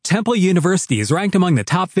Temple University is ranked among the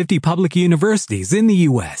top 50 public universities in the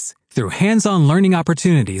U.S. Through hands-on learning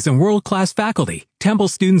opportunities and world-class faculty, Temple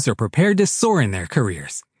students are prepared to soar in their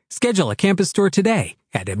careers. Schedule a campus tour today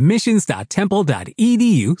at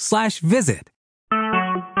admissions.temple.edu/visit.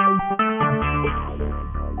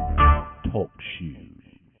 Talk shoes.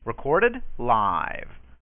 Recorded live.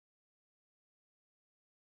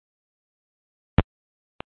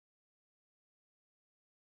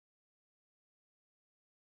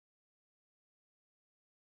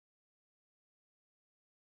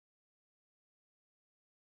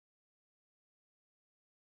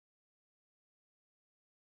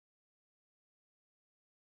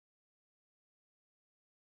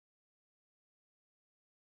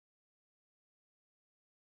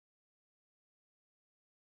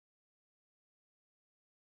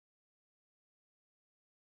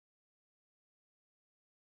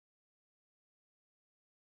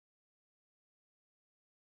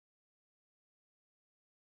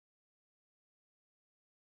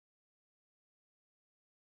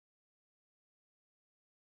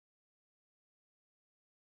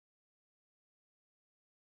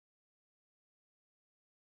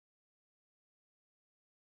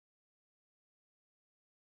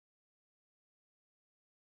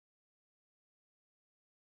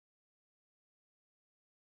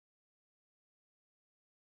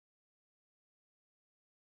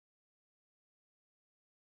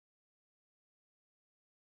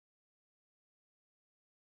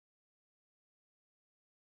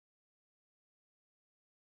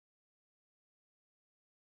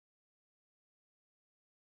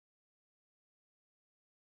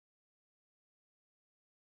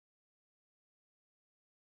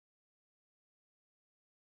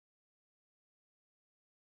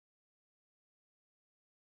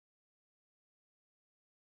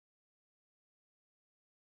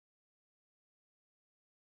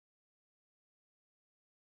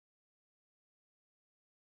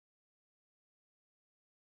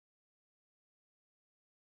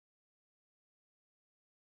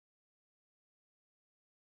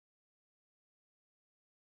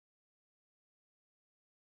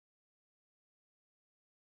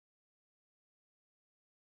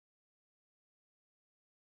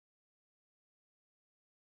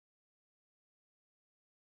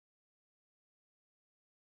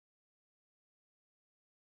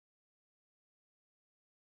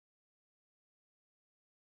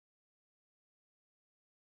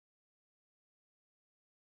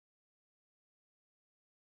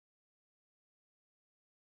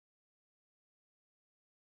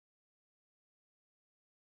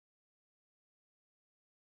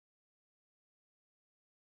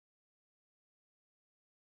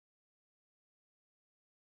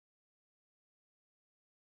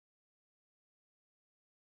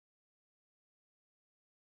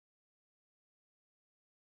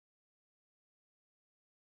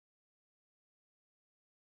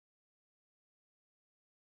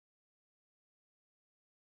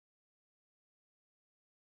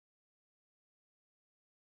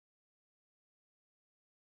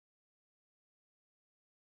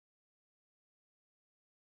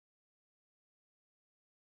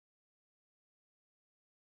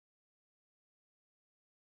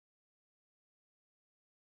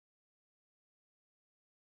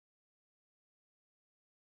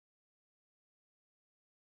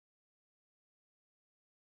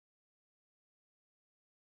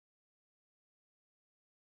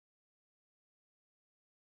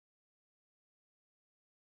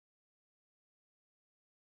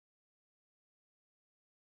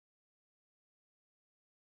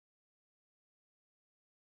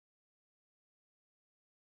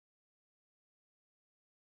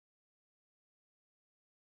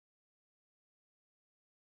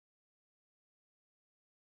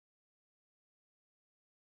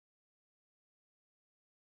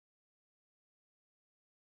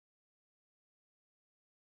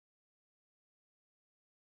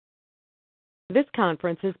 This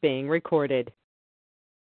conference is being recorded.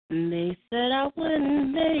 They said I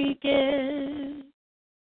wouldn't make it.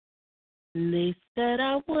 They said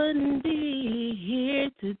I wouldn't be here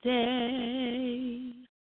today.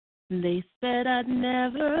 They said I'd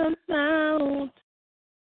never amount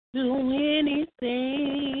to anything.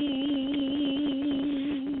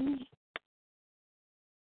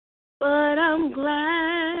 But I'm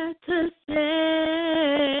glad to say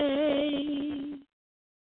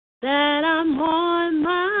that I'm on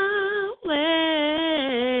my way,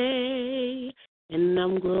 and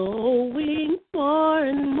I'm growing more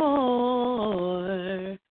and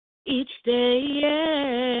more each day.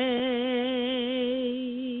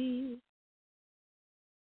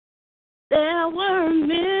 There were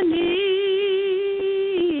many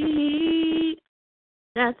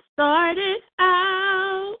that started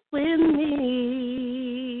out with me,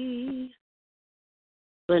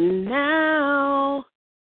 but now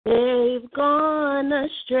they've gone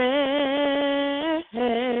astray.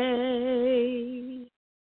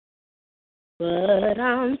 But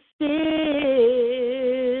I'm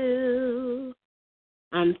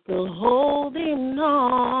still holding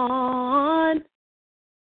on.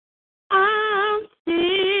 I'm still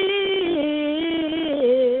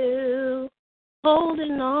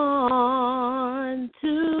holding on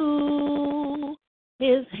to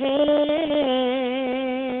his hand.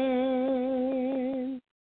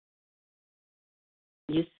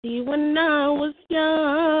 You see, when I was young,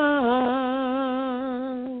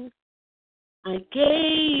 I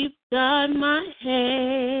gave God my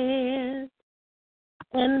hand,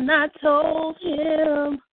 and I told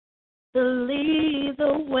him to lead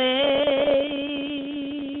the way.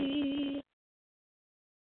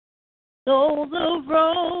 Though the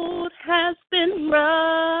road has been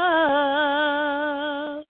rough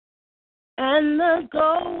and the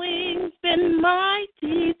going's been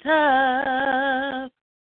mighty tough,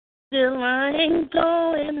 still I ain't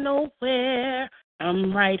going nowhere.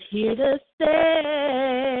 I'm right here to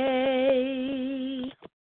stay.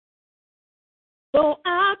 Though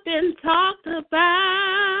I've been talked about,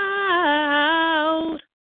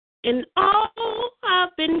 and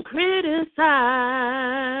I've been criticized,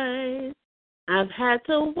 I've had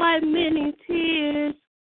to wipe many tears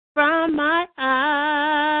from my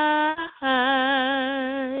eyes.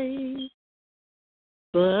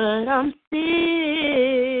 But I'm still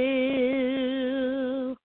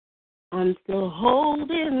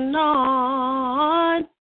holding on.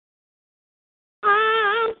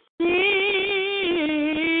 I'm still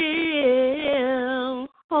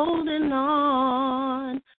holding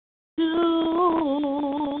on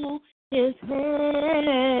to his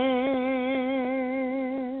hand.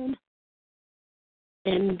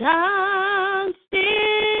 And I'm still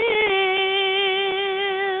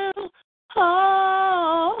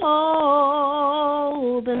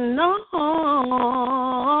holding on.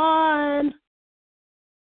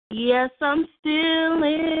 Yes, I'm still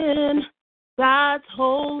in God's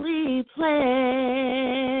holy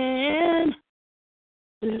plan.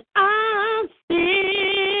 And I'm still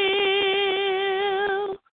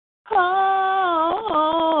holding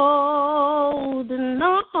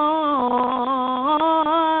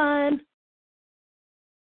on.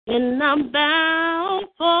 And I'm bound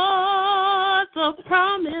for the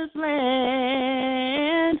promised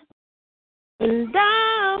land. And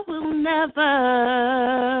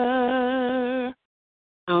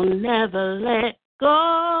I'll never let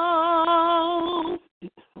go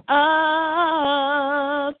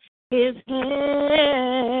of his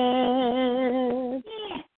hand.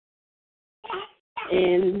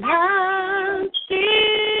 And I'm still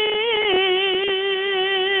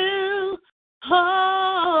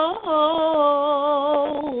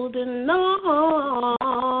holding on.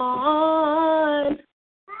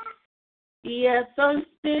 Yes, I'm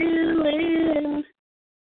still in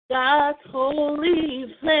God's holy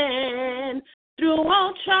plan. Through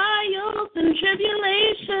all trials and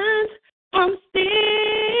tribulations, I'm still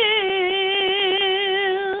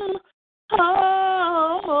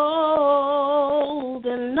holding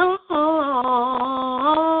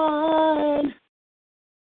on.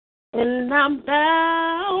 And I'm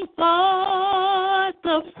bound for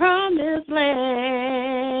the promised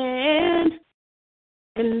land.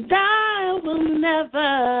 And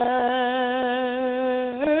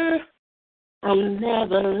I'll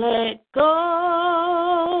never let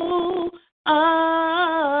go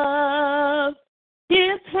of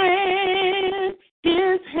his hand,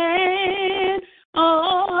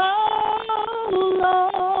 oh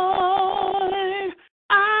Lord.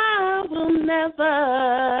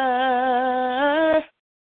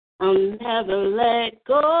 I'll never let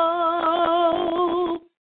go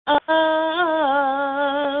of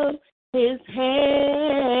his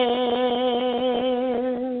hand.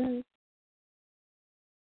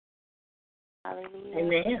 Hallelujah.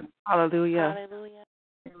 Amen. Hallelujah. Hallelujah.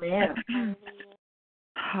 Amen.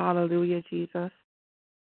 Hallelujah, Jesus.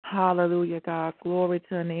 Hallelujah, God. Glory to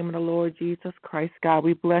the name of the Lord Jesus Christ, God.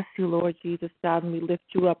 We bless you, Lord Jesus, God, and we lift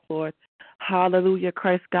you up, Lord. Hallelujah,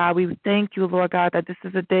 Christ God. We thank you, Lord God, that this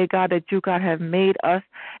is a day, God, that you, God, have made us,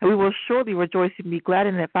 and we will surely rejoice and be glad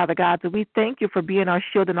in it, Father God. So we thank you for being our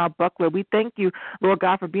shield and our buckler. We thank you, Lord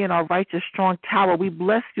God, for being our righteous, strong tower. We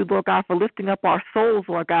bless you, Lord God, for lifting up our souls,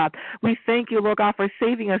 Lord God. We thank you, Lord God, for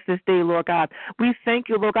saving us this day, Lord God. We thank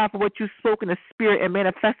you, Lord God, for what you spoke in the spirit and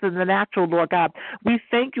manifested in the natural, Lord God. We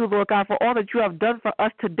thank you, Lord God, for all that you have done for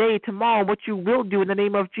us today, tomorrow, and what you will do in the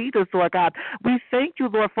name of Jesus, Lord God. We thank you,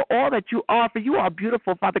 Lord, for all that you are, for you are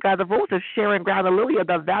beautiful, Father God. The rose of Sharon, God, the lily of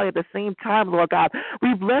the valley at the same time, Lord God.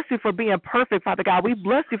 We bless you for being perfect, Father God. We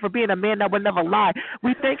bless you for being a man that would never lie.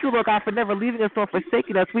 We thank you, Lord God, for never leaving us or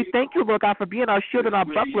forsaking us. We thank you, Lord God, for being our shield and our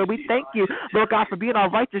buckler. We thank you, Lord God, for being our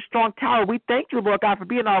righteous, strong tower. We thank you, Lord God, for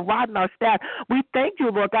being our rod and our staff. We thank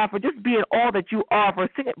you, Lord God, for just being all that you are, for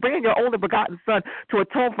bringing your only begotten Son to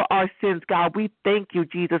atone for our sins, God. We thank you,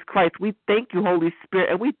 Jesus Christ. We thank you, Holy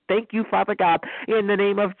Spirit, and we thank you, Father God, in the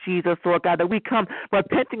name of Jesus, Lord God, that we come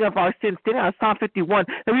repenting of our sins, standing on Psalm 51,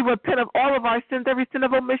 that we repent of all of our sins, every sin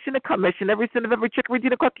of omission and commission, every sin of every trickery,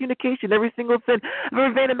 deed, or communication, every single sin of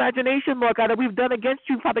every vain imagination, Lord God, that we've done against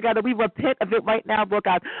you, Father God, that we repent of it right now, Lord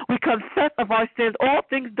God. We confess of our sins, all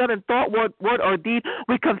things done in thought, word, or deed.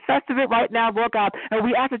 We confess of it right now, Lord God, and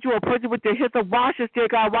we ask that you will purge it with your hyssop, wash us, dear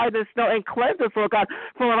God, whiter than snow, and cleanse us, Lord God,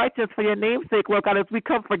 from righteousness for your name's sake, Lord God, as we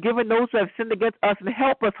come forgiving those who have sinned against us, and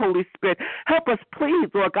help us, Holy Spirit. Help us, please,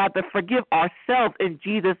 Lord God, to forgive ourselves in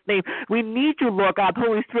Jesus' name. We need you, Lord God,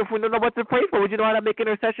 Holy Spirit. If we don't know what to pray for, would you know how to make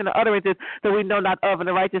intercession and utterances that we know not of, in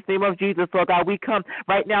the righteous name of Jesus, Lord God. We come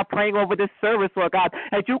right now praying over this service, Lord God,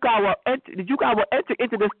 that you, God, will enter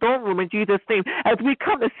into this throne room in Jesus' name, as we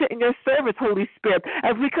come to sit in your service, Holy Spirit,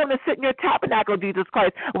 as we come to sit in your tabernacle, Jesus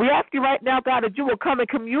Christ. We ask you right now, God, that you will come and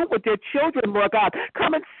commune with your children, Lord God.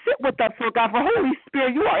 Come and sit with us, Lord God, for Holy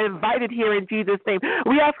Spirit, you are invited here in Jesus' name.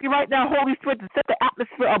 We ask you right now, Holy Spirit, to set the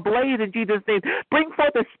atmosphere ablaze in Jesus' name. Bring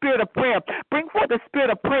forth the spirit of prayer. Bring forth the spirit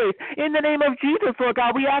of praise. In the name of Jesus, Lord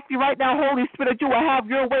God, we ask you right now, Holy Spirit, that you will have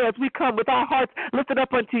your way as we come with our hearts lifted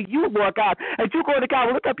up unto you, Lord God. As you go to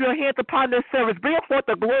God, lift up your hands upon this service. Bring forth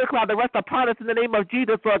the glory cloud that rests upon us in the name of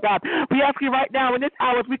Jesus, Lord God. We ask you right now in this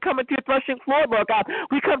hour as we come into your threshing floor, Lord God.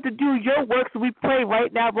 We come to do your work, so we pray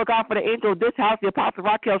right now, Lord God, for the angel of this house, the Apostle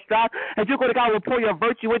Raquel Stroud. As you go to God, will pour your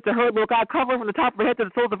virtue into her, Lord God. Cover her from the top of her head to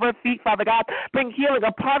the soles of her feet, Father God. Bring healing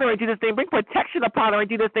upon her in Jesus' name. Bring protection upon her in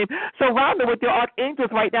Jesus' name. Surround her with your archangels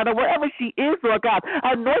right now, that wherever she is, Lord God,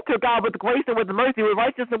 anoint her, God, with grace and with mercy, with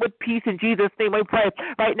righteousness and with peace in Jesus' name. We pray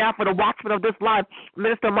right now for the watchman of this line,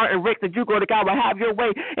 Minister Martin Rick, that you go to God will have your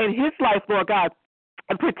way in his life, Lord God,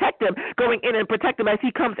 and protect him going in and protect him as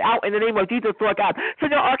he comes out in the name of Jesus, Lord God.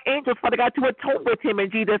 Send your archangels, Father God, to atone with him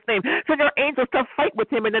in Jesus' name. Send your angels to fight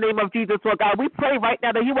with him in the name of Jesus, Lord God. We pray right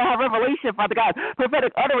now that he will have revelation, Father God,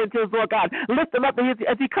 prophetic utterances, Lord God. Lift him up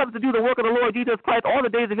as he comes to do the work of the Lord Jesus Christ all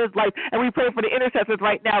the days of his life. And we pray for the intercessors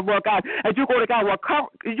right now, Lord God. As you go to God,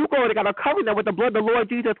 covering them with the blood of the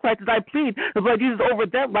Lord Jesus Christ, as I plead the blood of Jesus over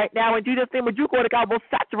them right now in Jesus' name. As you go to God, will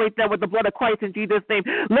saturate them with the blood of Christ in Jesus' name.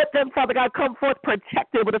 Let them, Father God, come forth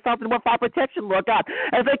protected with a something more fire protection, Lord God,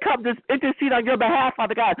 as they come to intercede on your behalf,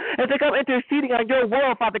 Father God, as they come interceding on your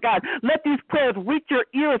will, Father God. Let these prayers reach your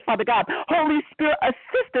ears, Father God. Holy Spirit,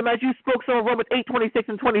 assist them as you spoke so in Romans 8:26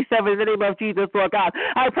 and 27 in the name of Jesus, Lord God.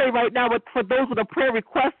 I pray right now for those with a prayer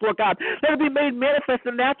request, Lord God, let it be made manifest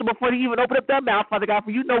and natural before they even open up their mouth, Father God,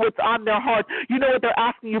 for you know what's on their heart. You know what they're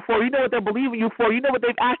asking you for. You know what they're believing you for. You know what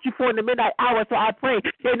they've asked you for in the midnight hour. So I pray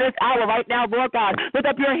in this hour right now, Lord God, lift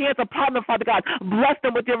up your hands upon them, Father God. Bless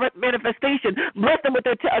them with your manifestation. Bless them with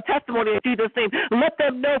their testimony in Jesus' name. Let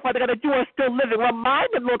them know, Father God, that you are still living.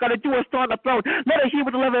 Remind them, Lord God, that you are still on the throne. Let a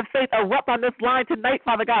Hebrew living faith erupt on this line tonight,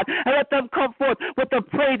 Father God, and let them come forth with the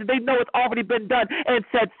praise that they know it's already been done and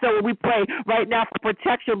said so. We pray right now for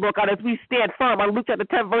protection, Lord God, as we stand firm on Luke chapter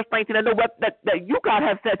 10, verse 19. I know that you, God,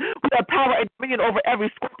 have said we have power and dominion over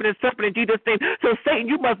every scorpion and serpent in Jesus' name. So, Satan,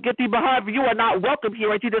 you must get thee behind, for you are not welcome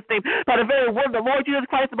here in Jesus' name. By the very word of the Lord Jesus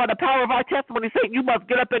Christ, by the power of our testimony, Satan, you must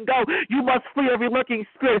get up and go. You must flee every lurking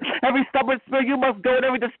spirit, every stubborn spirit. You must go, and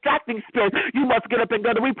every distracting spirit, you must get up and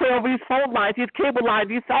go. We pray over these phone lines, these cable lines,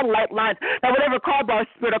 these satellite lines, that whatever Carbar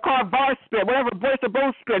spirit or Carvar spirit, whatever voice or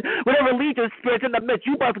bow spirit, whatever legion spirits in the midst,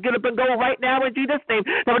 you must get up and go right now in Jesus' name.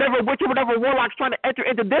 That whatever witch or whatever warlock's trying to enter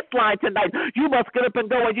into this line tonight, you must get up and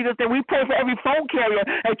go in Jesus' name. We pray for every phone carrier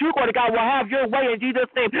that you, God, will have your way in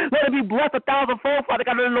Jesus' name. Let it be blessed 1,000-fold, Father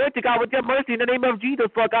God, and anointed, God, with your mercy in the name of Jesus,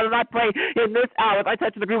 Lord God. And I pray in this hours. I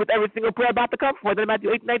touch and agree with every single prayer about to come forth. In Matthew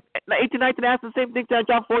 18:19, ask the same thing to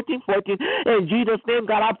John 14:14. In Jesus' name,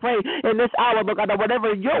 God, I pray in this hour, Lord God, that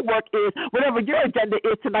whatever your work is, whatever your agenda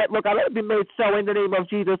is tonight, Lord God, let it be made so in the name of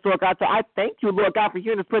Jesus, Lord God. So I thank you, Lord God, for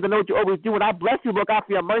hearing this prayer. I know what you always do, and I bless you, Lord God,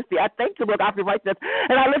 for your mercy. I thank you, Lord God, for your righteousness.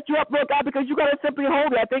 And I lift you up, Lord God, because you got to simply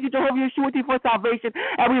holy. I thank you, Jehovah Yeshua, for salvation.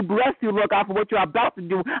 And we bless you, Lord God, for what you're about to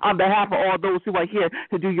do on behalf of all those who are here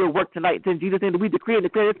to do your work tonight. In Jesus' name, we decree and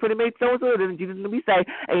declare it's pretty made so and so. In Jesus' name, we say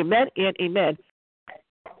amen and amen.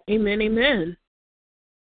 Amen, amen.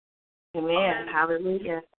 Amen.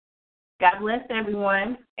 Hallelujah. God bless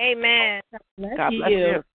everyone. Amen. God bless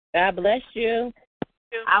you. God bless you.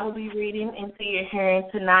 I will be reading into your hearing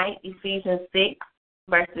tonight Ephesians 6,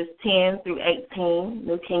 verses 10 through 18,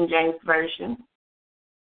 New King James Version.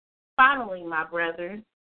 Finally, my brethren,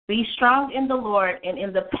 be strong in the Lord and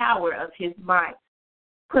in the power of his might.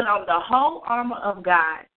 Put on the whole armor of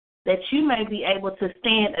God, that you may be able to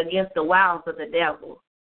stand against the wiles of the devil.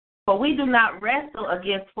 For we do not wrestle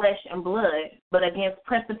against flesh and blood, but against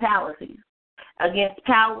principalities, against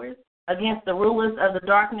powers, against the rulers of the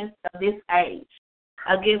darkness of this age,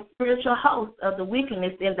 against spiritual hosts of the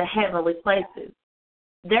wickedness in the heavenly places.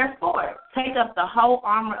 Therefore, take up the whole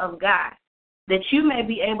armor of God, that you may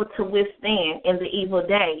be able to withstand in the evil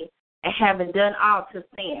day, and having done all to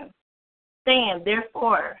stand. Stand,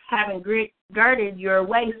 therefore, having girded your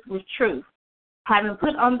waist with truth, having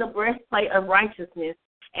put on the breastplate of righteousness,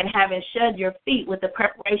 and having shod your feet with the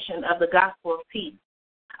preparation of the gospel of peace.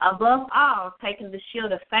 Above all, taking the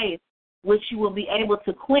shield of faith, which you will be able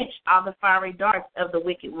to quench all the fiery darts of the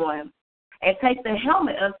wicked one. And take the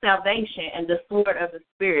helmet of salvation and the sword of the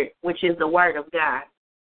Spirit, which is the word of God.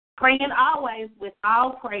 Praying always with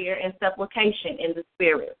all prayer and supplication in the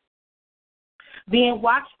Spirit. Being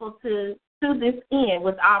watchful to this end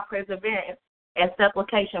with all perseverance and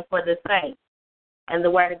supplication for the saints. And the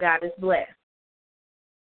word of God is blessed.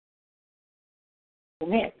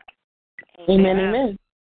 Amen. Amen, amen.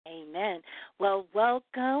 Amen. Well,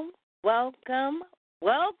 welcome,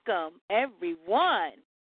 everyone.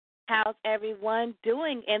 How's everyone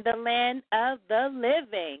doing in the land of the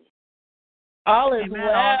living? All is Amen.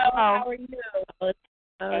 well. How are you?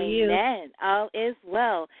 How are you? Amen. All is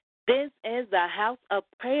well. This is the House of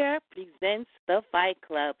Prayer presents the Fight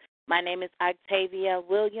Club. My name is Octavia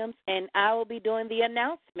Williams, and I will be doing the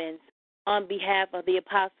announcements on behalf of the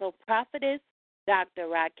Apostle Prophetess, Dr.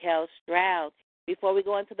 Raquel Stroud. Before we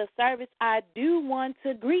go into the service, I do want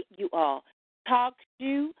to greet you all. Talk to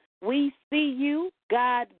you. We see you.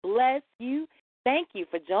 God bless you. Thank you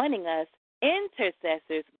for joining us.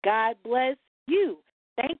 Intercessors, God bless you.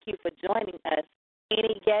 Thank you for joining us.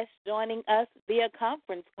 Any guests joining us via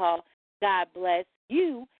conference call, God bless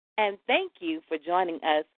you, and thank you for joining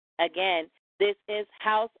us. Again, this is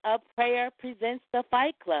House of Prayer presents the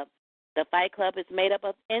Fight Club. The Fight Club is made up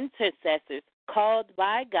of intercessors called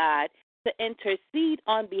by God to intercede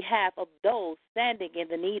on behalf of those standing in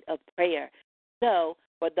the need of prayer. So,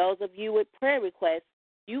 for those of you with prayer requests,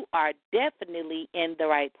 you are definitely in the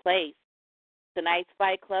right place. Tonight's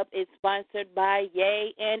Fight Club is sponsored by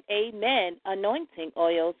Yea and Amen Anointing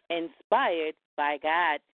Oils inspired by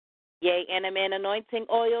God. Yea and Amen Anointing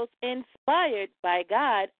Oils inspired by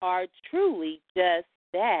God are truly just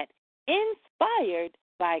that, inspired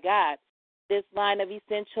by God. This line of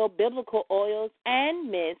essential biblical oils and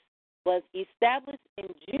mists was established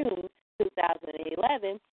in June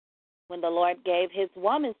 2011 when the Lord gave his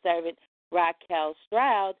woman servant, Raquel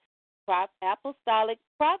Stroud, apostolic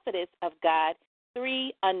prophetess of God,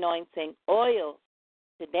 3 anointing oils.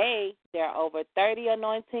 Today, there are over 30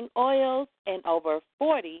 anointing oils and over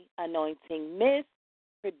 40 anointing mists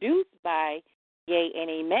produced by Yea and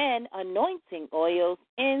Amen Anointing Oils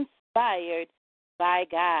inspired by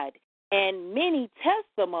God, and many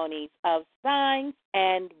testimonies of signs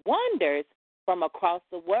and wonders from across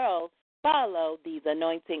the world follow these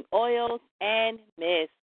anointing oils and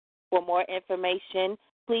mists. For more information,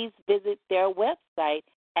 please visit their website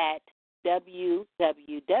at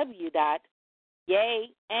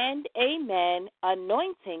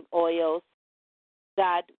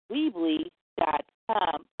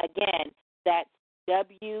www.yeaandamenanointingoils.weebly.com. Again, that's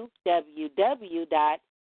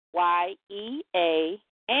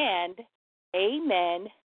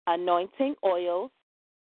www.yeaandamenanointingoils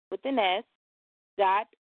with an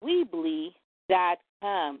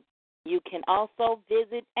S.weebly.com. You can also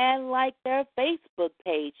visit and like their Facebook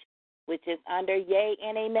page, which is under Yea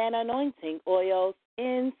and Amen Anointing Oils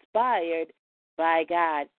inspired by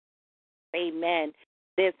God. Amen.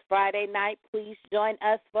 This Friday night, please join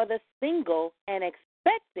us for the Single and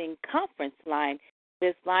Expecting Conference Line.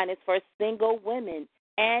 This line is for single women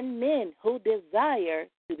and men who desire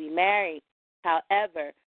to be married.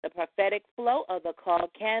 However, the prophetic flow of the call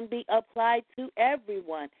can be applied to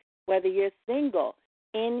everyone, whether you're single,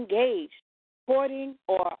 engaged, courting,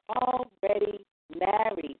 or already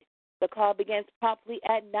married. The call begins promptly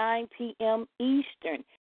at 9 p.m. Eastern,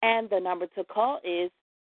 and the number to call is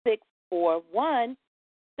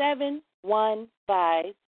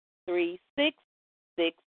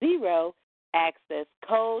 641-715-3660, access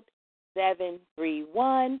code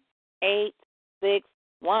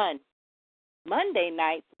 731861. Monday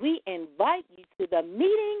nights, we invite you to the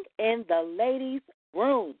meeting in the ladies'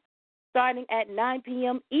 room. Starting at 9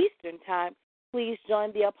 p.m. Eastern Time, please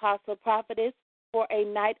join the Apostle Prophetess for a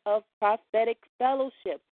night of prophetic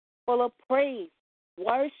fellowship full of praise,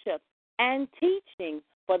 worship, and teaching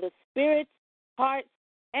for the spirits, hearts,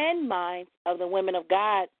 and minds of the women of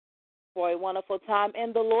God. For a wonderful time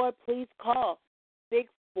in the Lord, please call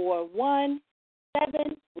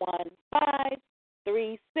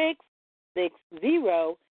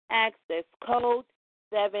 641-715-3660, access code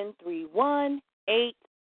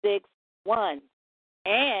 731861.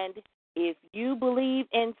 And if you believe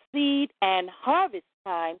in seed and harvest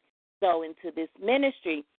time, sow into this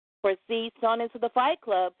ministry. For seeds sown into the Fight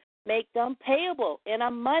Club, make them payable in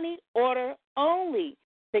a money order only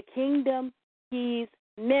to Kingdom Keys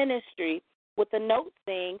Ministry with a note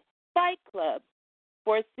saying Fight Club.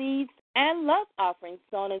 For seeds and love offerings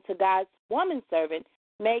sown into God's woman servant,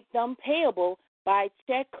 make them payable by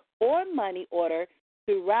check or money order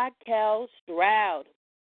to Raquel Stroud.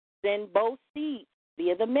 Send both seeds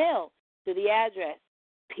via the mail to the address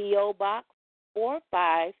P.O. Box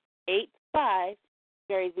 4585,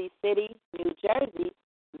 Jersey City, New Jersey,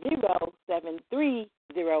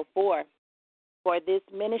 07304. For this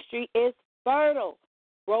ministry is fertile,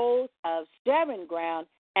 rows of sharing ground,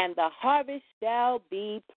 and the harvest shall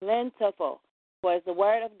be plentiful. For as the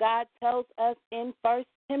word of God tells us in 1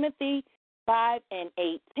 Timothy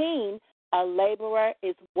 5:18, a laborer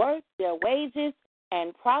is worth their wages,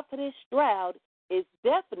 and Prophetess Stroud is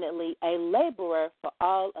definitely a laborer for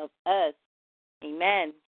all of us.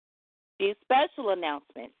 Amen. These special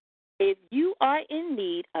announcements. If you are in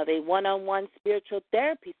need of a one-on-one spiritual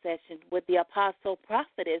therapy session with the Apostle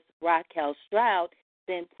Prophetess Raquel Stroud,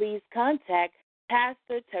 then please contact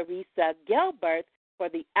Pastor Teresa Gilbert for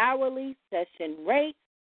the hourly session rate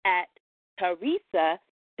at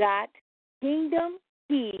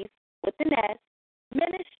teresa.kingdomkeys with an S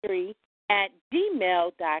ministry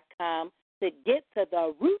 @gmail.com to get to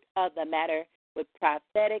the root of the matter with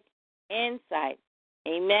prophetic insight.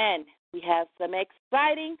 Amen. We have some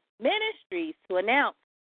exciting ministries to announce.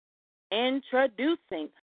 Introducing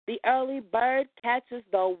the Early Bird Catches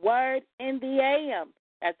the Word in the AM.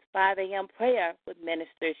 That's 5 a.m. prayer with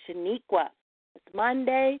Minister Shaniqua. It's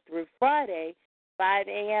Monday through Friday, 5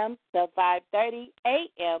 a.m. to 5:30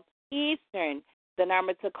 a.m. Eastern. The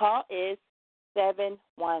number to call is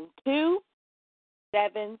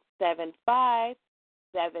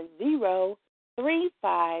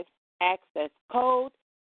 712-775-7035, access code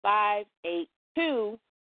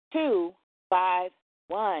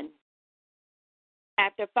 582251.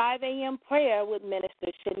 After 5 a.m. prayer with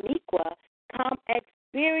Minister Shaniqua, come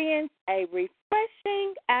experience a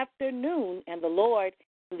refreshing afternoon in the Lord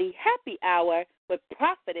in the happy hour with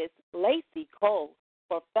Prophetess Lacey Cole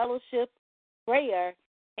for fellowship, prayer,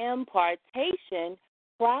 impartation,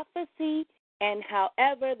 prophecy, and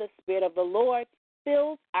however the Spirit of the Lord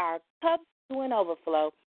fills our cups to an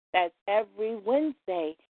overflow. That's every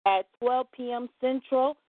Wednesday at 12 p.m.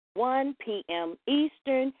 Central, 1 p.m.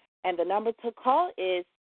 Eastern, and the number to call is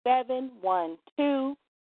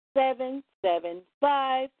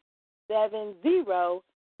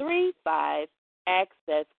 712-775-7035,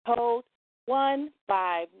 access code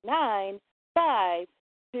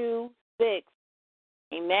 159526.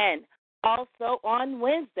 Amen. Also on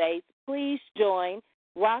Wednesdays, please join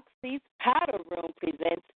Roxy's Powder Room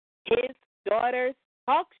presents His Daughter's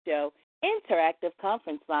Talk Show interactive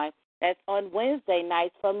conference line. That's on Wednesday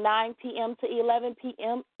nights from 9 p.m. to 11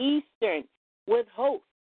 p.m. Eastern with host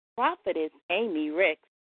Prophetess Amy Ricks.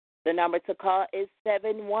 The number to call is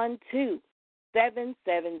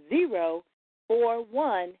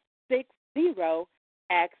 712-770-4160,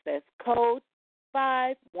 access code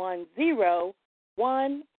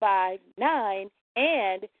 510159,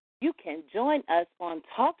 and you can join us on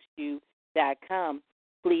TalkShoe.com.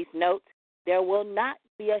 Please note, there will not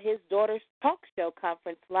be a His Daughter's Talk Show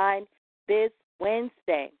conference line this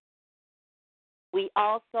Wednesday. We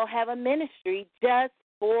also have a ministry just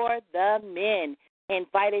for the men.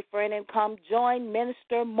 Invite a friend and come join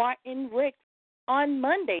Minister Martin Ricks on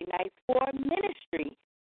Monday nights for ministry.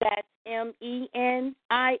 That's MENISTRY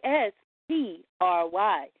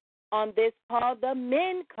On this call, the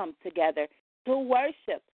men come together to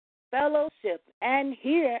worship, fellowship, and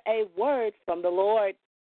hear a word from the Lord.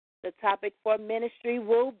 The topic for ministry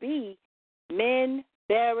will be Men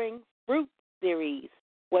Bearing Fruit Series,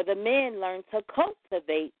 where the men learn to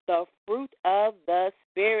cultivate the fruit of the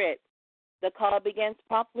Spirit. The call begins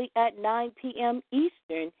promptly at 9 p.m.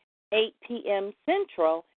 Eastern, 8 p.m.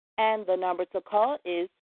 Central, and the number to call is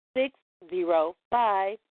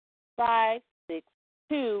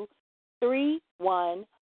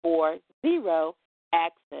 605-562-3140,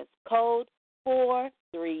 access code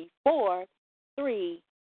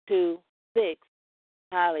 434326.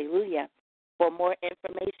 Hallelujah. For more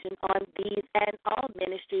information on these and all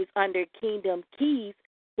ministries under Kingdom Keys,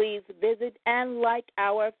 please visit and like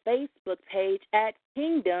our Facebook page at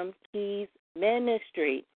Kingdom Keys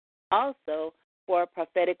Ministry. Also, for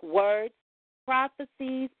prophetic words,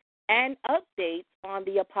 prophecies, and updates on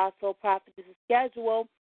the Apostle Prophetess schedule,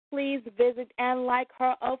 please visit and like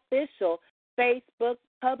her official Facebook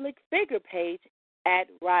public figure page at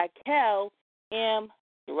Raquel M.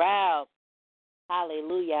 Stroud.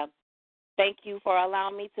 Hallelujah. Thank you for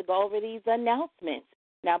allowing me to go over these announcements.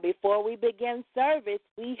 Now, before we begin service,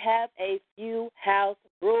 we have a few house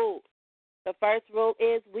rules. The first rule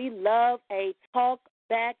is we love a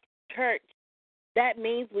talk-back church. That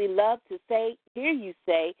means we love to hear you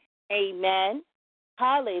say, amen,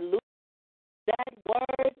 hallelujah, that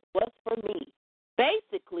word was for me.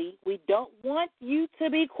 Basically, we don't want you to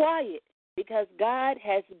be quiet because God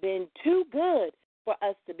has been too good for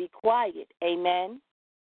us to be quiet. Amen?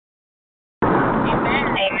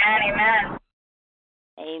 Amen, amen, amen.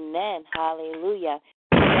 Amen. Hallelujah.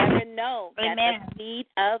 You never know that Amen. the seed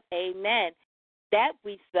of amen that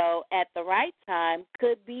we sow at the right time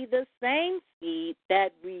could be the same seed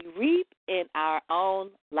that we reap in our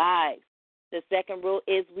own lives. The second rule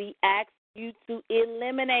is we ask you to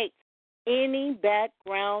eliminate any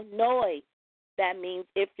background noise. That means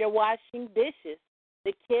if you're washing dishes,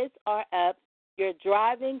 the kids are up, you're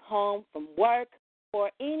driving home from work,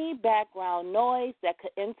 or any background noise that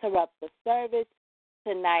could interrupt the service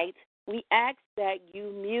tonight, we ask that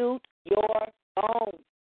you mute your phone.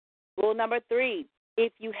 Rule number 3,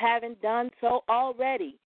 if you haven't done so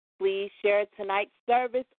already, please share tonight's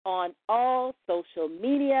service on all social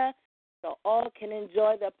media so all can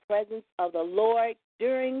enjoy the presence of the Lord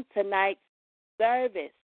during tonight's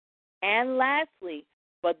service. And lastly,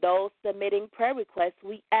 for those submitting prayer requests,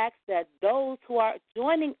 we ask that those who are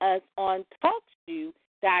joining us on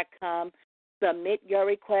TalkShoe.com submit your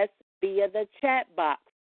requests via the chat box.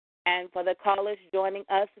 And for the callers joining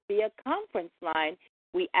us via conference line,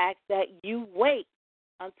 we ask that you wait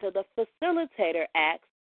until the facilitator asks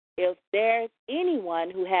if there's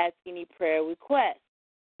anyone who has any prayer requests.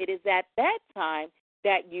 It is at that time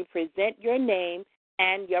that you present your name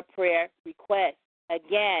and your prayer request.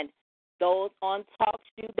 Again, those on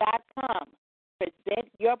TalkShoe.com,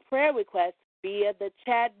 present your prayer request via the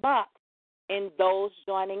chat box. And those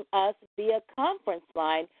joining us via conference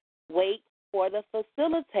line, wait for the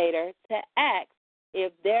facilitator to ask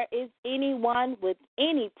if there is anyone with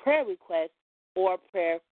any prayer requests or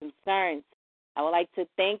prayer concerns. I would like to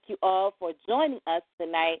thank you all for joining us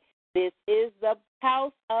tonight. This is the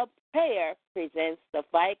House of Prayer presents the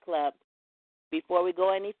Fight Club. Before we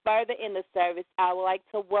go any further in the service, I would like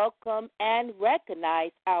to welcome and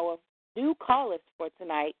recognize our new callers for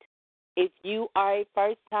tonight. If you are a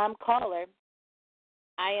first-time caller,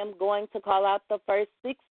 I am going to call out the first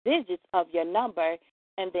 6 digits of your number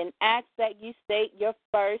and then ask that you state your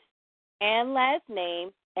first and last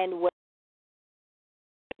name and where.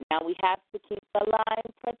 Now, we have to keep the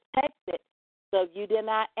line protected. So if you did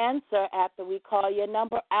not answer after we call your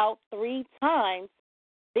number out 3 times,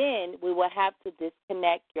 then we will have to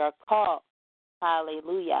disconnect your call.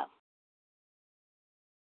 Hallelujah.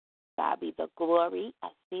 God be the glory. I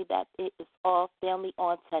see that it is all family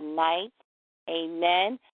on tonight.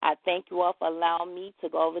 Amen. I thank you all for allowing me to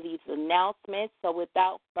go over these announcements. So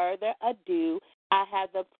without further ado, I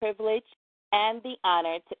have the privilege and the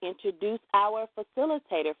honor to introduce our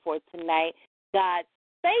facilitator for tonight, God's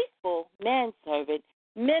faithful manservant,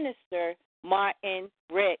 Minister Martin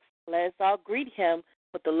Ricks. Let's all greet him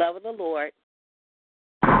with the love of the Lord.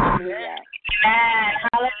 Hallelujah. Amen.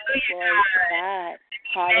 Hallelujah. Glory to God.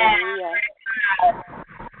 Hallelujah.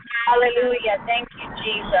 Hallelujah. Thank you,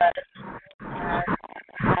 Jesus.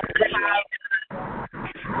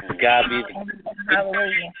 God be the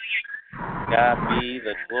glory. God be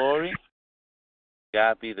the glory.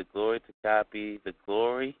 To God be the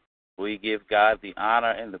glory. We give God the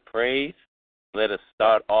honor and the praise. Let us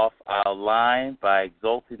start off our line by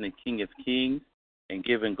exalting the King of Kings and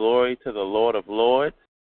giving glory to the Lord of Lords.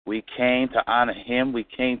 We came to honor him. We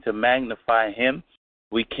came to magnify him.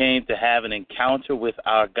 We came to have an encounter with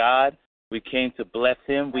our God. We came to bless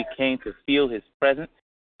him. We came to feel his presence.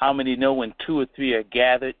 How many know when 2 or 3 are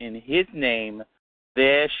gathered in his name,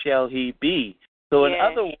 there shall he be? So in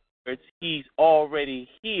other words, he's already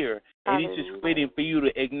here, and he's just waiting for you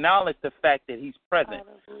to acknowledge the fact that he's present,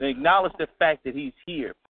 acknowledge the fact that he's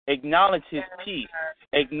here, acknowledge his peace,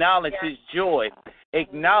 acknowledge his joy,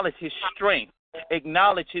 acknowledge his strength,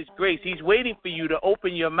 acknowledge his grace. He's waiting for you to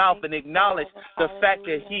open your mouth and acknowledge the fact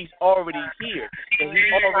that he's already here.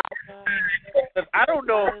 Because I don't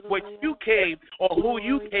know what you came or who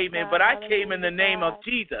you came in, but I came in the name of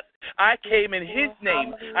Jesus. I came in his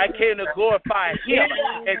name. I came to glorify him.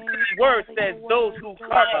 And his word says those who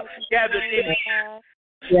come gathered in his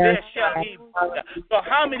there shall he be. So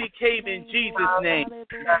how many came in Jesus' name?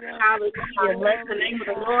 Hallelujah. Bless the name of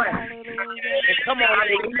the Lord. And come on,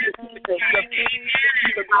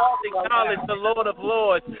 acknowledge the Lord of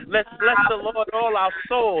Lords. Let's bless the Lord, all our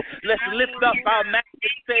soul. Let's lift up our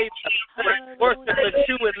Master Savior. Let us worship the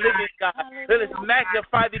true and living God. Let us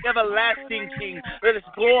magnify the everlasting King. Let us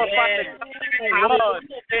glorify the God who was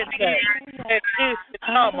and is to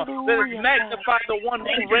come. Let us magnify the one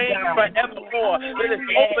who reigns forevermore. Let us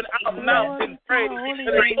open our mouths in praise.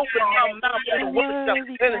 Let us open our mouths in worship.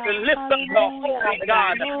 Let us lift up the holy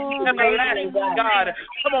God, everlasting God.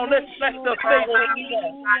 Come on, let's bless the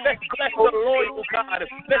faithful. Let's bless the loyal God.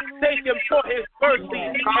 Let's thank him for his mercy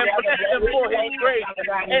and bless him for his grace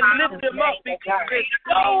and lift him up because there's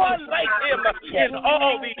no one like him in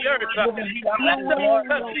all the earth. Bless him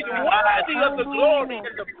because he's worthy of the glory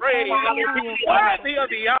and the praise. He's worthy of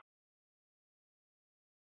the honor.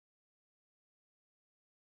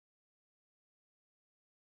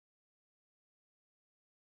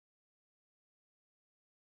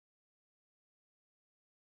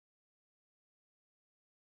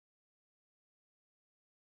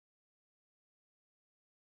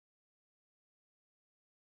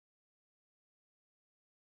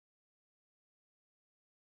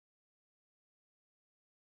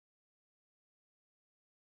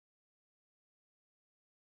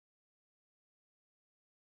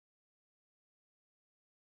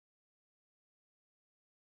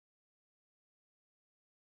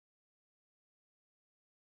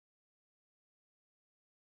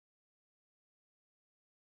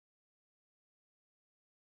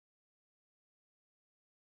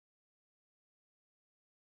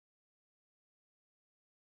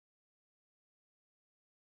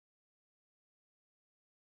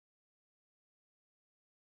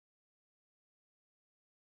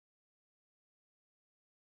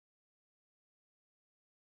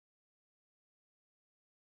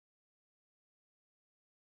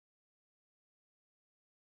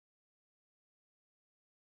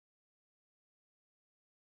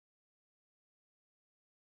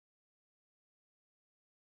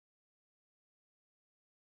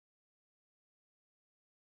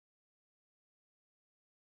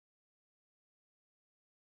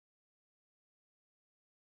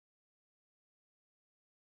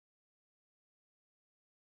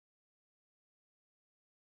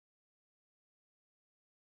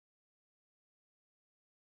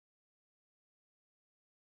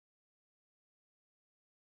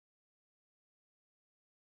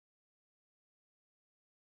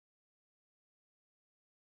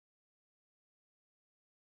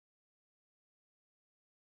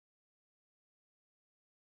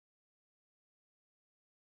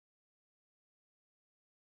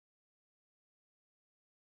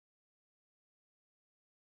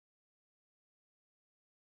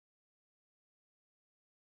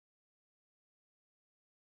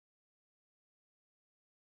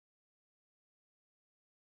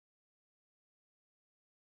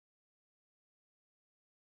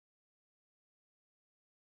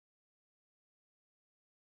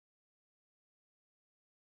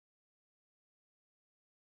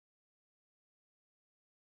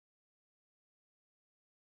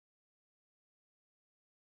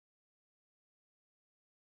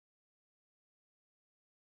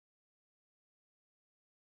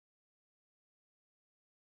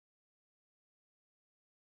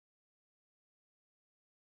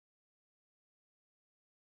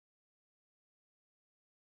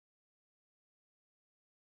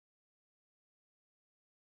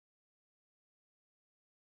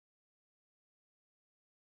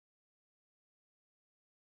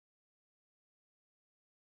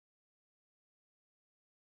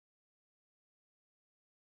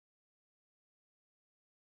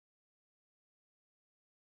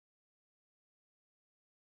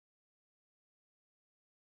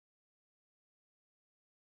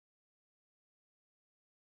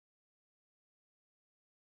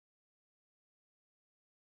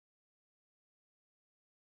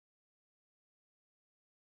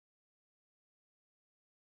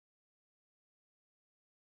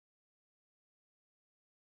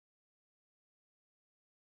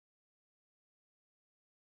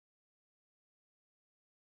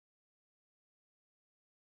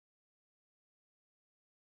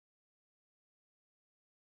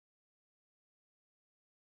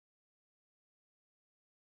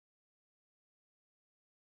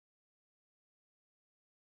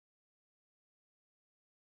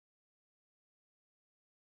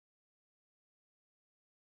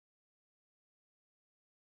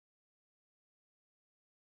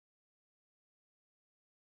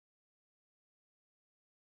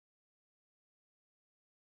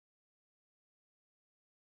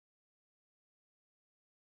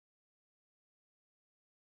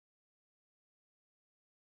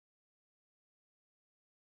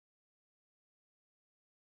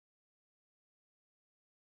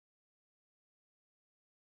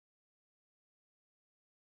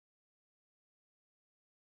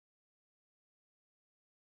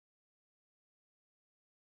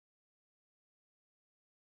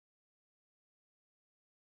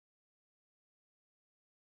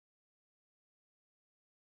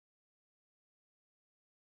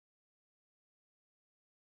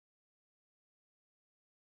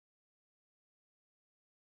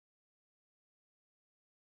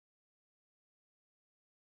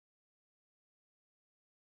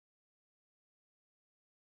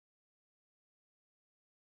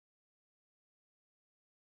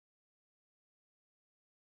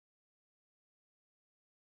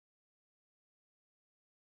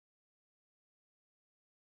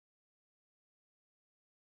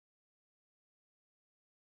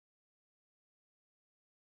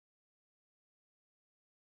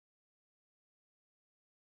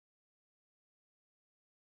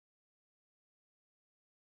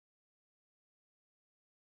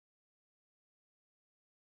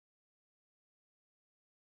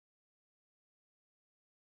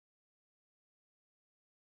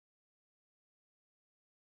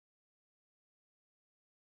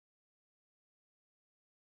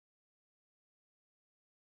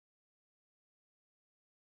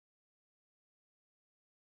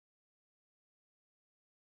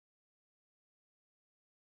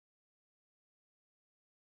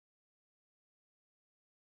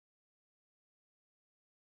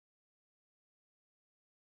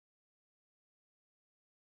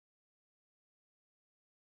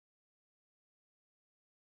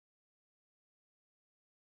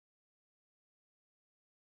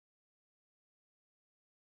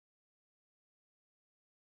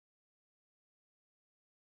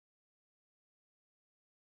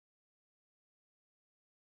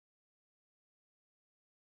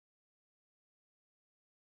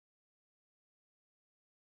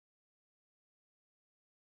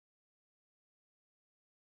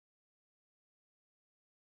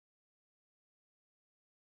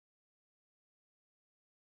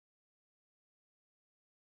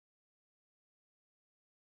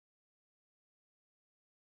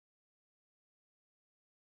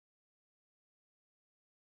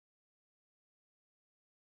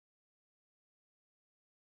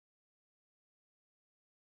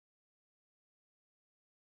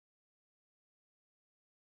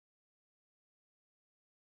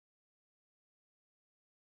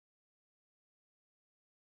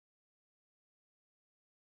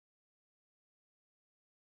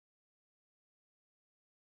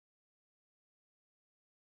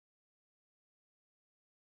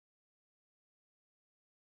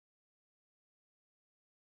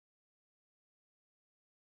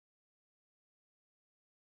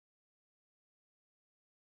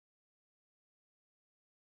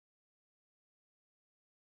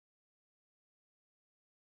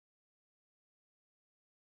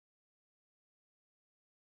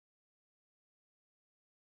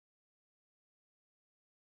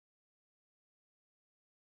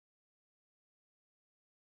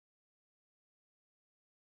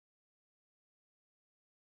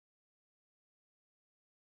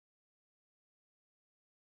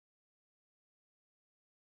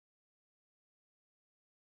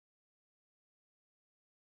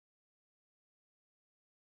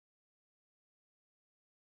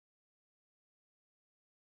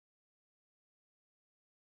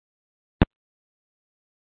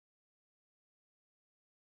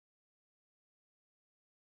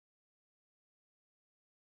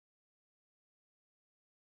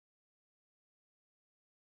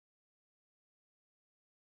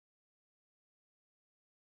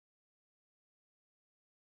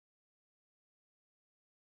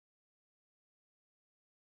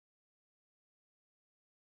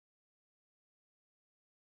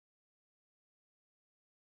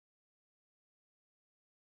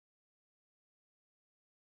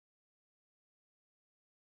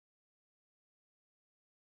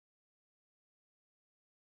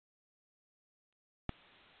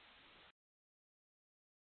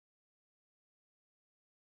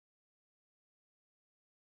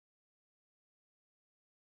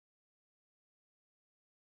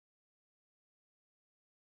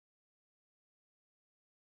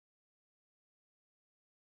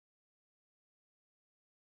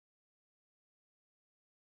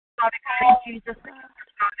 Father God, in Jesus' name.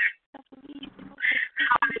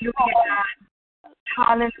 Hallelujah.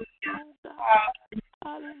 Hallelujah.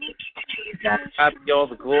 Jesus. God be all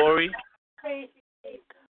the glory.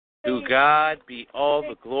 To God be all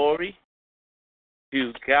the glory.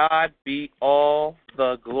 To God be all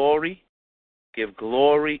the glory. Give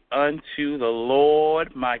glory unto the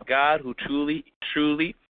Lord, my God, who truly,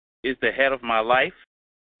 truly is the head of my life.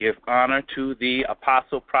 Give honor to the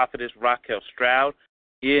apostle prophetess Raquel Stroud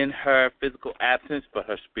in her physical absence but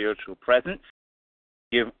her spiritual presence.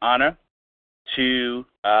 Give honor to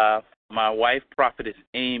my wife, prophetess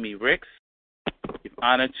Amy Ricks. Give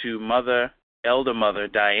honor to Elder Mother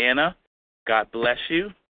Diana. God bless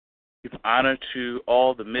you. Give honor to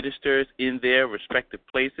all the ministers in their respective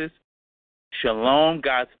places. Shalom,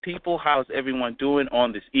 God's people. How's everyone doing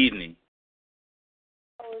on this evening?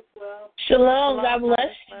 Shalom, God bless.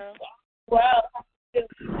 Well,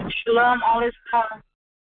 shalom, all is well.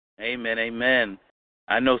 Amen, amen.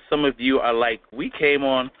 I know some of you are like, we came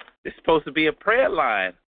on, it's supposed to be a prayer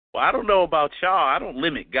line. Well, I don't know about y'all. I don't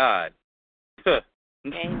limit God.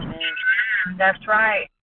 Amen. That's right.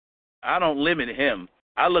 I don't limit him.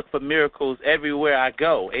 I look for miracles everywhere I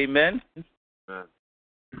go. Amen? Amen.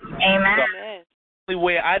 So, the only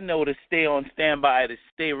way I know to stay on standby, to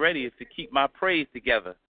stay ready, is to keep my praise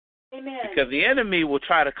together. Amen. Because the enemy will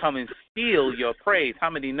try to come and steal your praise. How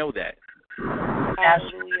many know that?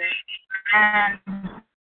 Hallelujah.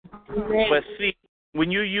 But see,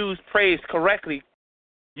 when you use praise correctly,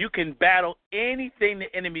 you can battle anything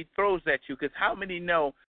the enemy throws at you. Because how many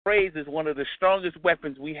know praise is one of the strongest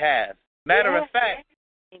weapons we have? Matter of fact,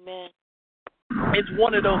 Amen. It's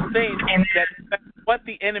one of those things that what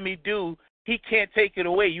the enemy do, he can't take it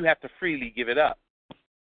away. You have to freely give it up.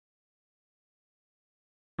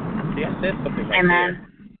 See, I said something right there.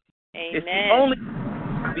 Amen. It's the only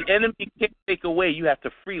the enemy can't take away. You have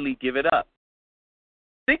to freely give it up.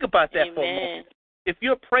 Think about that for a moment. If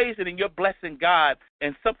you're praising and you're blessing God,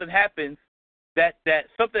 and something happens that's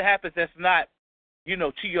not,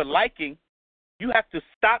 to your liking, you have to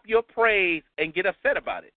stop your praise and get upset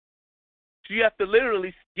about it. So you have to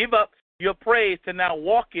literally give up your praise to now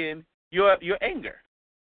walk in your anger.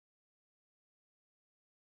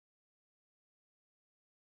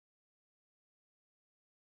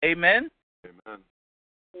 Amen?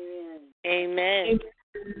 Amen.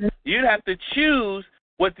 You'd have to choose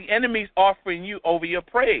what the enemy's offering you over your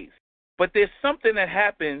praise. But there's something that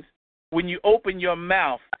happens when you open your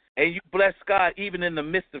mouth and you bless God even in the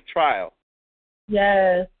midst of trial.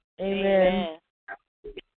 Yes. Amen.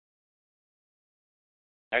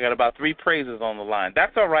 I got about 3 praises on the line.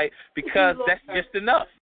 That's all right, because that's just enough.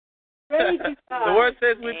 The word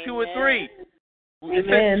says with 2 or 3. It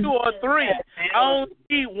says 2 or 3. I only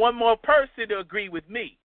need one more person to agree with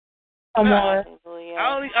me. Come on.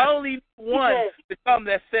 I only need one to come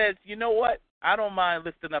that says, you know what? I don't mind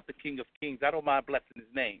lifting up the King of Kings. I don't mind blessing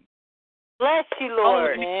his name. Bless you,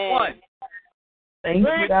 Lord. I only need one. Thank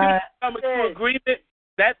you, God. Come to agreement,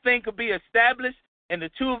 that thing could be established, and the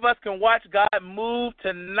 2 of us can watch God move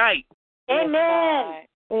tonight. Amen.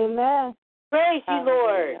 Amen. Praise you,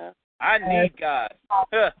 Lord. I need God.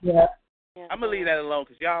 Yeah. I'm gonna leave that alone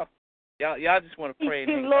because y'all just want to pray.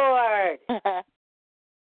 Thank you, Lord.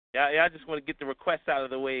 Y'all just want to get the requests out of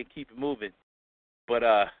the way and keep it moving. But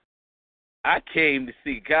I came to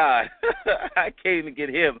see God. I came to get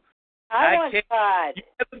Him. I want God. You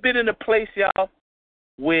ever been in a place, y'all,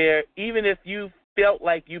 where even if you felt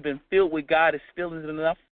like you've been filled with God, it still isn't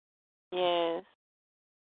enough? Yes.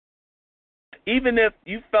 Even if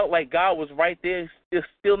you felt like God was right there, it's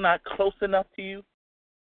still not close enough to you?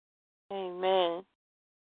 Amen.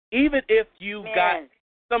 Even if you got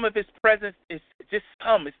some of His presence, it's just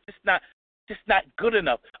not good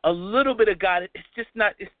enough. A little bit of God, it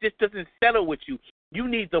just doesn't settle with you. You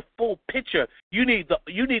need the full picture. You need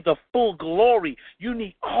the full glory. You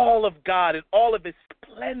need all of God and all of His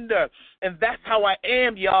splendor. And that's how I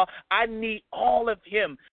am, y'all. I need all of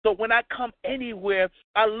Him. So when I come anywhere,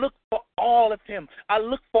 I look for all of Him. I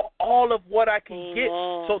look for all of what I can get.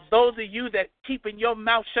 So those of you that keeping your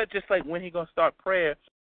mouth shut, just like when He gonna start prayer,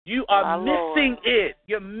 you are missing it.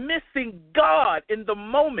 You're missing God in the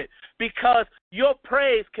moment, because your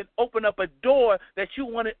praise can open up a door that you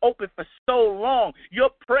wanted open for so long. Your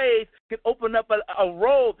praise can open up a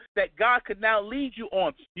road that God could now lead you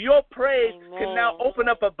on. Your praise can now open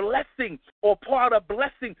up a blessing or pour out a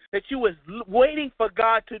blessing that you was waiting for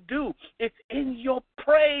God to do. It's in your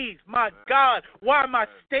praise, my God. Why am I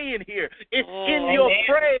staying here? It's in your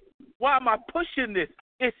praise. Why am I pushing this?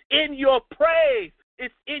 It's in your praise.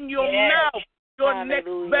 It's in your mouth. Your next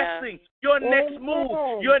blessing, your next move,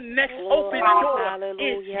 your next open door.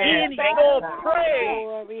 It's any more praise.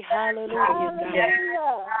 Glory, hallelujah,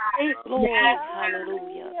 God. Glory,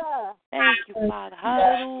 hallelujah. Thank you, Father.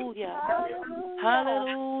 Hallelujah.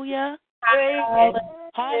 Hallelujah. Hallelujah.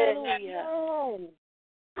 Hallelujah,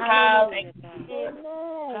 God.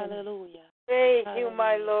 Hallelujah. Thank you,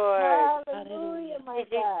 my Lord. Hallelujah, my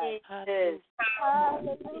God.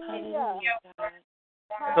 Hallelujah,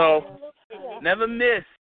 God. So, never miss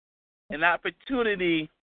an opportunity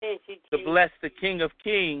to bless the King of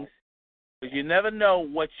Kings, because you never know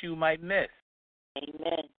what you might miss.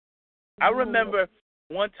 Amen. I remember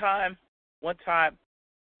one time,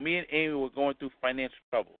 me and Amy were going through financial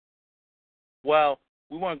trouble. Well,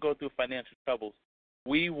 we weren't going through financial troubles.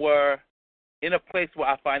 We were in a place where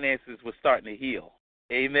our finances were starting to heal.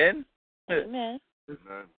 Amen? Amen.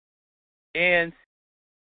 And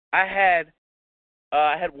I had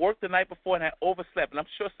worked the night before and I overslept. And I'm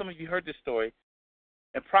sure some of you heard this story.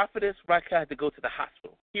 And Prophetess Raquel had to go to the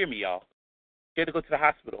hospital. Hear me, y'all. She had to go to the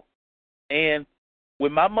hospital. And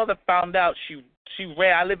when my mother found out, she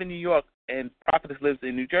ran. I live in New York, and Prophetess lives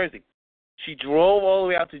in New Jersey. She drove all the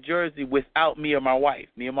way out to Jersey without me or my wife.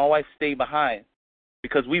 Me and my wife stayed behind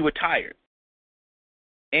because we were tired.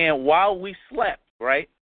 And while we slept, right,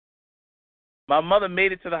 my mother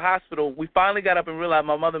made it to the hospital. We finally got up and realized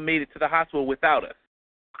my mother made it to the hospital without us.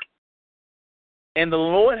 And the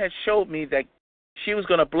Lord had showed me that she was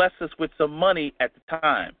going to bless us with some money at the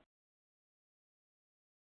time.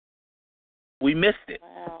 We missed it.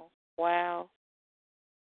 Wow.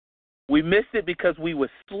 We missed it because we were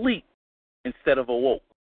asleep instead of awoke.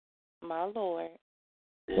 My Lord.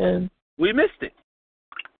 And we missed it.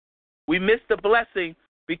 We missed the blessing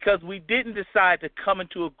because we didn't decide to come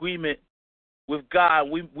into agreement with God.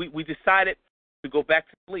 We decided to go back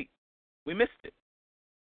to sleep. We missed it.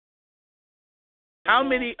 How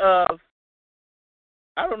many of,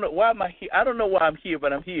 I don't know why am I here. I don't know why I'm here,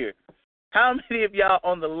 but I'm here. How many of y'all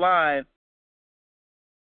on the line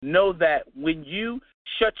know that when you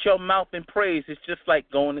shut your mouth in praise, it's just like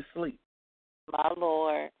going to sleep? My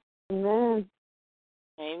Lord. Amen.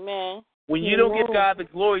 Amen. When you don't give God the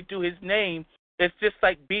glory due his name, it's just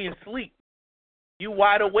like being asleep. You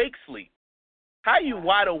wide awake sleep. How you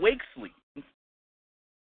wide awake sleep?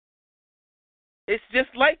 It's just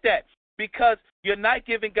like that because you're not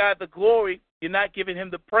giving God the glory. You're not giving him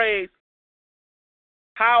the praise.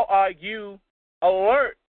 How are you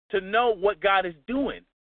alert to know what God is doing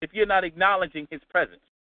if you're not acknowledging his presence?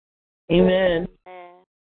 Amen.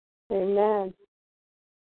 Amen.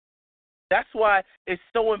 That's why it's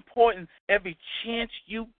so important every chance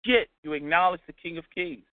you get, you acknowledge the King of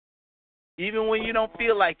Kings. Even when you don't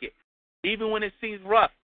feel like it, even when it seems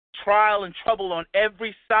rough, trial and trouble on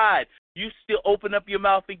every side, you still open up your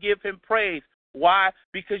mouth and give him praise. Why?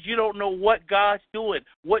 Because you don't know what God's doing,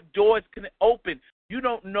 what doors can open. You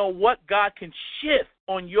don't know what God can shift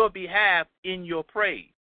on your behalf in your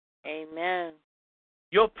praise. Amen.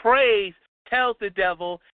 Your praise tells the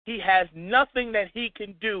devil he has nothing that he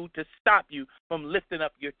can do to stop you from lifting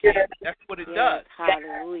up your king. That's what it does.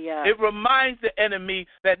 Hallelujah. It reminds the enemy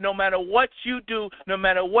that no matter what you do, no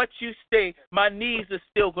matter what you say, my knees are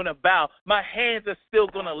still going to bow. My hands are still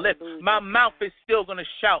going to lift. My mouth is still going to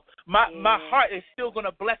shout. My heart is still going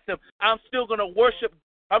to bless him. I'm still going to worship.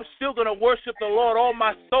 I'm still going to worship the Lord, all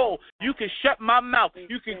my soul. You can shut my mouth.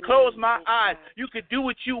 You can close my eyes. You can do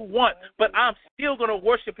what you want, but I'm still going to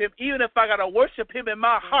worship him. Even if I got to worship him in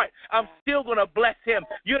my heart, I'm still going to bless him.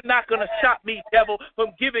 You're not going to stop me, devil,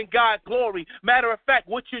 from giving God glory. Matter of fact,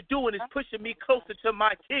 what you're doing is pushing me closer to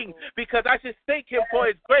my King because I just thank him for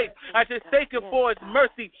his grace. I just thank him for his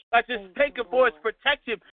mercy. I just thank him for his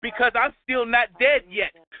protection because I'm still not dead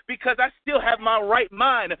yet, because I still have my right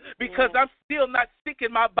mind, because I'm still not sick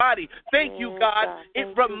in my body. Thank you, God.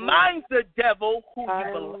 It reminds the devil who he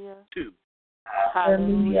belongs to.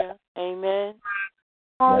 Hallelujah. Amen.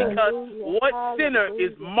 Because what sinner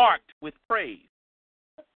is marked with praise?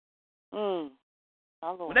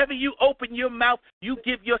 Whenever you open your mouth, you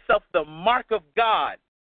give yourself the mark of God.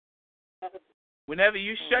 Whenever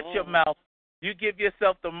you shut your mouth, you give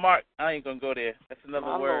yourself the mark. I ain't going to go there. That's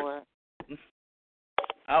another word.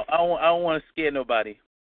 I don't want to scare nobody.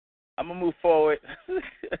 I'm going to move forward.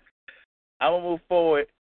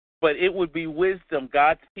 But it would be wisdom,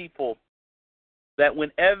 God's people, that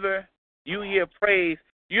whenever you hear praise,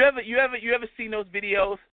 you ever seen those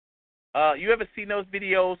videos? You ever seen those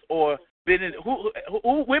videos or been in who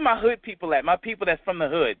where my hood people at? My people that's from the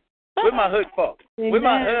hood. Where my hood folks? Where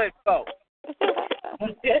my hood folks?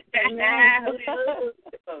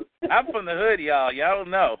 I'm from the hood, y'all. Y'all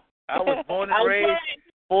don't know. I was born and raised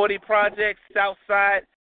 40 projects, South Side.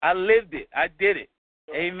 I lived it. I did it.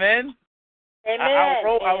 Amen. Amen. I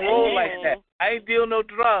roll Amen. like that. I ain't deal no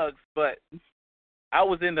drugs, but I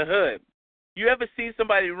was in the hood. You ever see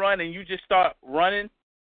somebody run and you just start running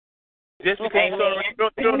just because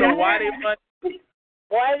you don't know why they run?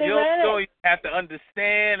 Why they You running? don't have to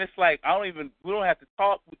understand. It's like we don't have to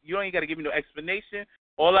talk. You don't even got to give me no explanation.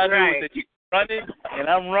 All I know is that you're running and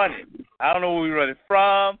I'm running. I don't know where we're running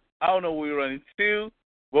from. I don't know where we're running to,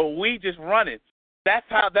 but we just running. That's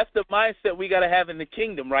the mindset we got to have in the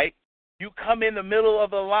kingdom, right? You come in the middle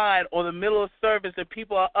of the line or the middle of service and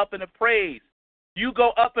people are up in a praise. You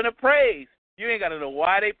go up in a praise. You ain't got to know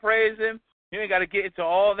why they praise him. You ain't got to get into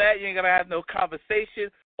all that. You ain't got to have no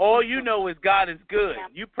conversation. All you know is God is good.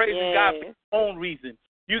 You praising God for your own reason.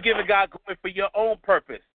 You giving God glory for your own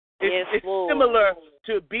purpose. It's similar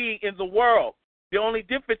to being in the world. The only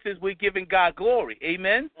difference is we're giving God glory.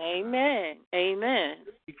 Amen? Amen. Amen.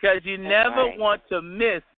 Because you never want to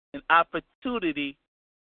miss an opportunity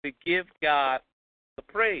to give God the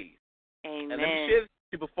praise. Amen. And let me share this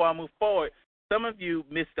with you before I move forward. Some of you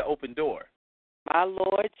missed the open door. My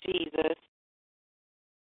Lord Jesus.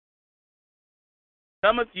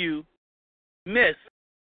 Some of you missed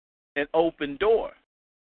an open door.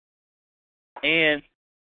 And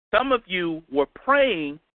some of you were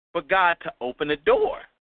praying for God to open a door,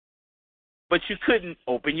 but you couldn't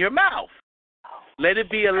open your mouth. Let it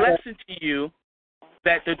be a lesson to you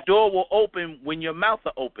that the door will open when your mouth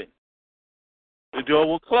is open. The door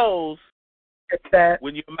will close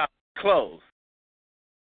when your mouth is closed.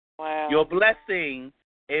 Wow. Your blessing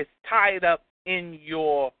is tied up in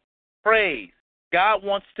your praise. God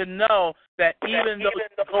wants to know that even though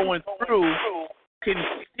you're going through, you can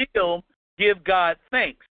still give God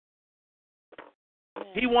thanks.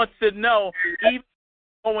 He wants to know, even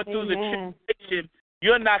going through the tribulation,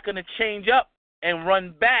 you're not going to change up and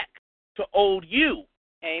run back to old you.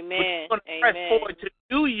 Amen. But you're going to press forward to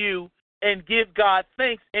new you and give God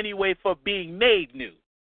thanks anyway for being made new.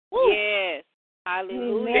 Woo. Yes.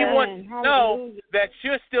 Hallelujah. He wants to know that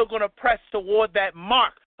you're still going to press toward that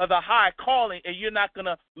mark of the high calling and you're not going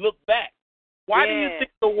to look back. Why do you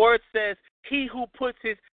think the word says, he who puts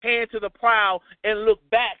his hand to the plow and look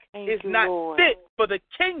back is not fit for the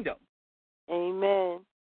kingdom? Amen.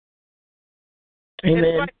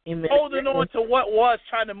 It's like holding on to what was,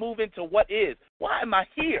 trying to move into what is. Why am I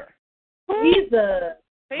here? Jesus.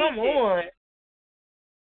 Come on.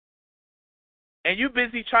 And you're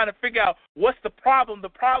busy trying to figure out what's the problem. The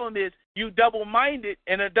problem is you double-minded,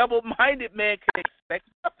 and a double-minded man can expect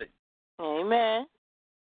nothing. Amen.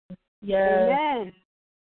 Yeah. Amen.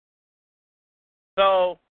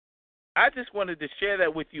 So I just wanted to share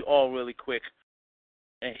that with you all really quick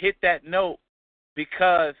and hit that note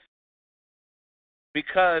because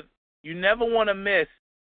you never want to miss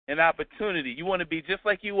an opportunity. You want to be just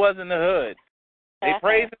like you was in the hood. They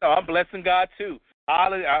praise it. Oh, I'm blessing God too.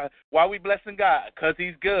 Why are we blessing God? Because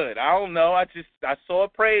he's good. I don't know. I saw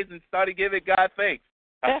praise and started giving God thanks.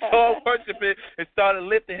 I saw worshiping and started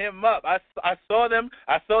lifting him up. I saw them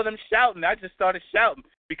shouting. I just started shouting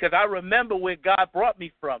because I remember where God brought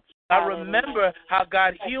me from. I remember how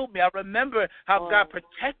God healed me. I remember how God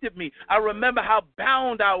protected me. I remember how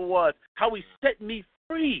bound I was, how he set me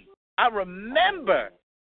free. I remember.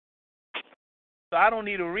 So I don't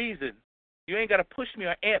need a reason. You ain't got to push me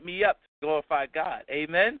or amp me up to glorify God.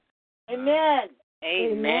 Amen? Amen.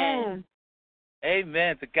 Amen.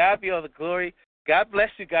 Amen. To God be all the glory. God bless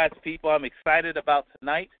you, God's people. I'm excited about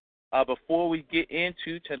tonight. Before we get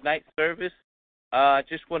into tonight's service, I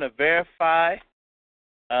just want to verify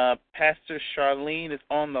Pastor Charlene is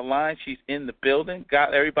on the line. She's in the building.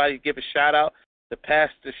 Everybody give a shout-out to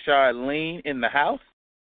Pastor Charlene in the house.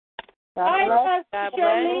 God bless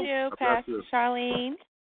you, Pastor Charlene.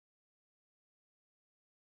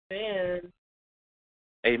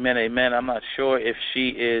 Amen, amen. I'm not sure if she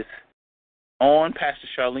is on. Pastor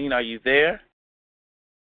Charlene, are you there?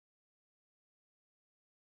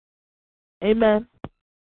 Amen.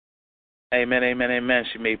 Amen, amen, amen.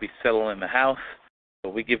 She may be settled in the house. So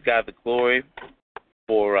we give God the glory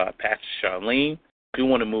for Pastor Charlene. We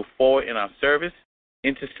want to move forward in our service.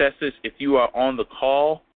 Intercessors, if you are on the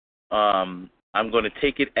call, I'm going to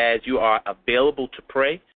take it as you are available to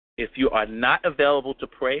pray. If you are not available to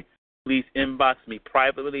pray, please inbox me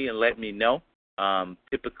privately and let me know.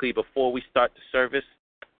 Typically, before we start the service,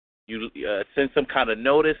 you send some kind of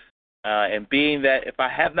notice. And being that if I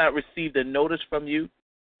have not received a notice from you,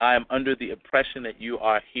 I am under the impression that you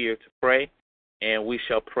are here to pray, and we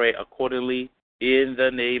shall pray accordingly in the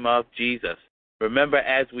name of Jesus. Remember,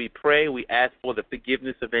 as we pray, we ask for the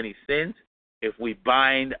forgiveness of any sins. If we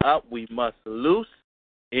bind up, we must loose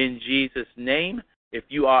in Jesus' name. If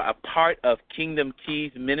you are a part of Kingdom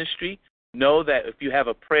Keys Ministry, know that if you have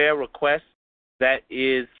a prayer request that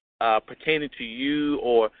is pertaining to you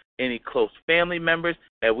or any close family members,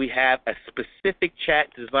 that we have a specific chat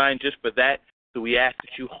designed just for that. So we ask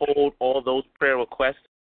that you hold all those prayer requests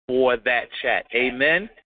for that chat. Amen?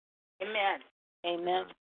 Amen. Amen.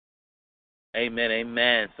 Amen,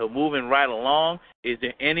 amen. So moving right along, is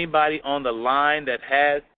there anybody on the line that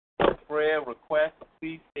has a prayer request?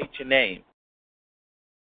 Please state your name.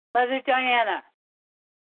 Mother Diana.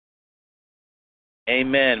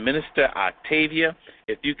 Amen. Minister Octavia,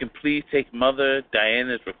 if you can please take Mother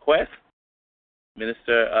Diana's request.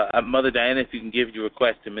 Mother Diana, if you can give your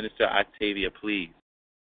request to Minister Octavia, please.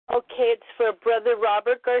 Okay, it's for Brother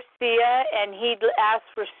Robert Garcia, and he asked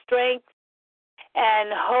for strength and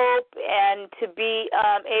hope and to be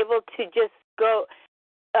able to just go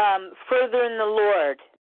further in the Lord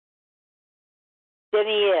than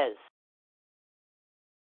he is.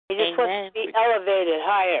 He just wants to be elevated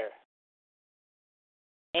higher.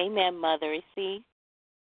 Amen, Mother. Receive.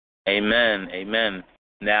 Amen, amen.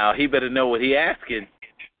 Now, he better know what he asking.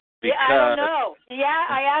 Yeah, I don't know. Yeah,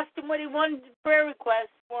 I asked him what he wanted the prayer request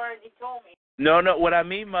for, and he told me. No, what I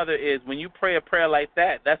mean, Mother, is when you pray a prayer like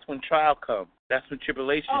that, that's when trial comes. That's when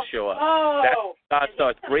tribulations show up. That's when God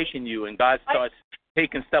starts breaking you and God starts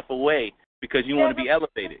taking stuff away because you want to be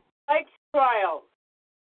elevated. Like trials.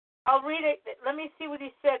 I'll read it. Let me see what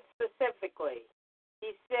he said specifically.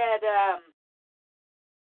 He said,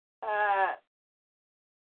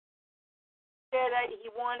 he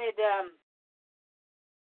wanted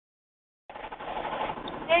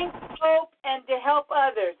strength, hope, and to help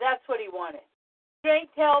others. That's what he wanted.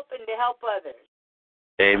 Strength, help, and to help others.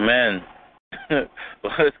 Amen.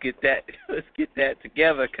 Well, let's get that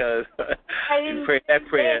together, because you pray that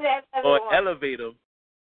prayer or elevate them.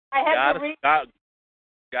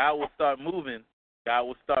 God will start moving. God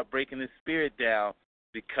will start breaking his spirit down,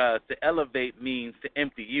 because to elevate means to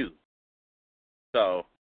empty you. So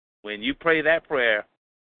when you pray that prayer,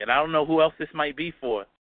 and I don't know who else this might be for,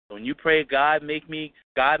 when you pray, God make me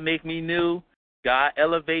new, God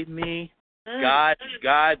elevate me, God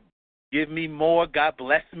give me more, God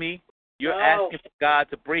bless me, you're asking for God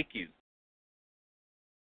to break you.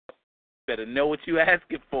 Better know what you're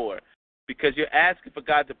asking for, because you're asking for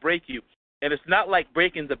God to break you. And it's not like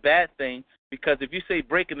breaking's a bad thing, because if you say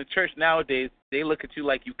break in the church nowadays, they look at you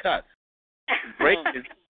like you cuss.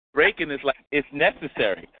 Breaking is like it's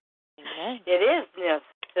necessary. It is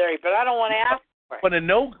necessary, but I don't want to ask for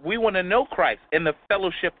it. We want to know Christ and the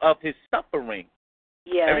fellowship of his suffering.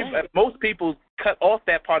 Yeah. Most people cut off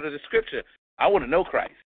that part of the scripture. I want to know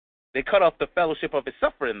Christ. They cut off the fellowship of his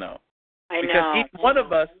suffering, though. Because each one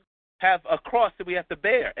of us have a cross that we have to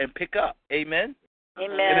bear and pick up. Amen?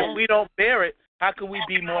 Amen. And if we don't bear it, how can we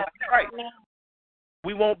be more like Christ?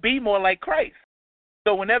 We won't be more like Christ.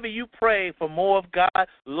 So whenever you pray for more of God,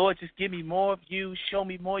 Lord, just give me more of you, show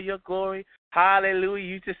me more of your glory, hallelujah,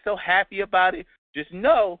 you're just so happy about it, just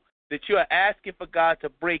know that you are asking for God to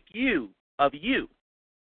break you of you.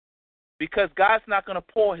 Because God's not going to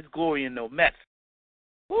pour his glory in no mess.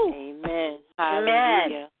 Woo. Amen.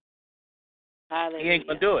 Hallelujah. Hallelujah. He ain't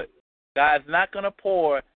going to do it. God's not going to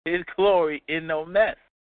pour his glory in no mess.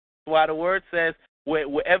 That's why the word says,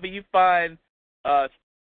 wherever you find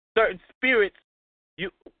certain spirits,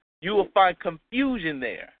 you will find confusion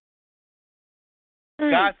there.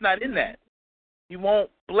 God's not in that. He won't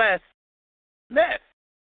bless mess.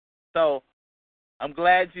 So I'm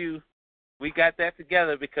glad we got that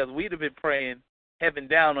together, because we'd have been praying heaven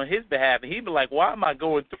down on his behalf, and he'd be like, why am I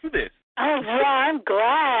going through this? Oh, well, I'm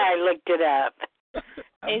glad I looked it up.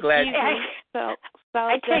 I'm glad. So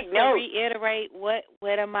I just take to notes. reiterate, what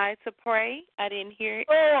am I to pray? I didn't hear it.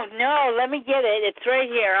 Oh, no, let me get it. It's right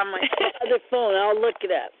here on my other phone. I'll look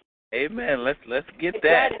it up. Amen. Let's get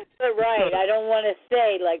that. That's right. I don't want to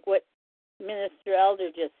say like what Minister Elder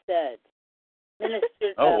just said.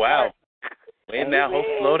 Minister. Oh, wow. Wait now.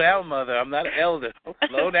 Slow down, Mother. I'm not an elder.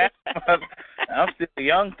 Slow down, Mother. I'm still a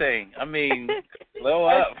young thing. I mean, slow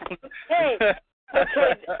up. Hey,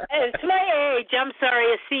 it's my age. I'm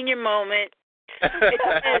sorry, a senior moment.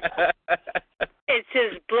 It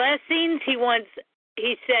says blessings. He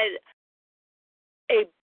said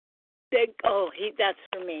that's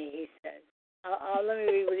for me, he said. Let me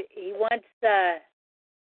read what he wants.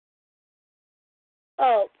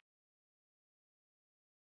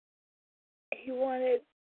 He wanted,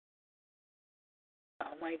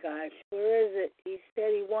 oh my gosh, where is it? He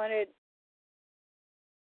said he wanted.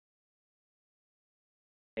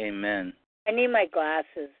 Amen. I need my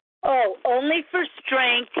glasses. Oh, only for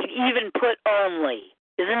strength. He even put only.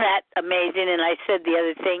 Isn't that amazing? And I said the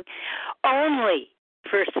other thing, only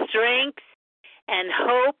for strength and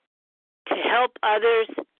hope to help others.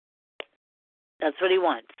 That's what he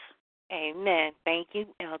wants. Amen. Thank you,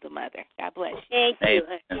 Elder Mother. God bless you. Thank you.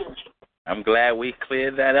 Amen. I'm glad we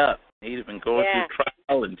cleared that up. He's been going through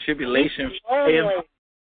trial and tribulation.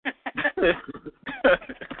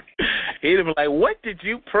 He'd have been like, what did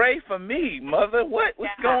you pray for me, Mother? What's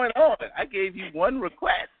going on? I gave you one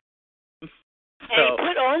request. And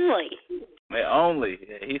put only. Only.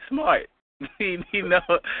 He's smart. he know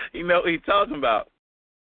what he's talking about.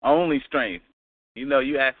 Only strength.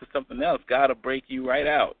 You ask for something else, God will break you right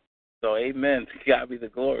out. So amen. To God be the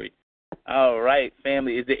glory. All right,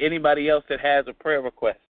 family. Is there anybody else that has a prayer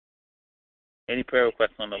request? Any prayer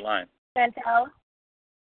requests on the line? Chantel.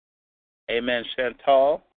 Amen.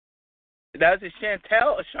 Chantal. Now, is it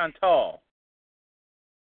Chantel or Chantal?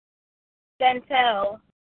 Chantel.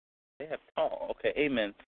 They have tall. Okay,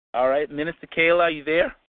 amen. All right, Minister Kayla, are you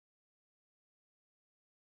there?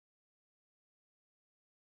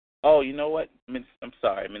 Oh, you know what? I'm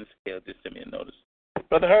sorry, Minister Kayla just sent me a notice.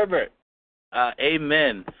 Brother Herbert,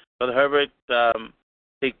 amen. Brother Herbert,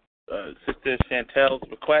 take Sister Chantel's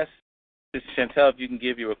request. Sister Chantel, if you can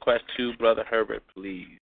give your request to Brother Herbert, please.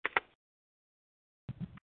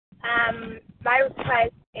 My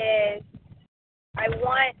request is I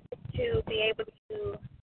want to be able to,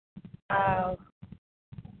 I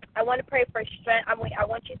want to pray for strength. I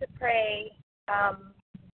want you to pray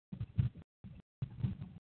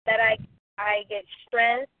that I get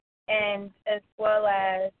strength, and as well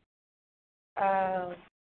as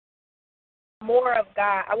more of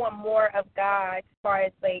God. I want more of God as far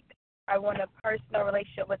as, like, I want a personal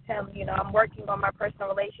relationship with Him. I'm working on my personal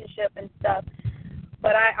relationship and stuff,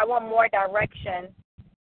 but I want more direction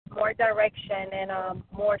and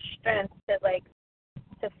more strength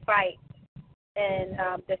to fight, and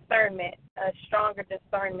discernment, a stronger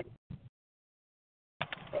discernment,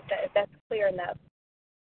 if that's clear enough.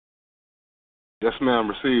 Yes, ma'am,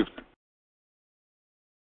 received.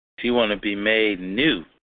 She want to be made new.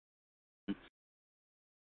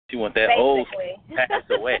 She want that Basically. old pass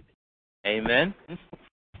away. Amen.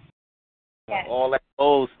 Yes. All that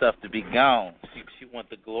old stuff to be gone. She want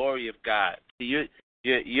the glory of God. See,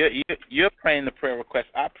 you're praying the prayer request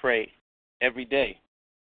I pray every day.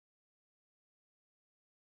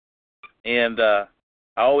 And I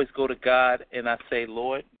always go to God and I say,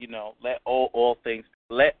 Lord, let old things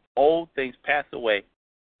pass away,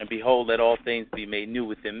 and behold, let all things be made new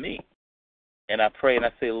within me. And I pray and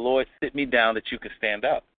I say, Lord, sit me down that you can stand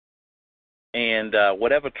up. And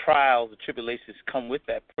whatever trials or tribulations come with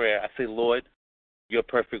that prayer, I say, Lord, your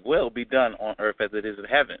perfect will be done on earth as it is in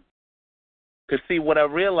heaven. Because, see, what I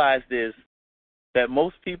realized is that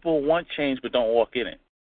most people want change but don't walk in it.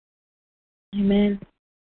 Amen.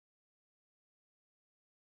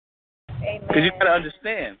 Because you got to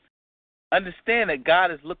understand that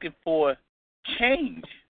God is looking for change.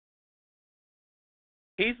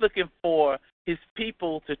 He's looking for his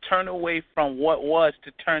people to turn away from what was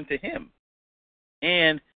to turn to him.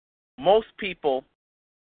 And most people,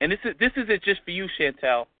 and this isn't just for you,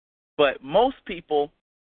 Chantel, but most people,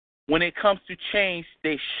 when it comes to change,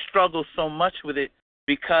 they struggle so much with it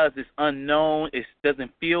because it's unknown, it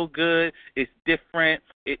doesn't feel good, it's different,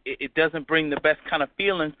 it doesn't bring the best kind of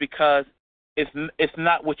feelings because it's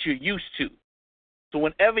not what you're used to. So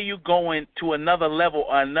whenever you go into another level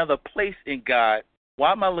or another place in God,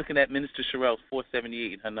 why am I looking at Minister Sherelle's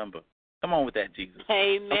 478 in her number? Come on with that, Jesus.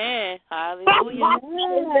 Amen. Hallelujah.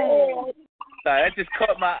 Sorry, that just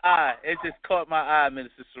caught my eye. It just caught my eye,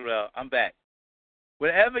 Minister Sherelle. I'm back.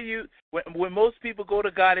 When most people go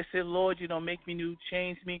to God and say, Lord, make me new,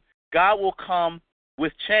 change me, God will come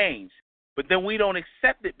with change. But then we don't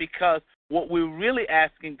accept it because what we're really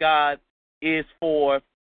asking God is for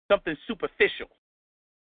something superficial.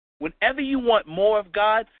 Whenever you want more of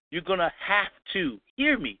God, you're going to have to,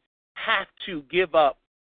 hear me, have to give up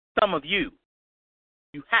some of you.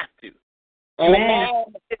 You have to. Amen.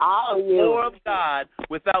 More of God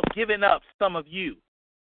without giving up some of you.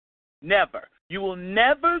 Never. You will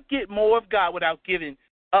never get more of God without giving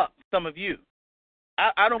up some of you.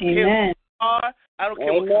 I don't care who you are. I don't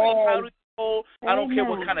care what kind of title you hold. I don't care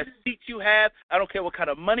what kind of seat you have. I don't care what kind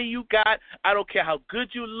of money you got. I don't care how good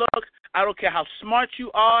you look. I don't care how smart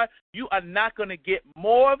you are. You are not going to get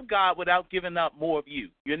more of God without giving up more of you.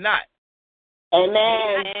 You're not.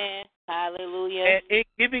 Amen. Hallelujah. And in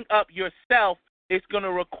giving up yourself, it's going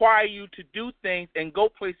to require you to do things and go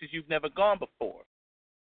places you've never gone before.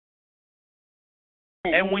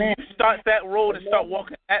 And when you start that road and start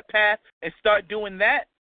walking that path and start doing that,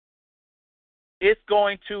 it's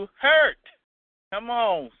going to hurt. Come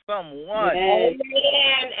on, someone. Amen.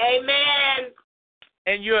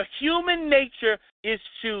 And your human nature is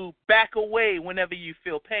to back away whenever you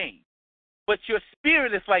feel pain. But your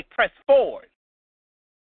spirit is like press forward.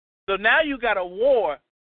 So now you got a war.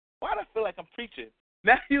 Why do I feel like I'm preaching?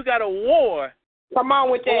 Now you got a war. Come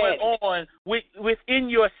on with going that. on within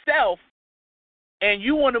yourself, and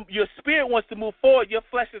your spirit wants to move forward. Your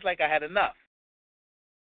flesh is like, I had enough.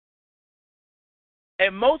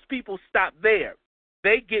 And most people stop there.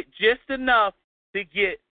 They get just enough to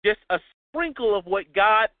get just a sprinkle of what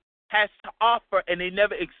God has to offer, and they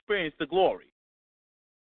never experience the glory.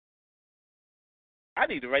 I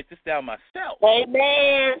need to write this down myself.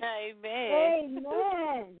 Amen. Amen.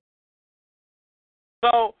 Amen.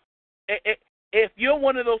 So if you're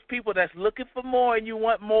one of those people that's looking for more and you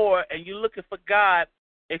want more and you're looking for God,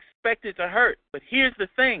 expect it to hurt. But here's the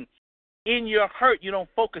thing. In your hurt, you don't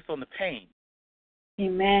focus on the pain.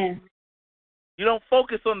 Amen. You don't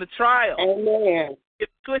focus on the trial. Amen.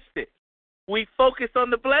 It's twisted. We focus on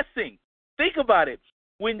the blessing. Think about it.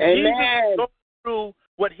 When Amen. Jesus was going through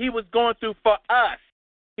what he was going through for us,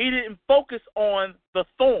 he didn't focus on the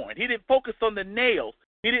thorn. He didn't focus on the nails.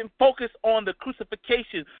 He didn't focus on the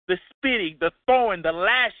crucifixion, the spitting, the thorn, the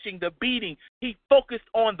lashing, the beating. He focused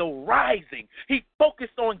on the rising. He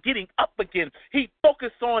focused on getting up again. He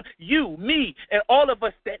focused on you, me, and all of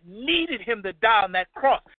us that needed him to die on that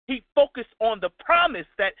cross. He focused on the promise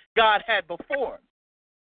that God had before him.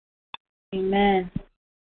 Amen.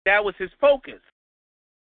 That was his focus.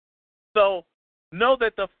 So know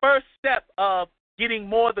that the first step of getting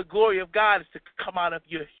more of the glory of God is to come out of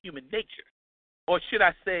your human nature. Or should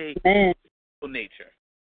I say, sinful nature?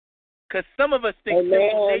 Because some of us think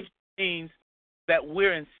sinful nature means that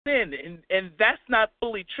we're in sin, and that's not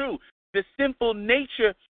fully true. The sinful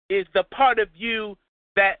nature is the part of you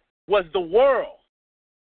that was the world.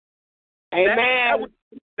 Amen.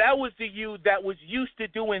 That was the you that was used to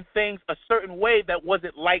doing things a certain way that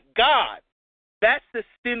wasn't like God. That's the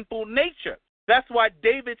sinful nature. That's why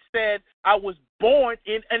David said, I was born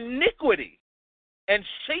in iniquity and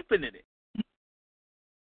shapen in it.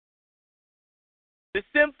 The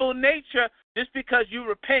sinful nature, just because you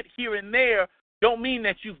repent here and there, don't mean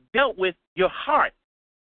that you've dealt with your heart.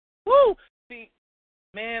 Woo! See,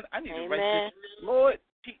 man, I need to write this. Lord,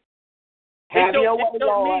 have your way,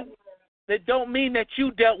 Lord. That don't mean that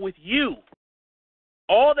you dealt with you.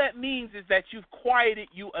 All that means is that you've quieted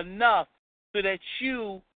you enough so that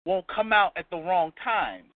you won't come out at the wrong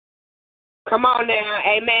time. Come on now.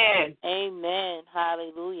 Amen. Amen.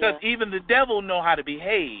 Hallelujah. Because even the devil know how to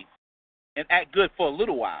behave and act good for a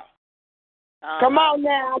little while. Come on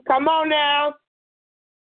now. Come on now.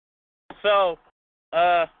 So,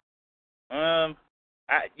 again,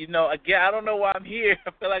 I don't know why I'm here.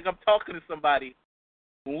 I feel like I'm talking to somebody.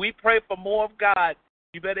 When we pray for more of God,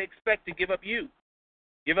 you better expect to give up you.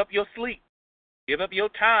 Give up your sleep. Give up your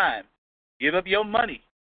time. Give up your money.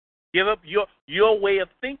 Give up your way of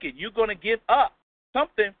thinking. You're going to give up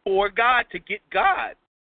something for God, to get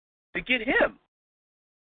him.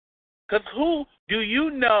 Because who do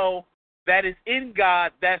you know that is in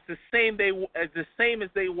God that's the same as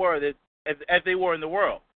they were as they were in the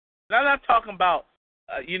world? Now, I'm not talking about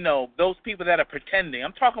those people that are pretending.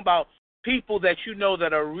 I'm talking about people that you know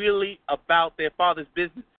that are really about their Father's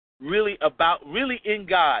business, really in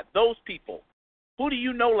God. Those people. Who do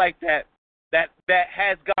you know like that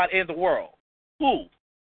has God in the world? Who?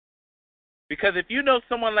 Because if you know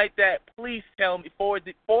someone like that, please tell me, forward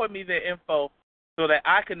me their info so that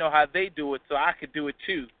I can know how they do it, so I can do it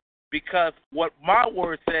too. Because what my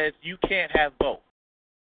word says, you can't have both.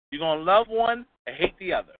 You're going to love one and hate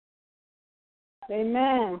the other.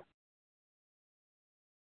 Amen.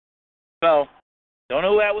 So, don't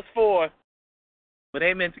know who that was for, but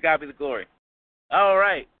amen, to God be the glory. All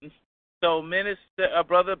right. So,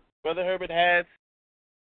 Brother Herbert has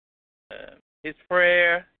his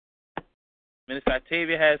prayer. Minister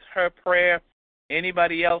Octavia has her prayer.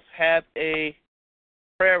 Anybody else have a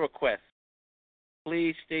prayer request?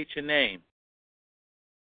 Please state your name.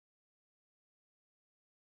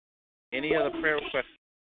 Any other prayer requests?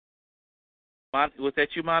 Was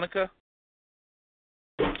that you, Monica?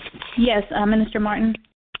 Yes, Minister Martin.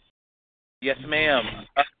 Yes, ma'am.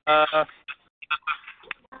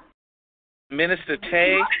 Minister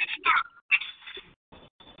Tay,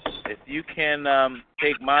 if you can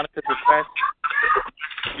take Monica's request,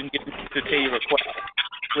 you can give Minister Tay your request,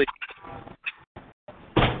 please.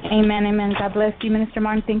 Amen, amen. God bless you, Minister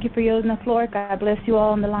Martin. Thank you for yielding the floor. God bless you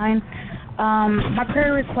all on the line. My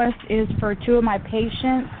prayer request is for two of my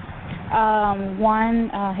patients. One,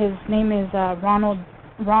 his name is Ronald,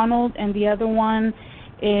 and the other one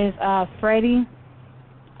is Freddie.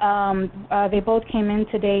 They both came in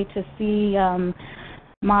today to see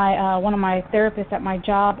my one of my therapists at my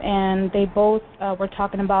job, and they both were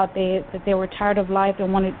talking about that they were tired of life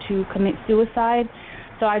and wanted to commit suicide.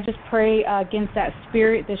 So I just pray against that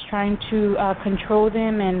spirit that's trying to control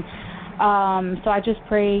them, and so I just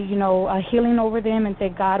pray, healing over them, and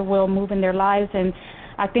that God will move in their lives. And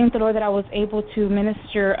I thank the Lord that I was able to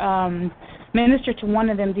minister to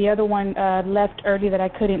one of them. The other one left early that I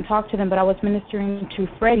couldn't talk to them, but I was ministering to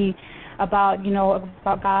Freddie about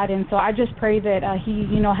God. And so I just pray that he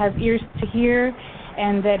has ears to hear,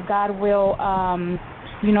 and that God will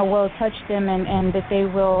will touch them, and that they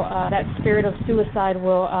will that spirit of suicide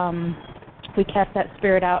will we cast that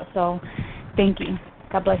spirit out. So thank you.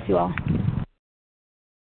 God bless you all.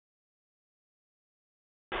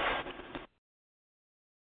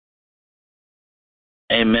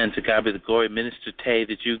 Amen. To God be the glory. Minister Tay,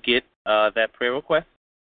 did you get that prayer request?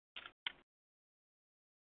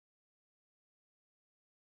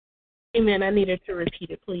 Amen. I needed to repeat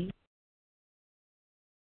it, please.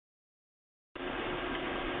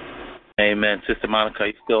 Amen. Sister Monica, are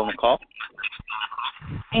you still on the call?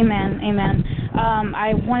 Amen. Amen.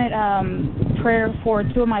 I wanted prayer for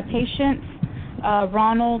two of my patients,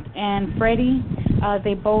 Ronald and Freddie.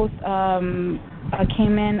 They both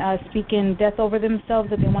came in speaking death over themselves,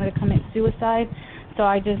 that they wanted to commit suicide. So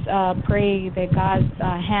I just pray that God's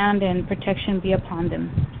hand and protection be upon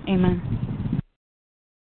them. Amen.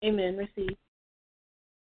 Amen. Receive.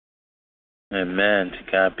 Amen.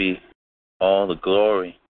 To God be all the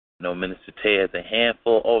glory. Minister Tay has a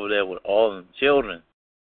handful over there with all the children.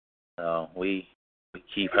 We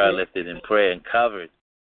keep her lifted in prayer and covered.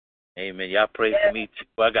 Amen. Y'all pray for me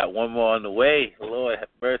too. I got one more on the way. Lord, have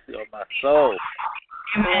mercy on my soul.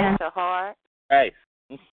 Amen. So hard. Right.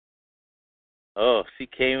 Oh, she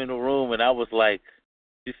came in the room and I was like,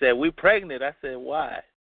 she said, "We pregnant." I said, "Why?"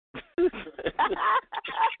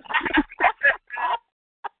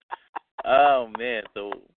 Oh man,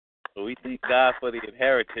 so we thank God for the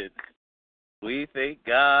inheritance. We thank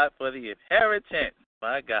God for the inheritance.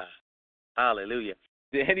 My God. Hallelujah. Is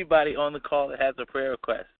there anybody on the call that has a prayer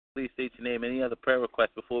request? Please state your name. Any other prayer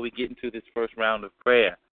requests before we get into this first round of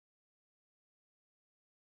prayer?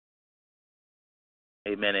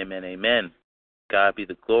 Amen, amen, amen. God be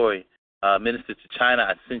the glory. Minister to China,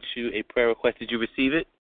 I sent you a prayer request. Did you receive it?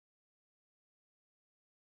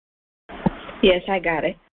 Yes, I got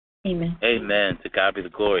it. Amen. Amen. To God be the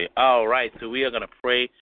glory. All right, so we are going to pray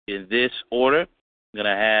in this order. I'm going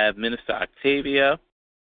to have Minister Octavia,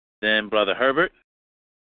 then Brother Herbert,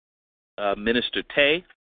 Minister Tay,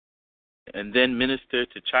 and then Minister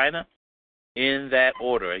to China, in that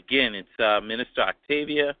order. Again, it's Minister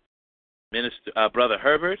Octavia, Brother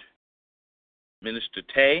Herbert, Minister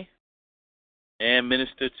Tay, and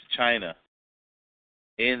Minister to China,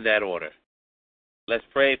 in that order. Let's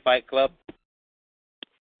pray, Fight Club.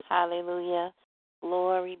 Hallelujah.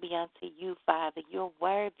 Glory be unto you, Father. You're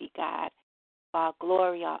worthy, God. All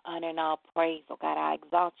glory, all honor, and all praise. Oh, God, I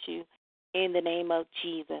exalt you in the name of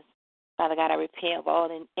Jesus. Father God, I repent of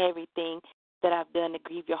all and everything that I've done to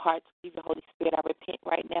grieve your heart, to grieve your Holy Spirit. I repent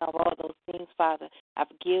right now of all those things, Father. I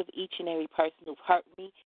forgive each and every person who hurt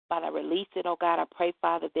me. Father, I release it. Oh, God, I pray,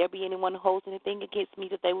 Father, if there be anyone who holds anything against me,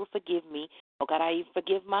 that they will forgive me. Oh, God, I even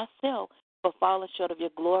forgive myself for falling short of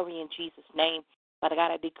your glory in Jesus' name. Father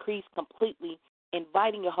God, I decrease completely,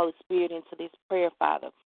 inviting your Holy Spirit into this prayer,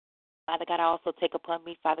 Father. Father God, I also take upon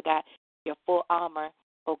me, Father God, your full armor,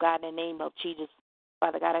 oh God, in the name of Jesus.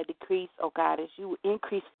 Father God, I decrease, oh God, as you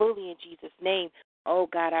increase fully in Jesus' name. Oh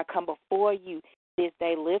God, I come before you this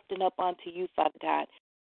day, lifting up unto you, Father God,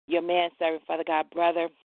 your manservant, Father God, Brother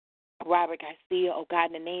Robert Garcia, oh God,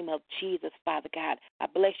 in the name of Jesus, Father God. I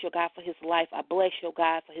bless you, God, for his life. I bless you,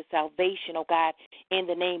 God, for his salvation, oh God, in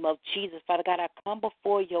the name of Jesus. Father God, I come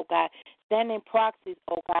before you, oh God, standing in proxies,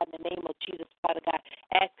 oh God, in the name of Jesus, Father God,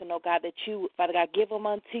 asking, oh God, that you, Father God, give them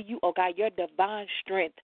unto you, oh God, your divine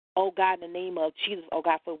strength. Oh, God, in the name of Jesus, oh,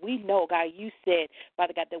 God, for we know, God, you said,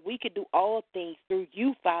 Father God, that we could do all things through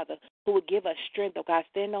you, Father, who would give us strength, oh, God.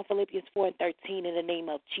 Stand on Philippians 4:13 in the name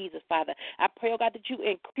of Jesus, Father. I pray, oh, God, that you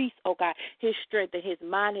increase, oh, God, his strength in his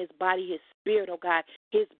mind, his body, his spirit, oh, God,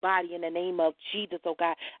 his body in the name of Jesus, oh,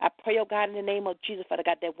 God. I pray, oh, God, in the name of Jesus, Father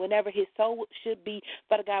God, that whenever his soul should be,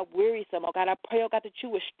 Father God, wearisome, oh, God, I pray, oh, God, that you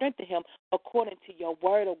would strengthen him according to your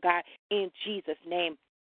word, oh, God, in Jesus' name.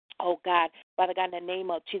 Oh, God, Father God, in the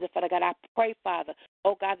name of Jesus, Father God, I pray, Father,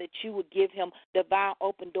 oh, God, that you would give him divine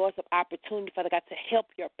open doors of opportunity, Father God, to help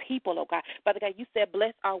your people, oh, God. Father God, you said,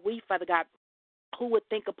 blessed are we, Father God, who would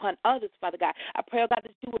think upon others, Father God. I pray, oh God,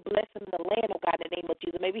 that you would bless him in the land, oh God, in the name of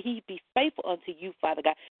Jesus. Maybe he be faithful unto you, Father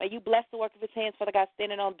God. May you bless the work of his hands, Father God,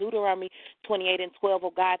 standing on Deuteronomy 28:12,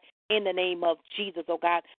 oh God, in the name of Jesus, oh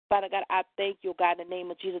God. Father God, I thank you, oh God, in the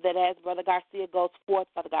name of Jesus, that as Brother Garcia goes forth,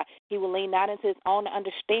 Father God, he will lean not into his own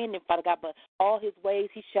understanding, Father God, but all his ways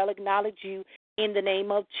he shall acknowledge you in the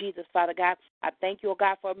name of Jesus, Father God. I thank you, oh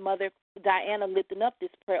God, for Mother Diana lifting up this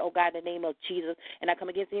prayer, oh God, in the name of Jesus. And I come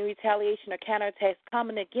against any retaliation or counterattacks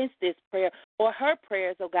coming against this prayer or her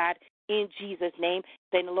prayers, oh God, in Jesus' name.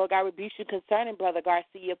 Saying the Lord God rebuke you concerning Brother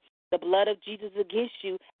Garcia. The blood of Jesus against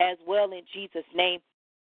you as well in Jesus' name.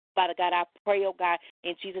 Father God, I pray, oh God,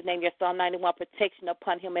 in Jesus' name, your Psalm 91 protection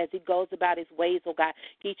upon him as he goes about his ways, oh God.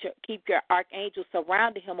 Keep your archangels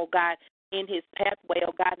surrounding him, oh God, in his pathway,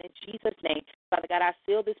 oh God, in Jesus' name. Father God, I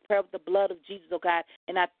seal this prayer with the blood of Jesus, oh God,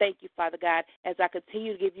 and I thank you, Father God, as I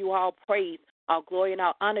continue to give you all praise, all glory, and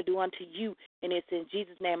all honor due unto you, and it's in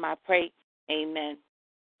Jesus' name I pray. Amen.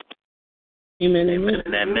 Amen. Amen.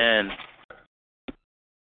 Amen.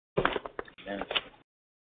 Amen.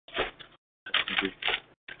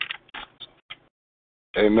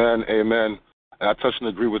 Amen, amen. And I touch and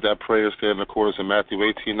agree with that prayer stated in the chorus in Matthew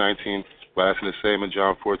 18:19, but I asking the same in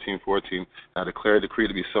John 14:14. I declare a decree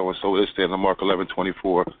to be so, and so it is stated in Mark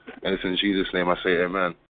 11:24. And it's in Jesus' name I say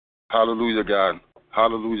amen. Hallelujah, God.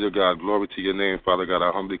 Hallelujah, God. Glory to your name, Father God.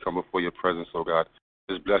 I humbly come before your presence, oh God.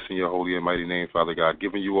 Just blessing your holy and mighty name, Father God.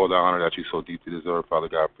 Giving you all the honor that you so deeply deserve, Father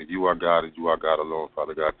God. For you are God and you are God alone,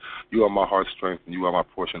 Father God. You are my heart's strength and you are my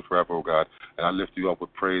portion forever, oh God. And I lift you up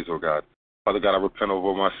with praise, oh God. Father God, I repent of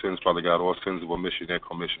all my sins, Father God, all sins of omission and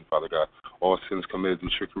commission, Father God, all sins committed through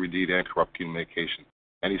trickery, deed, and corrupt communication.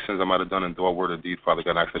 Any sins I might have done in thought, word, or deed, Father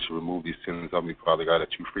God, I ask that you remove these sins of me, Father God, that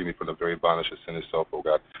you free me from the very bondage of sin itself, oh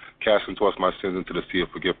God. Cast and toss my sins into the sea of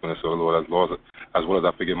forgiveness, oh Lord, as well as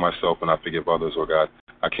I forgive myself and I forgive others, oh God.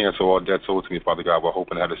 I cancel all debts owed to me, Father God, while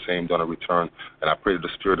hoping to have the same done in return. And I pray that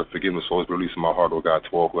the spirit of forgiveness always release in my heart, oh God, to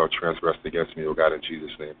all who have transgressed against me, oh God, in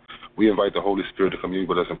Jesus' name. We invite the Holy Spirit to commune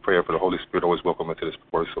with us in prayer, for the Holy Spirit always welcome into this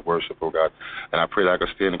place of worship, oh God. And I pray that I can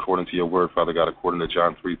stand according to your word, Father God, according to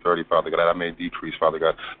John 3:30, Father God, that I may decrease, Father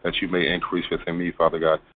God, that you may increase within me, Father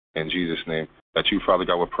God, in Jesus' name. That you, Father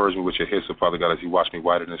God, will purge me with your hyssop, Father God, as you wash me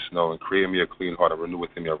whiter than snow, and create me a clean heart and renew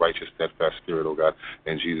within me a righteous, steadfast spirit, oh God,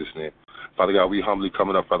 in Jesus' name. Father God, we humbly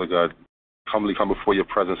coming up, Father God, humbly come before your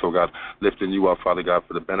presence, oh God, lifting you up, Father God,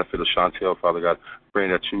 for the benefit of Chantel, Father God,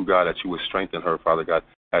 praying that you, God, that you would strengthen her, Father God,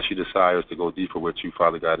 as she desires to go deeper with you,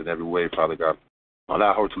 Father God, in every way, Father God.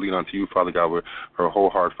 Allow her to lean unto you, Father God, with her whole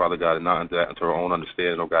heart, Father God, and not into her own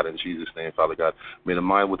understanding, oh God, in Jesus' name, Father God. May the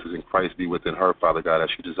mind which is in Christ be within her, Father God, as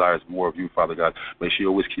she desires more of you, Father God. May she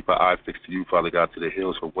always keep her eye fixed to you, Father God, to the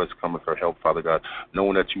hills from whence cometh her help, Father God,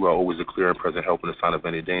 knowing that you are always a clear and present help in the sign of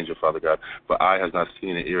any danger, Father God. For eye has not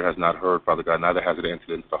seen and ear has not heard, Father God, neither has it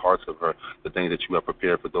entered into the hearts of her the things that you have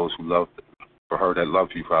prepared for those who love, for her that love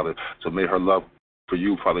you, Father. So may her love for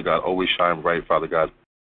you, Father God, always shine bright, Father God.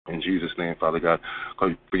 In Jesus' name, Father God.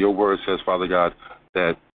 For your word says, Father God,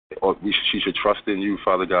 that she should trust in you,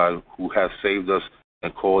 Father God, who has saved us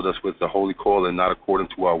and called us with the holy calling, not according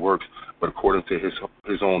to our works, but according to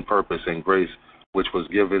his own purpose and grace, which was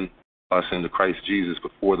given us in the Christ Jesus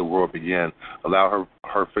before the world began. Allow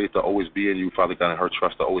her faith to always be in you, Father God, and her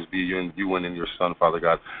trust to always be in you and in your Son, Father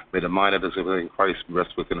God. May the mind that is in Christ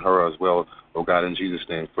rest within her as well, oh God, in Jesus'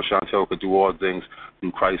 name. For Chantel could do all things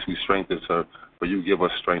through Christ who strengthens her. For you give us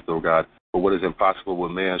strength, O God. For what is impossible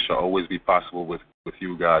with man shall always be possible with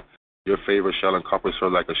you, God. Your favor shall encompass her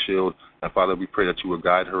like a shield. And, Father, we pray that you would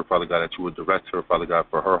guide her, Father God, that you would direct her, Father God,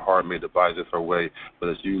 for her heart may deviseth her way. But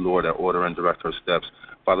it's you, Lord, that order and direct her steps.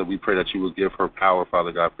 Father, we pray that you would give her power,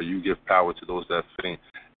 Father God, for you give power to those that faint.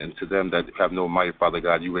 And to them that have no might, Father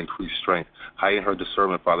God, you increase strength. Heighten her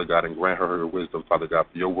discernment, Father God, and grant her wisdom, Father God.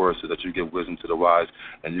 For your word says that you give wisdom to the wise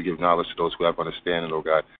and you give knowledge to those who have understanding, oh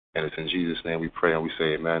God. And it's in Jesus' name we pray and we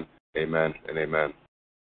say amen, amen, and amen.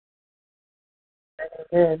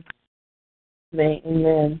 Amen.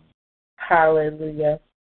 Amen. Hallelujah.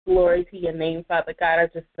 Glory to your name, Father God. I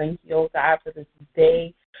just thank you, oh God, for this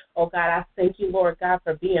day. Oh God, I thank you, Lord God,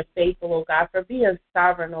 for being faithful, oh God, for being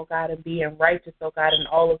sovereign, oh God, and being righteous, oh God, in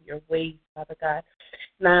all of your ways, Father God.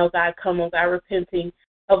 Now, oh God, come, oh God, repenting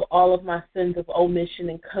of all of my sins of omission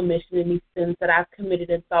and commission, and these sins that I've committed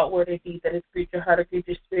in thought, word, or deed that has grieved your heart or grieved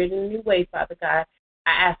your spirit in any way, Father God.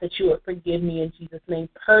 I ask that you would forgive me in Jesus' name.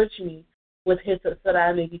 Purge me with hyssop so that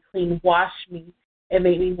I may be clean. Wash me and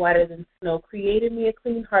make me whiter than snow. Create in me a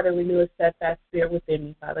clean heart and renew a steadfast spirit within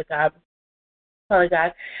me, Father God. Father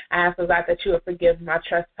God, I ask, oh God, that you would forgive my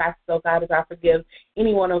trespasses, oh God, as I forgive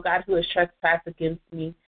anyone, oh God, who has trespassed against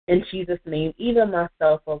me. in Jesus' name. Even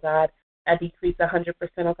myself, oh God, I decrease 100%,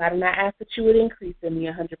 oh God, and I ask that you would increase in me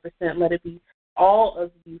 100%. Let it be all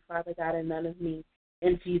of you, Father God, and none of me.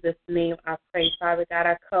 In Jesus' name I pray, Father God.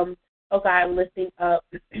 I come, oh God, lifting up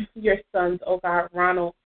your sons, oh God,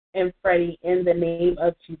 Ronald and Freddie, in the name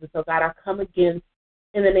of Jesus, oh God. I come against,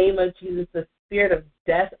 in the name of Jesus, the spirit of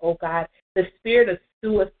death, oh God, the spirit of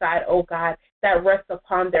suicide, oh God, that rests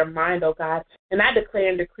upon their mind, oh God. And I declare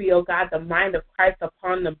and decree, oh God, the mind of Christ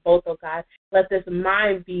upon them both, oh God. Let this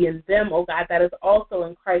mind be in them, oh God, that is also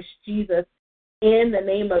in Christ Jesus. In the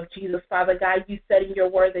name of Jesus, Father God, you said in your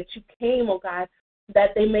word that you came, oh God,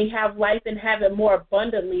 that they may have life and have it more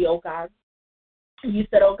abundantly, oh God. You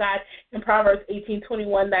said, oh God, in Proverbs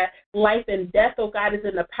 18:21, that life and death, oh God, is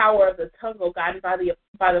in the power of the tongue, oh God, and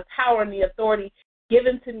by the power and the authority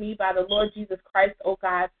given to me by the Lord Jesus Christ, oh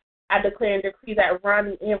God. I declare and decree that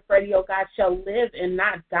Ronnie and Freddie, oh God, shall live and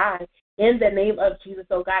not die. In the name of Jesus,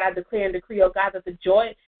 oh God, I declare and decree, oh God, that the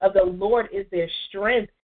joy of the Lord is their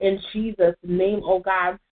strength. In Jesus' name, oh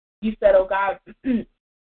God. You said, oh God,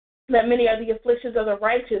 that many are the afflictions of the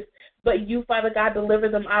righteous, but you, Father God, deliver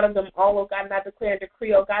them out of them all, oh God. And I declare and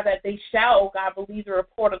decree, oh God, that they shall, oh God, believe the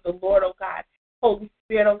report of the Lord, oh God. Holy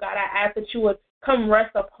Spirit, oh God, I ask that you would come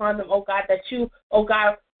rest upon them, oh God, that you, oh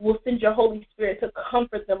God, will send your Holy Spirit to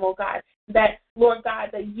comfort them, oh God. That, Lord God,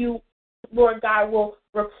 that you, Lord God, will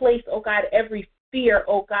replace, oh God, every fear,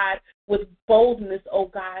 oh God, with boldness, oh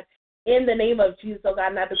God. In the name of Jesus, oh God,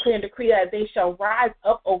 and I declare and decree that they shall rise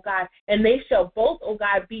up, oh God, and they shall both, oh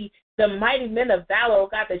God, be the mighty men of valor, oh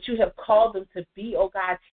God, that you have called them to be, oh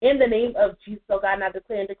God. In the name of Jesus, oh God, and I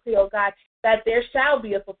declare and decree, oh God, that there shall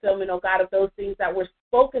be a fulfillment, oh God, of those things that were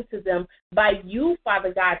spoken to them by you,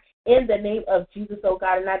 Father God, in the name of Jesus, oh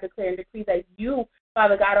God, and I declare and decree that you,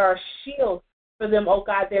 Father God, are a shield for them, oh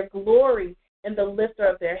God, their glory and the lifter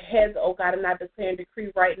of their heads, oh God, and I declare and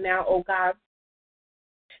decree right now, oh God,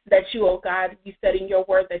 that you, oh God, you said in your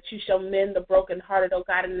word that you shall mend the brokenhearted, oh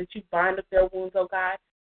God, and that you bind up their wounds, oh God.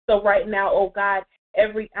 So right now, oh God,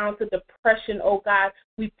 every ounce of depression, oh God,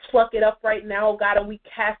 we pluck it up right now, oh God, and we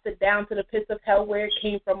cast it down to the pits of hell where it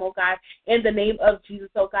came from, oh God, in the name of Jesus,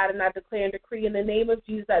 oh God, and I declare and decree in the name of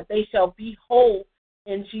Jesus that they shall be whole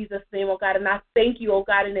in Jesus' name, oh God. And I thank you, oh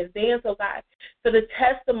God, in advance, oh God, for the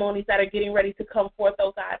testimonies that are getting ready to come forth,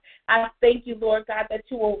 oh God. I thank you, Lord God, that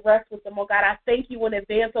you will rest with them, oh God. I thank you in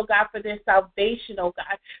advance, oh God, for their salvation, oh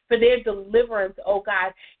God, for their deliverance, oh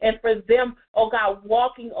God, and for them, oh God,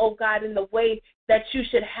 walking, oh God, in the way that you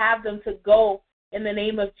should have them to go in the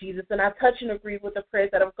name of Jesus. And I touch and agree with the prayers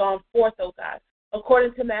that have gone forth, oh God.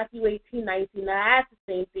 According to Matthew 18:19, I ask the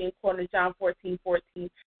same thing according to John 14:14.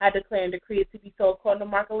 I declare and decree it to be so according to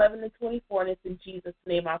Mark 11:24, and it's in Jesus'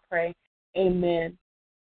 name I pray. Amen.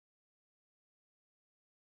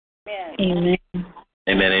 Amen.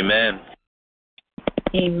 Amen, amen.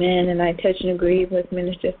 Amen. And I touch and agree with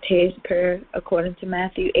Minister Tay's prayer according to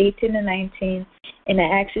Matthew 18:19. And I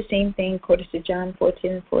ask the same thing according to John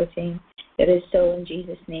 14:14. That is so in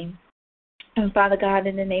Jesus' name. And Father God,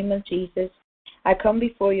 in the name of Jesus, I come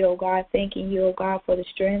before you, O God, thanking you, O God, for the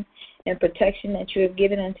strength and protection that you have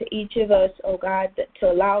given unto each of us, O God,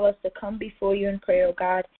 to allow us to come before you in prayer, O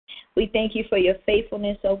God. We thank you for your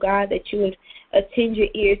faithfulness, O God, that you would attend your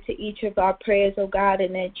ear to each of our prayers, O God,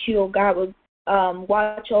 and that you, O God, would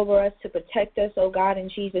watch over us to protect us, oh God, in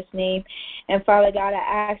Jesus' name. And Father God, I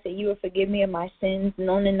ask that you would forgive me of my sins,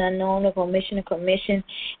 known and unknown, of omission and commission.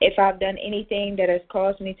 If I've done anything that has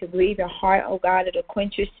caused me to grieve your heart, oh God, or to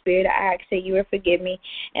quench your spirit, I ask that you would forgive me.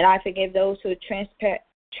 And I forgive those who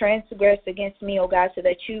transgress against me, oh God, so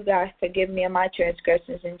that you, God, forgive me of my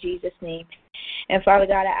transgressions in Jesus' name. And Father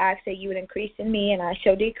God, I ask that you would increase in me and I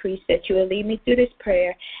shall decrease, that you will lead me through this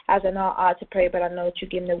prayer as I know I ought to pray, but I know that you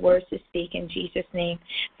give me the words to speak in Jesus' name.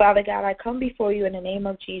 Father God, I come before you in the name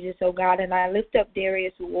of Jesus, oh God, and I lift up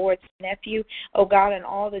Darius Ward's nephew, oh God, and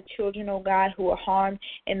all the children, oh God, who were harmed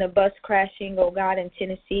in the bus crashing, oh God, in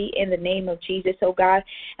Tennessee, in the name of Jesus, oh God.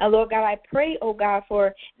 And Lord God, I pray, oh God,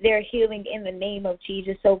 for their healing in the name of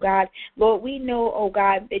Jesus, oh God. Lord, we know, oh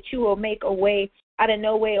God, that you will make a way out of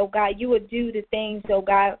no way, oh God. You would do the things, oh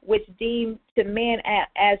God, which deem to man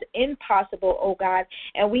as impossible, oh God.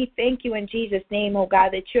 And we thank you in Jesus' name, oh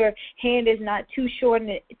God, that your hand is not too short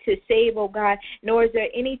to save, oh God, nor is there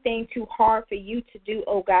anything too hard for you to do,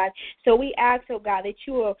 oh God. So we ask, oh God, that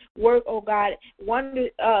you will work, oh God,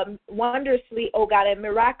 wondrously, oh God, and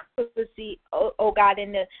miraculously, oh God,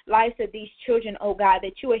 in the lives of these children, oh God,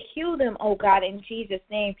 that you will heal them, oh God, in Jesus'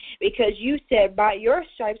 name, because you said by your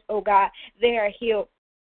stripes, oh God, they are healed.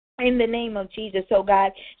 in the name of Jesus, oh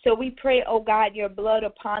God. So we pray, oh God, your blood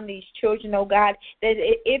upon these children, oh God, that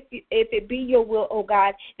if it be your will, oh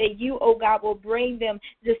God, that you, oh God, will bring them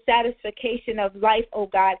the satisfaction of life, oh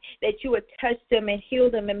God, that you would touch them and heal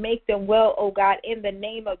them and make them well, oh God, in the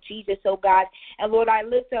name of Jesus, oh God. And Lord, I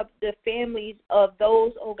lift up the families of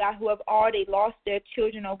those, oh God, who have already lost their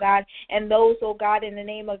children, oh God, and those, oh God, in the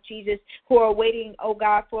name of Jesus, who are waiting, oh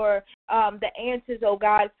God, for the answers, oh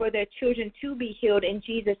God, for their children to be healed in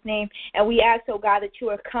Jesus' name. And we ask, oh God, that you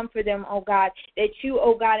will comfort them, oh God, that you,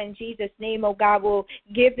 oh God, in Jesus' name, oh God, will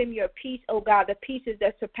give them your peace, oh God, the peace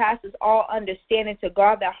that surpasses all understanding, to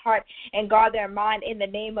guard their heart and guard their mind in the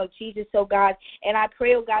name of Jesus, oh God. And I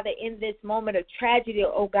pray, oh God, that in this moment of tragedy,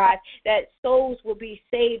 oh God, that souls will be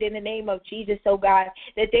saved in the name of Jesus, oh God,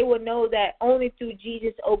 that they will know that only through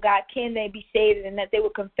Jesus, oh God, can they be saved, and that they will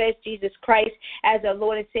confess Jesus Christ as their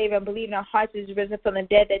Lord and Savior and believe in their hearts is risen from the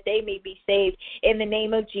dead, that they may be saved in the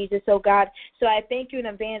name of Jesus, oh God. So I thank you in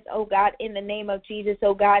advance, oh God, in the name of Jesus,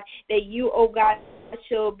 oh God, that you, oh God,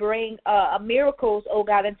 shall bring miracles, oh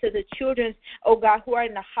God, into the children, oh God, who are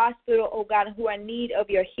in the hospital, oh God, and who are in need of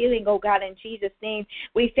your healing, oh God, in Jesus' name.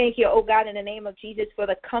 We thank you, oh God, in the name of Jesus, for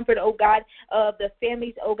the comfort, oh God, of the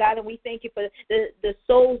families, oh God, and we thank you for the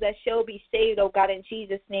souls that shall be saved, oh God, in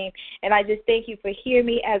Jesus' name. And I just thank you for hearing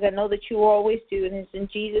me, as I know that you always do. And it's in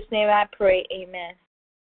Jesus' name I pray. Amen.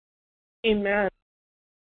 Amen.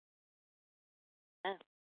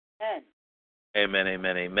 Amen,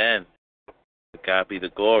 amen, amen. To God be the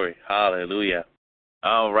glory. Hallelujah.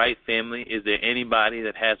 All right, family. Is there anybody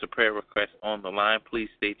that has a prayer request on the line? Please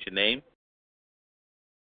state your name.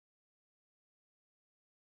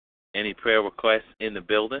 Any prayer requests in the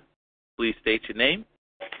building? Please state your name.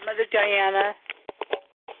 Mother Diana.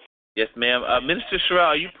 Yes, ma'am. Minister Sherelle,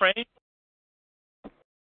 are you praying?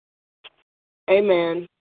 Amen.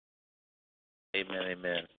 Amen,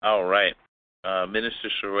 amen. All right. Minister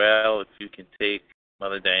Sherelle, if you can take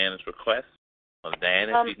Mother Diana's request. Mother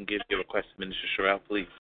Diana, if you can give your request to Minister Sherelle, please.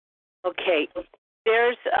 Okay.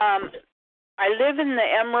 There's, I live in the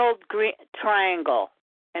Emerald Green Triangle,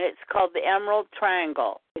 and it's called the Emerald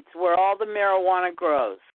Triangle. It's where all the marijuana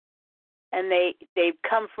grows. And they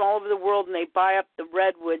come from all over the world, and they buy up the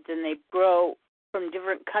redwoods, and they grow from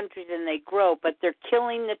different countries, and they grow. But they're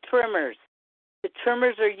killing the trimmers. The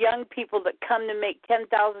trimmers are young people that come to make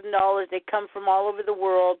 $10,000. They come from all over the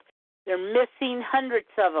world. They're missing hundreds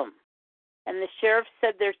of them. And the sheriff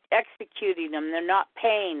said they're executing them. They're not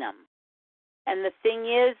paying them. And the thing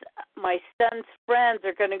is, my son's friends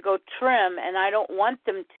are going to go trim, and I don't want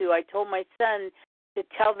them to. I told my son to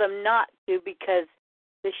tell them not to, because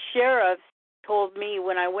the sheriff told me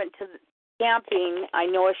when I went to the camping, I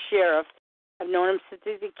know a sheriff. I've known him since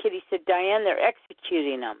he was a kid. He said, Diane, they're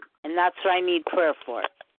executing them, and that's what I need prayer for.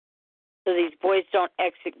 So these boys don't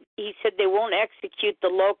execute. He said they won't execute the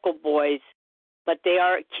local boys, but they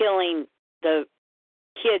are killing the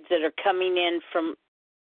kids that are coming in from,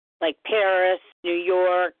 like, Paris, New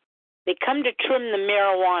York. They come to trim the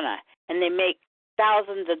marijuana, and they make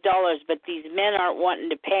thousands of dollars, but these men aren't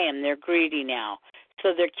wanting to pay them. They're greedy now.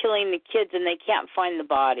 So they're killing the kids, and they can't find the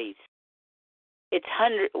bodies. It's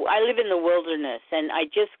hundreds. I live in the wilderness, and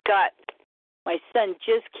my son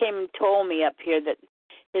just came and told me up here that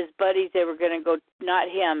his buddies, they were going to go, not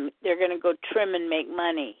him, they're going to go trim and make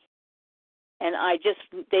money. And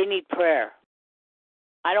they need prayer.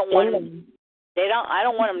 I don't want them.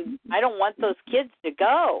 I don't want those kids to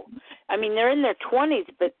go. I mean, they're in their 20s,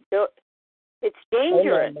 but it's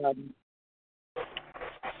dangerous.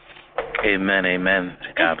 Amen, amen.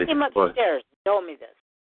 God be the glory. He came upstairs and told me this.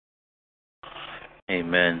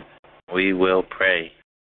 Amen. We will pray.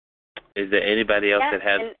 Is there anybody else that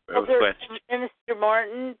has a request? Minister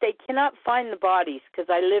Martin, they cannot find the bodies because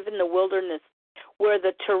I live in the wilderness where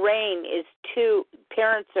the terrain is too.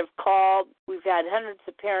 Parents have called. We've had hundreds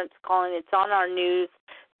of parents calling. It's on our news.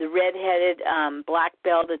 The Red-Headed Black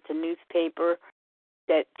Belt. It's a newspaper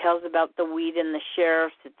that tells about the weed and the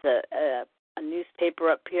sheriffs. It's a newspaper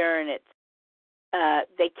up here, and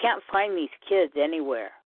they can't find these kids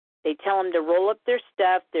anywhere. They tell them to roll up their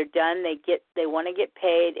stuff. They're done. They want to get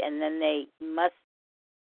paid, and then they must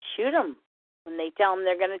shoot them when they tell them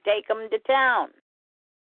they're going to take them to town.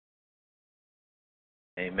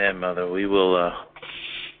 Amen, Mother. We will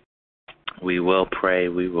pray.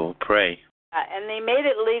 We will pray. And they made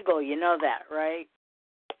it legal. You know that, right?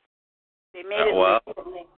 They made it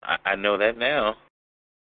legal. I know that now.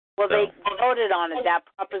 Well, they voted on it. That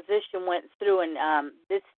proposition went through, and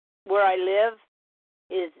this where I live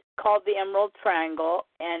is called the Emerald Triangle,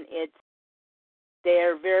 and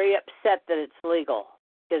they're very upset that it's legal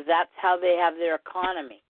because that's how they have their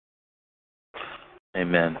economy.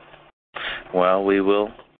 Amen. Well, we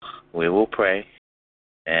will pray,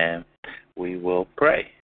 and we will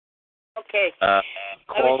pray. Okay.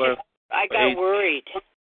 Caller, I got worried.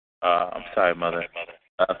 I'm sorry, Mother.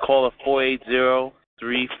 Caller 480-343.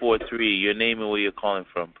 Your name and where you're calling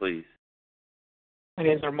from, please. My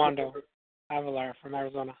name is Armando Avalar from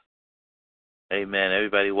Arizona. Amen.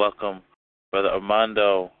 Everybody, welcome Brother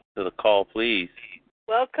Armando to the call, please.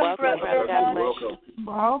 Welcome, Brother Armando.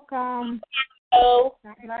 Welcome. Oh,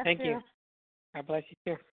 thank you. God bless you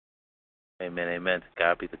too. Amen. Amen. To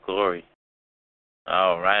God be the glory.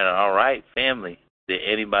 All right, family. Is there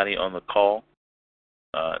anybody on the call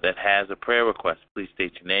that has a prayer request? Please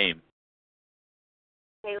state your name.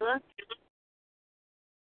 Kayla?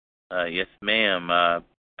 Yes, ma'am.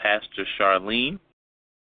 Pastor Charlene.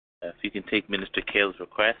 If you can take Minister Kayla's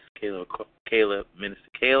request. Minister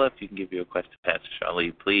Kayla, if you can give your request to Pastor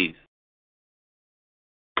Charlene, please.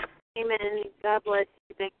 Amen. God bless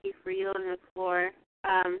you. Thank you for yielding the floor.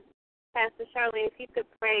 Pastor Charlene, if you could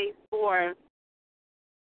pray for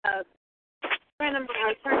a friend of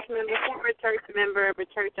mine, a church member, former church member of a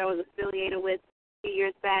church I was affiliated with a few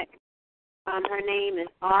years back. Her name is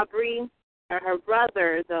Aubrey. Her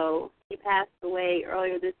brother, though, he passed away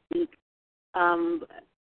earlier this week.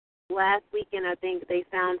 Last weekend, I think they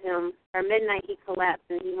found him. At midnight, he collapsed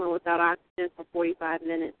and he went without oxygen for 45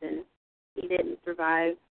 minutes, and he didn't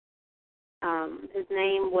survive. His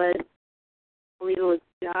name was, I believe it was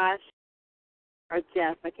Josh or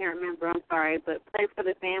Jeff. I can't remember. I'm sorry, but pray for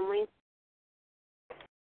the family.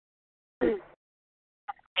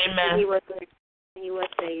 Amen. He was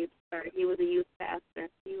saved. Sorry, he was a youth pastor.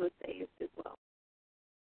 He was saved as well.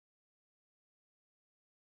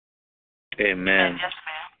 Amen. Yes,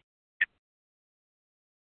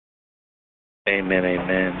 ma'am. Amen.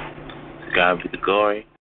 Amen. To God be the glory.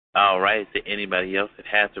 All right. Is there anybody else that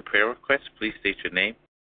has a prayer request? Please state your name.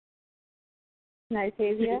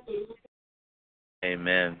 Nitavia.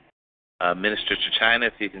 Amen. Minister to China,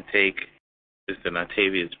 if you can take Sister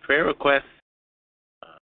Natavia's prayer request.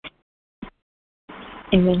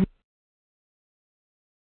 Amen.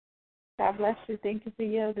 God bless you. Thank you for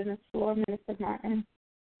yielding the floor, Minister Martin.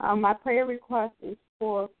 My prayer request is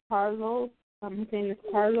for Carlos. His name is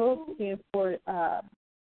Carlos, and for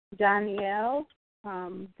Danielle.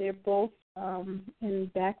 They're both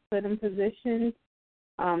in backslidden positions.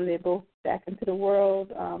 They're both back into the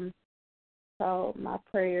world. So my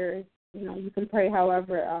prayer is, you can pray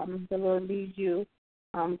however the Lord leads you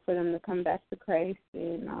for them to come back to Christ,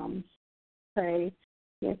 and pray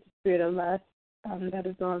against the spirit of lust that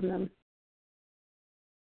is on them.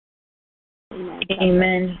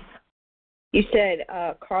 Amen. You said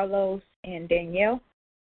Carlos and Danielle?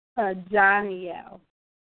 Janielle.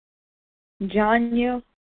 Janielle?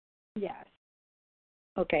 Yes.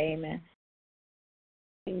 Okay, amen.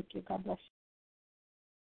 Thank you. God bless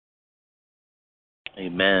you.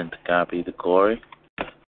 Amen. To God be the glory.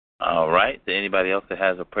 All right. Is there anybody else that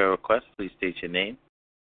has a prayer request? Please state your name.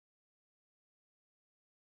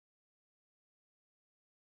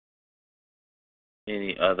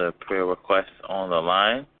 Any other prayer requests on the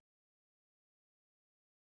line?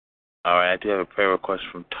 All right. I do have a prayer request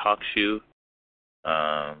from TalkShoe.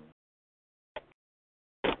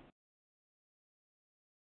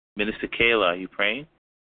 Minister Kayla, are you praying?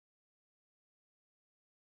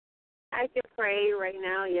 I can pray right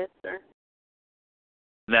now, yes, sir.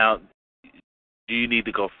 Now, do you need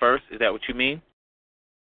to go first? Is that what you mean?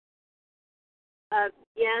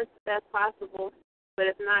 Yes, that's possible. But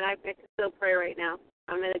if not, I can still pray right now.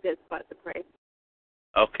 I'm in a good spot to pray.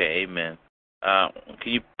 Okay, amen.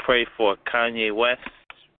 Can you pray for Kanye West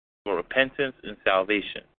for repentance and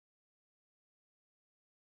salvation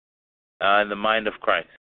in the mind of Christ?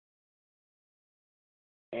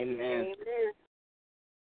 Amen.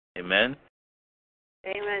 Amen.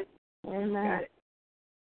 Amen? Amen. Got it.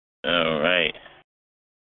 All right.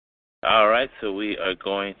 All right, so we are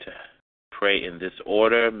going to pray in this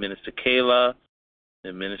order. Minister Kayla,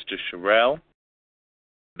 then Minister Sherelle,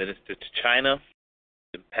 Minister to China,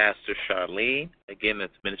 then Pastor Charlene. Again,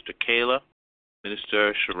 that's Minister Kayla,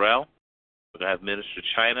 Minister Sherelle. We're going to have Minister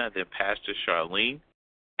China, then Pastor Charlene.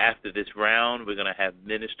 After this round, we're going to have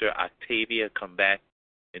Minister Octavia come back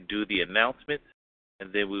and do the announcements,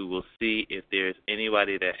 and then we will see if there's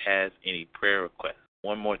anybody that has any prayer requests.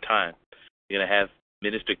 One more time. We're going to have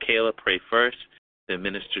Minister Kayla pray first, then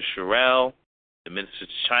Minister Sherelle, then Minister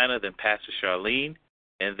China, then Pastor Charlene,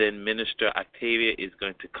 and then Minister Octavia is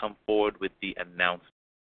going to come forward with the announcement.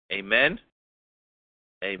 Amen?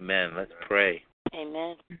 Amen. Let's pray.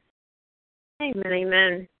 Amen. Amen.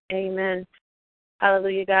 Amen. Amen.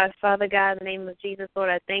 Hallelujah, God. Father God, in the name of Jesus,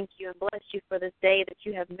 Lord, I thank you and bless you for this day that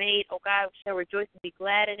you have made. Oh, God, we shall rejoice and be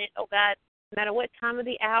glad in it. Oh, God, no matter what time of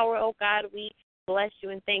the hour, oh, God, we bless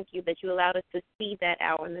you and thank you that you allowed us to see that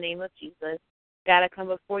hour in the name of Jesus. God, I come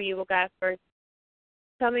before you, oh, God, first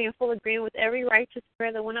coming in full agreement with every righteous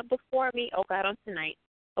prayer that went up before me, oh, God, on tonight,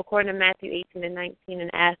 according to Matthew 18 and 19,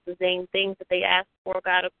 and ask the same things that they asked for,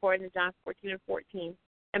 God, according to John 14 and 14.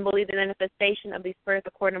 And believe the manifestation of these prayers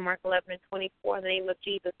according to Mark 11 and 24 in the name of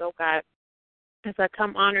Jesus, oh God. As I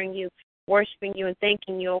come honoring you, worshiping you, and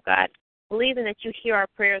thanking you, oh God, believing that you hear our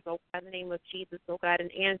prayers, oh God, in the name of Jesus, oh God, and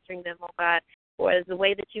answering them, oh God, for it is the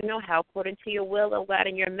way that you know how, according to your will, oh God,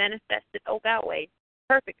 and your manifested, oh God, way,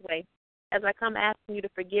 perfect way. As I come asking you to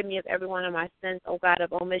forgive me of every one of my sins, oh God,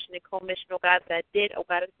 of omission and commission, oh God, that I did, oh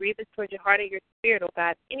God, is grievous towards your heart or your spirit, oh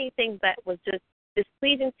God, anything that was just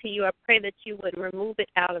displeasing to you, I pray that you would remove it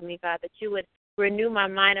out of me, God, that you would renew my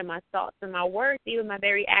mind and my thoughts and my words, even my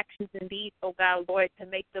very actions and deeds, oh God, Lord, to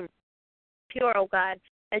make them pure, oh God,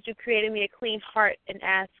 as you created me a clean heart and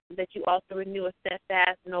ask that you also renew a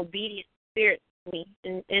steadfast and obedient spirit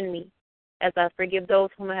in me, as I forgive those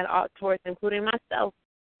whom I had ought towards, including myself.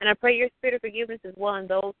 And I pray your spirit of forgiveness as well in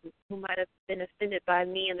those who might have been offended by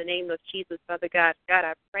me in the name of Jesus, Father God. God,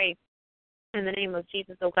 I pray in the name of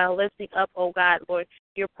Jesus, oh God, lifting up, oh God, Lord,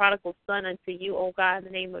 your prodigal son unto you, oh God, in the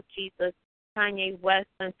name of Jesus, Kanye West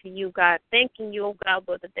unto you, God, thanking you, oh God,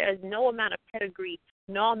 Lord, that there is no amount of pedigree,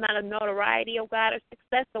 no amount of notoriety, oh God, or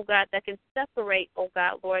success, oh God, that can separate, oh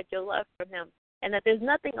God, Lord, your love from him. And that there's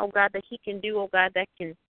nothing, oh God, that he can do, oh God, that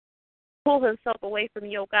can pull himself away from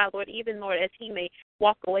you, oh God, Lord, even, Lord, as he may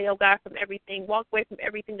walk away, oh God, from everything, walk away from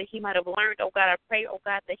everything that he might have learned, oh God, I pray, oh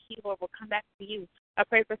God, that he, Lord, will come back to you. I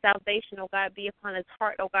pray for salvation, oh God, be upon his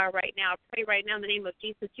heart, oh God, right now. I pray right now in the name of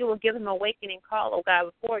Jesus, you will give him an awakening call, oh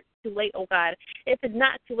God, before it's too late, oh God. If it's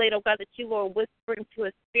not too late, oh God, that you, Lord, whisper into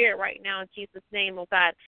his spirit right now in Jesus' name, oh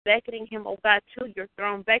God, beckoning him, oh God, to your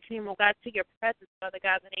throne, beckoning him, oh God, to your presence, Father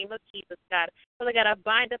God, in the name of Jesus, God. Father God, I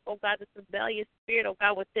bind up, oh God, this rebellious spirit, oh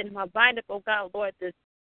God, within him. I bind up, oh God, Lord, this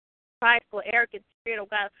prideful, arrogant spirit, oh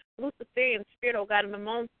God, Luciferian spirit, oh God,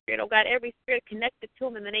 Mammon spirit, oh God, every spirit connected to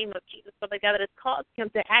him in the name of Jesus, Father God, that has caused him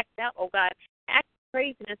to act out, oh God, act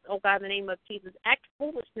craziness, oh God, in the name of Jesus, act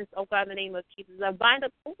foolishness, oh God, in the name of Jesus. I bind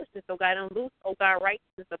up foolishness, oh God, and loose, oh God,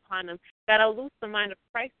 righteousness upon him. God, I loose the mind of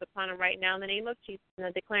Christ upon him right now in the name of Jesus, and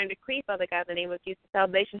I declare and decree, Father God, in the name of Jesus,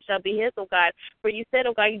 salvation shall be his, oh God, for you said,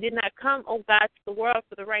 oh God, you did not come, oh God, to the world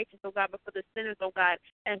for the righteous, oh God, but for the sinners, oh God,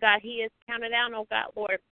 and God, he is counted down, oh God,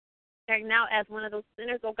 Lord, right now as one of those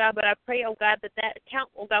sinners, oh God, but I pray, oh God, that account,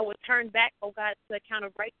 oh God, will turn back, oh God, to the account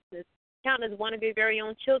of righteousness. Count as one of your very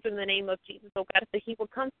own children in the name of Jesus, oh God, that he will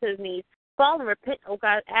come to his knees, fall and repent, oh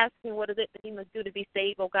God, asking what is it that he must do to be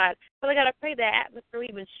saved, oh God. Father God, I pray that atmosphere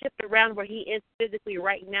even shift around where he is physically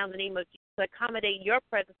right now in the name of Jesus to accommodate your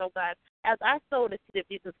presence, oh God, as I sow the seed of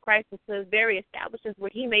Jesus Christ into his very establishments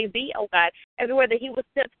where he may be, oh God, everywhere that he will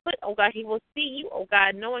set foot, oh God, he will see you, oh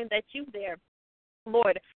God, knowing that you there,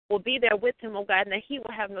 Lord, will be there with him, oh God, and that he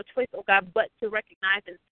will have no choice, oh God, but to recognize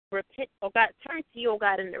and repent, oh God, turn to you, oh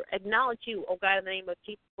God, and acknowledge you, oh God, in the name of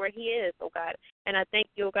Jesus, where he is, oh God. And I thank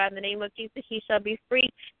you, oh God, in the name of Jesus, he shall be free,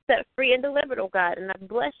 set free and delivered, oh God. And I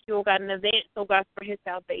bless you, oh God, in advance, oh God, for his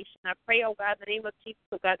salvation. I pray, oh God, in the name of Jesus,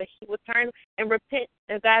 oh God, that he will turn and repent,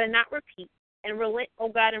 oh God, and not repeat, and relent, oh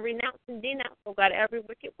God, and renounce and denounce, oh God, every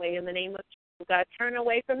wicked way in the name of Jesus, oh God. Turn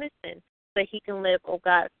away from his sin so that he can live, oh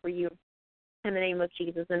God, for you. In the name of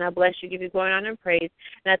Jesus, and I bless you, give you glory, honor, and praise.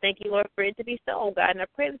 And I thank you, Lord, for it to be so, oh God. And I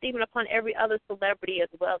pray this even upon every other celebrity as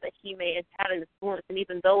well, that he may have influence, and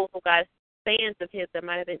even those, oh God, fans of his that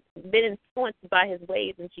might have been influenced by his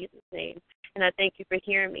ways in Jesus' name. And I thank you for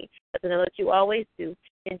hearing me, as I know that you always do.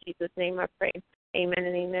 In Jesus' name I pray. Amen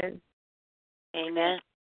and amen. Amen.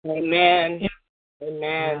 Amen.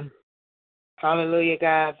 Amen. Hallelujah,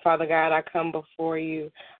 God. Father God, I come before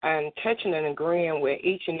you. I'm touching and agreeing with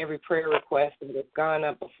each and every prayer request that has gone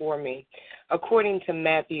up before me. According to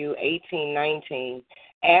Matthew 18:19,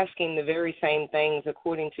 asking the very same things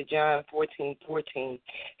according to John 14:14,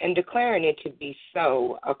 and declaring it to be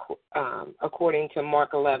so according to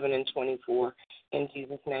Mark 11:24. In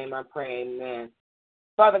Jesus' name I pray, amen.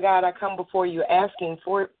 Father God, I come before you asking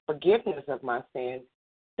for forgiveness of my sins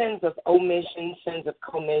of omission, sins of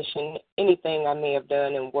commission, anything I may have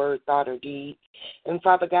done in word, thought, or deed. And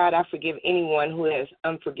Father God, I forgive anyone who has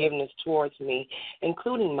unforgiveness towards me,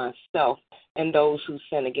 including myself and those who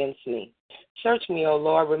sin against me. Search me, O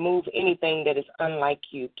Lord, remove anything that is unlike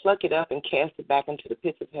you, pluck it up and cast it back into the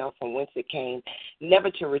pits of hell from whence it came, never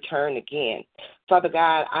to return again. Father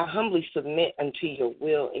God, I humbly submit unto your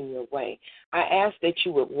will and your way. I ask that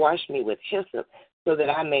you would wash me with hyssop, so that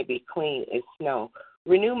I may be clean as snow.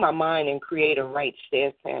 Renew my mind and create a right,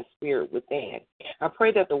 steadfast spirit within. I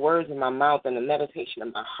pray that the words of my mouth and the meditation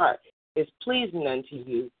of my heart is pleasing unto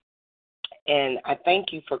you. And I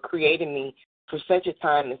thank you for creating me for such a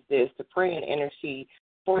time as this to pray and intercede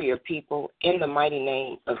for your people in the mighty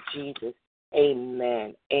name of Jesus.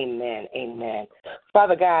 Amen, amen, amen.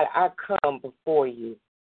 Father God, I come before you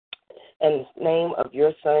in the name of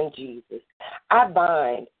your Son, Jesus. I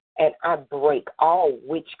bind and I break all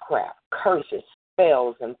witchcraft, curses,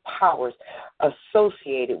 spells, and powers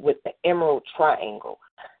associated with the Emerald Triangle.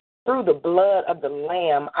 Through the blood of the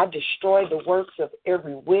Lamb, I destroy the works of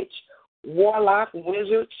every witch, warlock,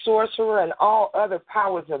 wizard, sorcerer, and all other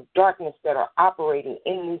powers of darkness that are operating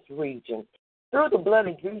in this region. Through the blood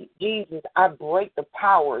of Jesus, I break the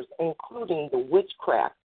powers, including the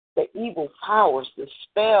witchcraft, the evil powers, the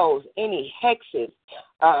spells, any hexes,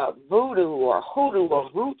 voodoo or hoodoo or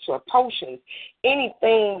roots or potions,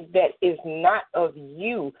 anything that is not of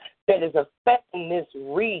you that is affecting this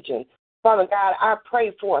region. Father God, I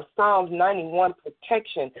pray for a Psalms 91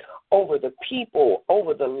 protection over the people,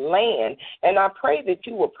 over the land, and I pray that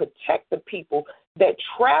you will protect the people that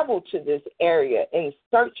travel to this area in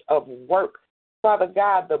search of work. Father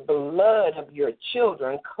God, the blood of your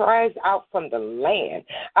children cries out from the land.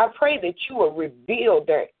 I pray that you will reveal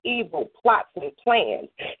their evil plots and plans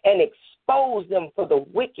and expose them for the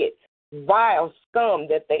wicked, vile scum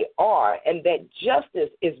that they are, and that justice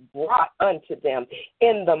is brought unto them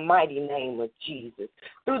in the mighty name of Jesus.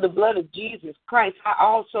 Through the blood of Jesus Christ, I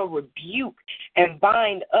also rebuke and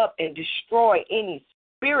bind up and destroy any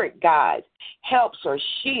spirit guides, helps, or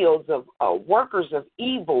shields of workers of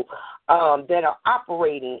evil that are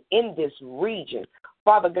operating in this region.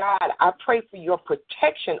 Father God, I pray for your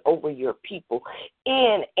protection over your people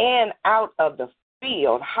in and out of the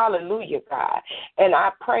field. Hallelujah, God. And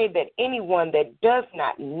I pray that anyone that does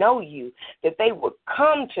not know you, that they will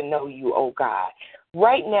come to know you, oh God,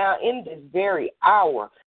 right now in this very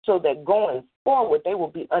hour, so that going forward they will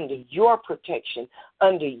be under your protection,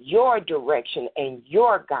 under your direction and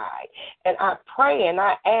your guide. And I pray and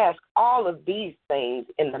I ask all of these things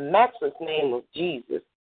in the matchless name of Jesus.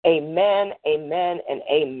 Amen, amen, and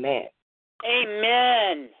amen.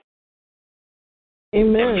 Amen.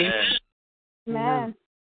 Amen. Amen.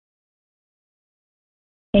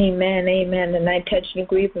 Amen, amen. And I touch and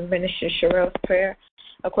agree with Minister Sherelle's prayer.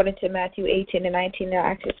 According to Matthew 18 and 19,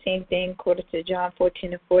 I ask the same thing according to John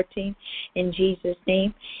 14 and 14, in Jesus'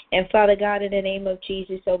 name. And Father God, in the name of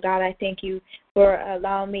Jesus, oh God, I thank you for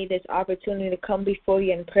allowing me this opportunity to come before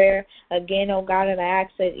you in prayer again, oh God, and I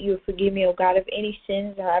ask that you forgive me, oh God, of any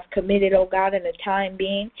sins that I've committed, oh God, in the time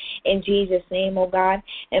being, in Jesus' name, oh God.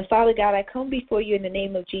 And Father God, I come before you in the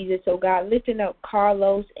name of Jesus, oh God, lifting up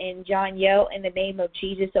Carlos and John Yell in the name of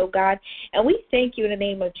Jesus, oh God. And we thank you in the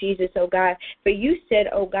name of Jesus, oh God, for you said,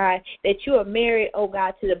 oh God, that you are married, oh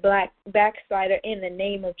God, to the backslider in the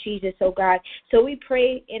name of Jesus, oh God. So we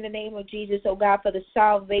pray in the name of Jesus, oh God, for the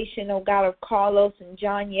salvation, oh God, of Carlos and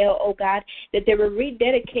John Yell, oh God, that they will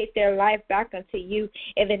rededicate their life back unto you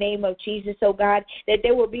in the name of Jesus, oh God, that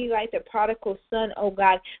they will be like the prodigal son, oh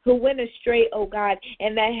God, who went astray, oh God,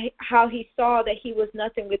 and that how he saw that he was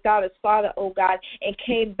nothing without his father, oh God, and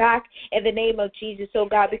came back in the name of Jesus, oh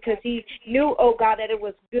God, because he knew, oh God, that it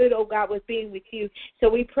was good, oh God, with being with you. So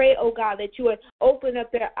we pray, oh God, that you would open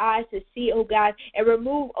up their eyes to see, oh God, and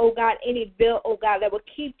remove, oh God, any veil, oh God, that will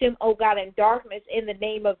keep them, oh God, in darkness in the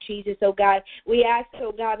name of Jesus, oh God. We ask,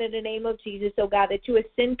 oh God, in the name of Jesus, oh God, that you would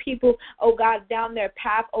send people, oh God, down their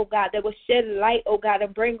path, oh God, that will shed light, oh God,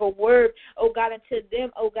 and bring a word, oh God, into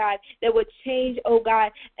them, oh God, that would change, oh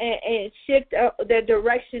God, and shift their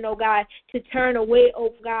direction, oh God, to turn away,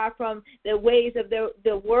 oh God, from the ways of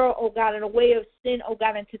the world, oh God, and the way of sin, oh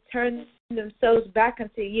God, and to turn themselves back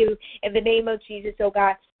unto you in the name of Jesus, oh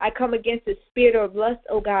God. I come against the spirit of lust,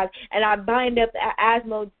 oh God, and I bind up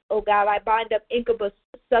asthma, oh God. I bind up incubus,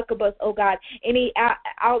 succubus, oh God, any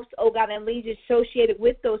outs, oh God, and legions associated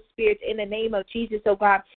with those spirits in the name of Jesus, oh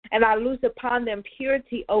God. And I loose upon them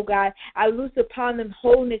purity, oh God. I loose upon them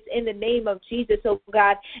wholeness in the name of Jesus, oh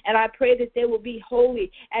God. And I pray that they will be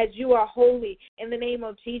holy as you are holy in the name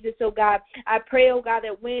of Jesus, oh God. I pray, oh God,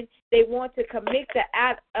 that when they want to commit the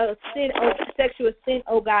act of sin, or sexual sin,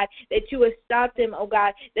 oh God, that you would stop them, oh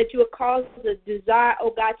God, that you would cause the desire,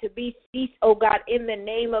 oh God, to be ceased, oh God, in the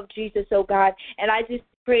name of Jesus, oh God. And I just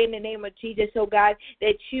pray in the name of Jesus, oh God,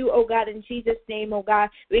 that you, oh God, in Jesus' name, oh God,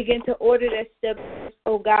 begin to order their steps,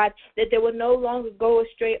 oh God, that they will no longer go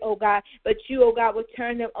astray, oh God, but you, oh God, will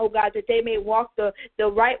turn them, oh God, that they may walk the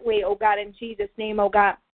right way, oh God, in Jesus' name, oh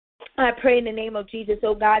God. I pray in the name of Jesus,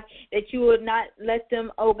 oh God, that you would not let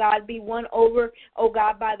them, oh God, be won over, oh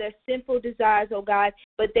God, by their sinful desires, oh God,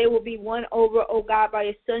 but they will be won over, oh God, by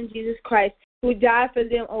your Son, Jesus Christ, who died for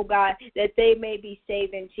them, oh God, that they may be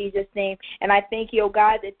saved in Jesus' name. And I thank you, oh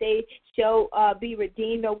God, that they shall be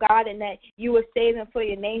redeemed, oh God, and that you will save them for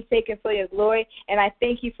your name's sake and for your glory. And I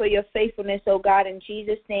thank you for your faithfulness, oh God, in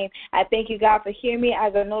Jesus' name. I thank you, God, for hearing me,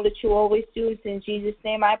 as I know that you always do. It's in Jesus'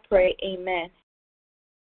 name I pray. Amen.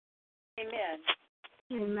 Amen.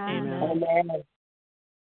 Amen. Amen.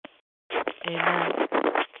 Amen.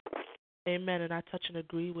 Amen. And I touch and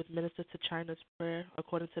agree with Minister China's prayer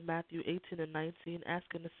according to Matthew 18 and 19,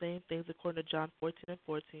 asking the same things according to John 14 and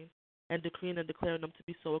 14, and decreeing and declaring them to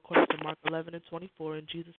be so according to Mark 11 and 24. In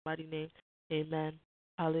Jesus' mighty name, amen.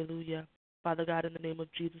 Hallelujah. Father God, in the name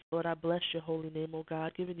of Jesus, Lord, I bless your holy name, O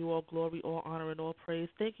God, giving you all glory, all honor, and all praise,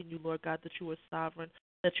 thanking you, Lord God, that you are sovereign,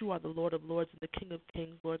 that you are the Lord of lords and the King of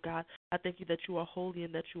kings, Lord God. I thank you that you are holy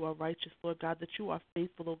and that you are righteous, Lord God, that you are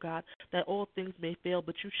faithful, O God, that all things may fail,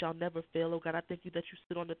 but you shall never fail, O God. I thank you that you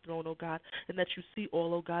sit on the throne, O God, and that you see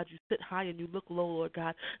all, O God. You sit high and you look low, Lord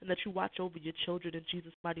God, and that you watch over your children in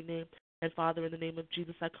Jesus' mighty name. And Father, in the name of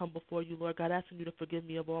Jesus, I come before you, Lord God, asking you to forgive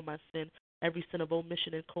me of all my sin, every sin of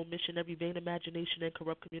omission and commission, every vain imagination and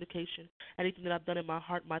corrupt communication, anything that I've done in my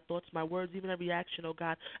heart, my thoughts, my words, even every action, oh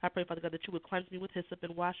God. I pray, Father God, that you would cleanse me with hyssop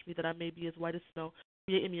and wash me that I may be as white as snow.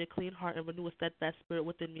 Create in me a clean heart and renew a steadfast spirit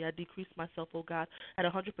within me. I decrease myself, O God, at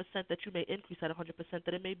 100%, that you may increase at 100%,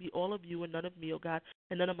 that it may be all of you and none of me, O God,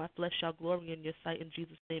 and none of my flesh shall glory in your sight. In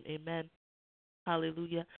Jesus' name, amen.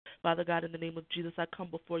 Hallelujah. Father God, in the name of Jesus, I come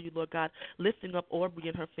before you, Lord God, lifting up Aubrey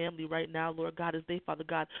and her family right now, Lord God, as they, Father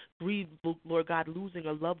God, grieve, Lord God, losing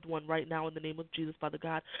a loved one right now in the name of Jesus, Father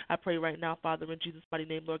God. I pray right now, Father, in Jesus' mighty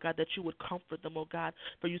name, Lord God, that you would comfort them, oh God.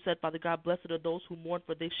 For you said, Father God, blessed are those who mourn,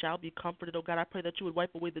 for they shall be comforted, oh God. I pray that you would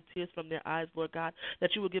wipe away the tears from their eyes, Lord God,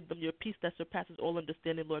 that you would give them your peace that surpasses all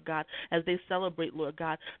understanding, Lord God, as they celebrate, Lord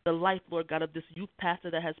God, the life, Lord God, of this youth pastor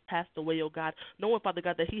that has passed away, oh God, knowing, Father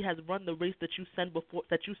God, that he has run the race that you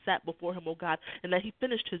sat before him, oh God, and that he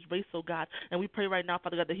finished his race, oh God. And we pray right now,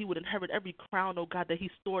 Father God, that he would inherit every crown, oh God, that he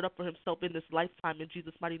stored up for himself in this lifetime in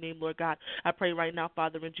Jesus' mighty name, Lord God. I pray right now,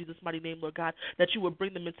 Father, in Jesus' mighty name, Lord God, that you would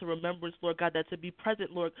bring them into remembrance, Lord God, that to be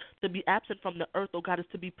present, Lord, to be absent from the earth, oh God, is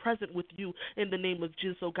to be present with you in the name of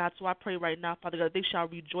Jesus, oh God. So I pray right now, Father God, they shall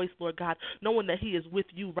rejoice, Lord God, knowing that he is with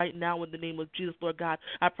you right now in the name of Jesus, Lord God.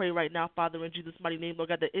 I pray right now, Father, in Jesus' mighty name, Lord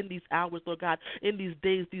God, that in these hours, Lord God, in these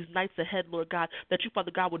days, these nights ahead, Lord God, that you,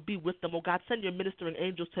 Father God, would be with them, oh God. Send your ministering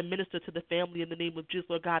angels to minister to the family in the name of Jesus,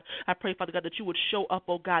 Lord God. I pray, Father God, that you would show up,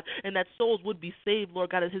 oh God, and that souls would be saved,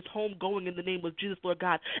 Lord God, at his home going in the name of Jesus, Lord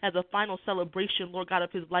God, as a final celebration, Lord God,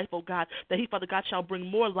 of his life, oh God, that he, Father God, shall bring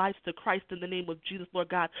more lives to Christ in the name of Jesus, Lord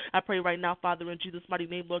God. I pray right now, Father, in Jesus' mighty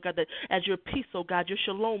name, Lord God, that as your peace, oh God, your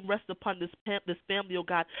shalom rests upon this family, oh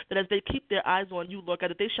God, that as they keep their eyes on you, Lord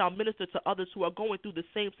God, that they shall minister to others who are going through the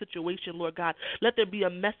same situation, Lord God. Let there be a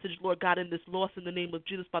message, Lord God, in this loss in the name of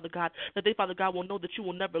Jesus, Father God, that they, Father God, will know that you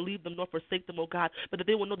will never leave them nor forsake them, oh God, but that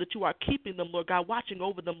they will know that you are keeping them, Lord God, watching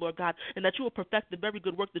over them, Lord God, and that you will perfect the very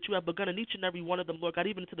good work that you have begun in each and every one of them, Lord God,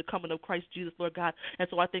 even to the coming of Christ Jesus, Lord God. And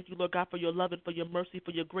so I thank you, Lord God, for your love and for your mercy,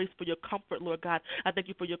 for your grace, for your comfort, Lord God. I thank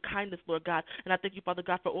you for your kindness, Lord God, and I thank you, Father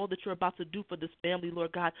God, for all that you're about to do for this family,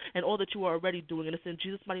 Lord God, and all that you are already doing. And it's in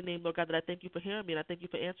Jesus' mighty name, Lord God, that I thank you for hearing me, and I thank you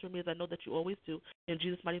for answering me as I know that you always do. In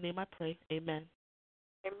Jesus' mighty name I pray. Amen.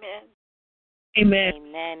 Amen. Amen.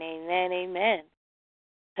 Amen. Amen. Amen.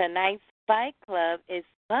 Tonight's Fight Club is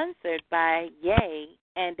sponsored by Yay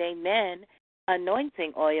and Amen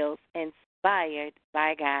Anointing Oils inspired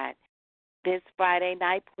by God. This Friday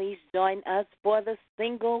night, please join us for the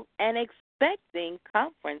Single and Expecting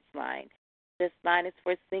Conference Line. This line is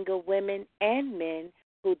for single women and men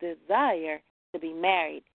who desire to be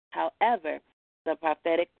married. However, the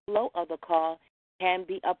prophetic flow of the call can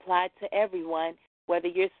be applied to everyone, whether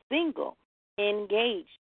you're single,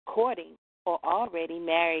 engaged, courting, or already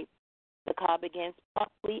married. The call begins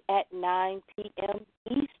promptly at 9 p.m.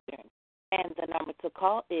 Eastern, and the number to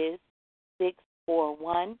call is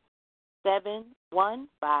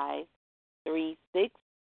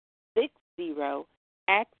 641-715-3660,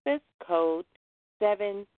 access code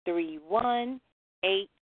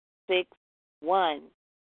 731861.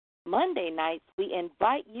 Monday nights, we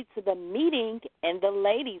invite you to the meeting in the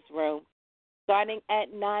ladies' room starting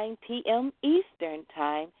at 9 p.m. Eastern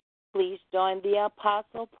Time. Please join the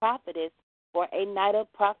Apostle Prophetess for a night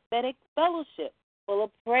of prophetic fellowship full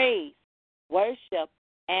of praise, worship,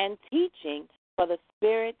 and teaching for the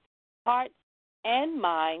spirits, hearts, and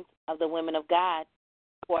minds of the women of God.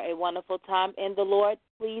 For a wonderful time in the Lord,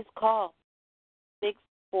 please call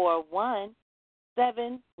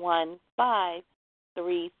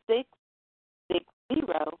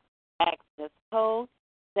access code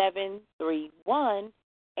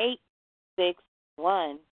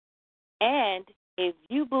 731861. And if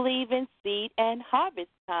you believe in seed and harvest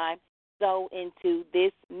time, sow into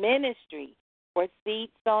this ministry. For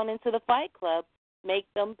seeds sown into the Fight Club, make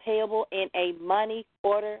them payable in a money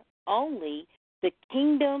order only to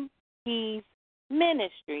Kingdom Keys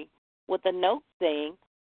Ministry with a note saying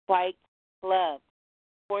Fight Club.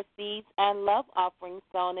 For seeds and love offerings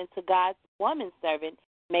sown into God's woman servant,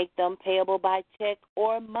 make them payable by check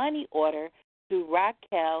or money order to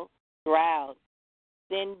Raquel Stroud.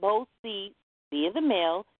 Send both seeds via the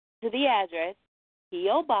mail to the address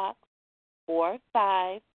P.O. Box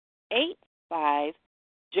 4585,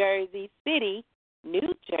 Jersey City,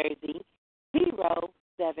 New Jersey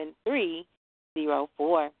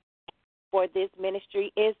 07304. For this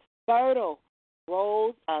ministry is fertile,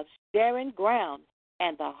 rows of barren ground,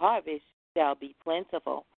 and the harvest shall be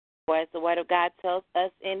plentiful. For as the word of God tells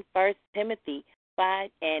us in 1 Timothy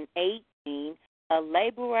 5:18, a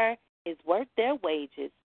laborer is worth their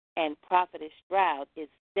wages, and Prophetess Stroud is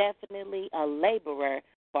definitely a laborer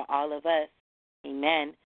for all of us.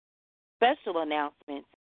 Amen. Special announcements.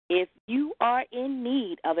 If you are in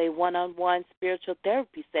need of a one-on-one spiritual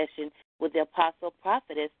therapy session with the Apostle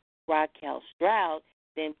Prophetess Raquel Stroud,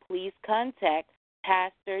 then please contact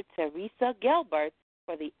Pastor Teresa Gelbert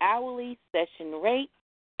for the hourly session rate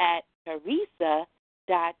at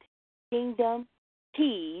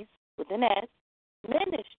teresa.kingdomkeys with an S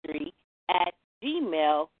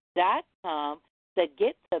ministry@gmail.com to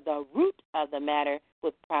get to the root of the matter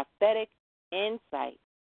with prophetic insight.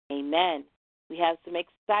 Amen. We have some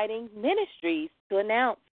exciting ministries to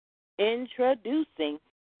announce. Introducing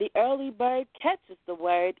the Early Bird Catches the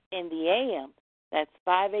Word in the AM. That's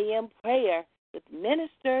 5 a.m. prayer with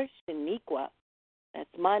Minister Shaniqua.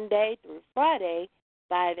 That's Monday through Friday,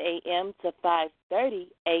 5 a.m. to 5:30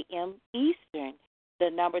 a.m. Eastern. The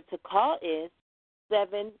number to call is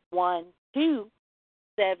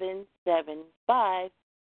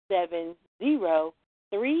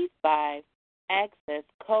 712-775-7035, access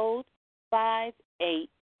code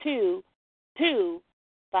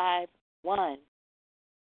 582251.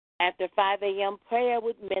 After 5 a.m. prayer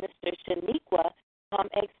with Minister Shaniqua, come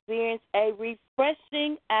experience a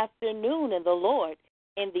refreshing afternoon in the Lord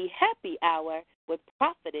in the happy hour with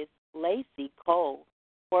Prophetess Lacey Cole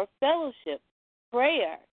for fellowship,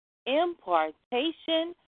 prayer,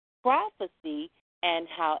 impartation, prophecy, and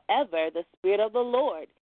however the Spirit of the Lord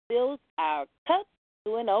fills our cups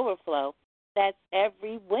to an overflow. That's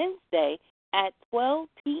every Wednesday at 12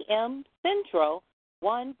 p.m. Central,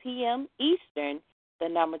 1 p.m. Eastern. The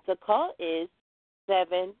number to call is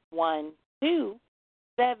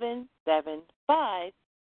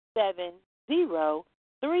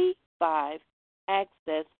 712-775-7035,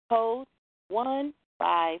 access code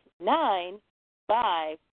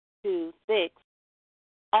 159526.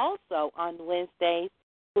 Also on Wednesdays,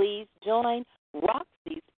 please join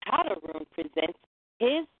Roxy's Powder Room presents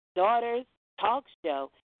His Daughter's Talk Show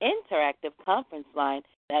interactive conference line.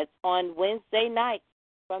 That's on Wednesday nights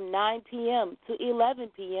from 9 p.m. to 11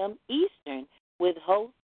 p.m. Eastern with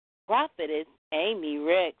host Prophetess Amy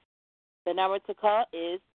Ricks. The number to call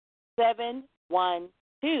is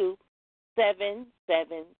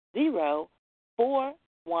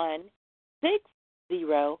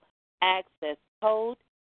 712-770-4160, access code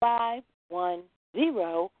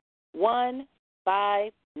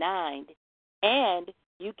 510159. And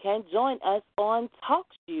you can join us on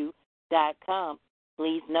TalkShoe.com.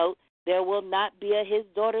 Please note there will not be a His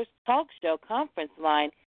Daughter's Talk Show conference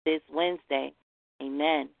line this Wednesday.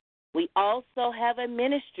 Amen. We also have a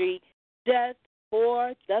ministry just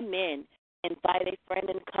for the men. Invite a friend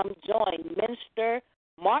and come join Minister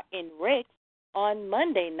Martin Ricks on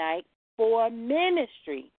Monday night for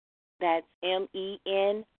ministry. That's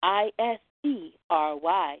MENISTRY.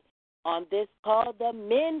 On this call, the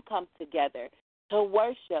men come together to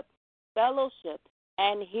worship, fellowship,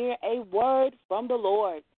 and hear a word from the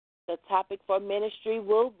Lord. The topic for ministry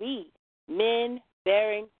will be Men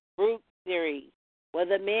Bearing Fruit Series, where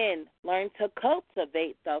the men learn to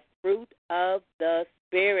cultivate the fruit of the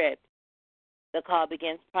Spirit. The call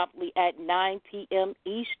begins promptly at 9 p.m.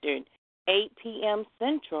 Eastern, 8 p.m.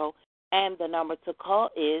 Central, and the number to call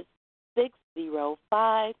is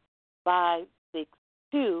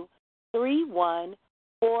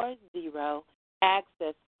 605-562-3140,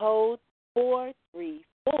 access code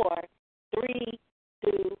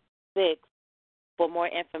 434326. For more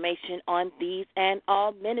information on these and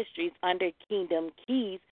all ministries under Kingdom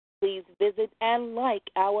Keys, please visit and like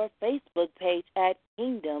our Facebook page at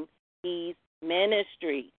Kingdom Keys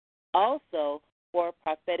Ministry. Also, for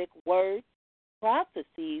prophetic words,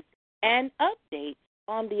 prophecies, and updates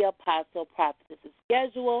on the Apostle Prophetess'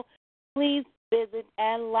 schedule, please visit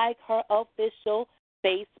and like her official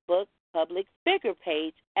Facebook public figure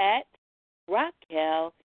page at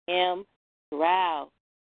Raquel M. Stroud.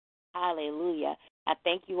 Hallelujah. I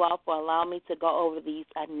thank you all for allowing me to go over these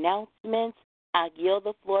announcements. I yield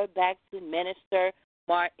the floor back to Minister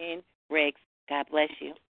Martin Riggs. God bless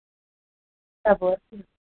you. God bless you.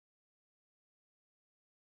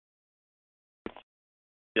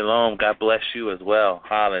 Shalom. God bless you as well.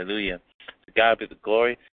 Hallelujah. To God be the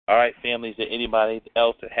glory. All right, family, is there anybody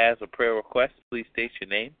else that has a prayer request? Please state your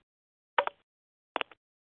name.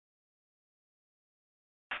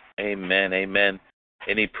 Amen. Amen.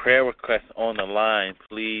 Any prayer requests on the line,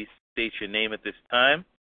 please state your name at this time.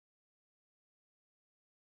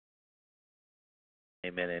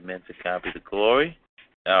 Amen. Amen. To God be the glory.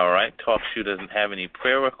 All right. Talk Shoe doesn't have any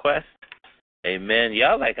prayer requests. Amen.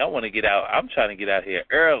 Y'all like, I want to get out. I'm trying to get out here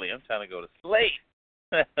early. I'm trying to go to sleep.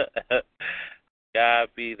 God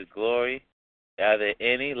be the glory. Are there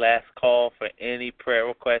any last call for any prayer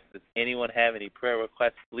requests? Does anyone have any prayer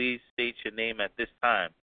requests? Please state your name at this time.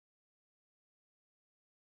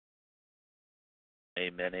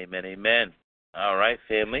 Amen, amen, amen. All right,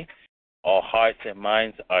 family. All hearts and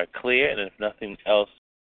minds are clear, and if nothing else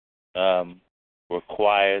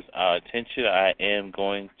requires our attention, I am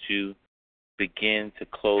going to begin to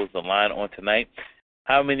close the line on tonight.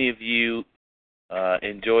 How many of you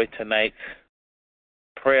enjoyed tonight's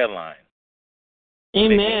prayer line?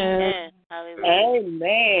 Amen.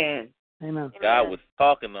 Amen. Amen. God was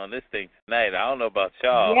talking on this thing tonight. I don't know about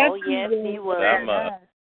y'all. Oh, yes, he was.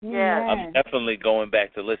 I'm definitely going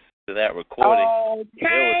back to listen to that recording.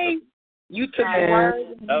 Okay. You took the word.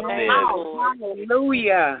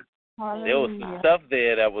 Hallelujah. There was some stuff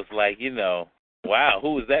there that was like, wow,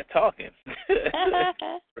 who was that talking? Okay.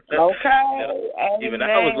 Even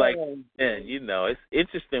I was like, man, it's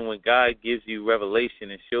interesting when God gives you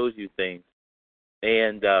revelation and shows you things.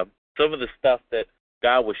 And some of the stuff that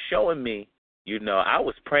God was showing me, I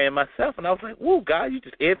was praying myself, and I was like, whoa, God, you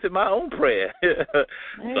just answered my own prayer. So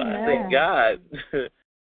I thank God.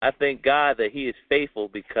 I thank God that he is faithful,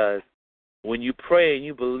 because when you pray and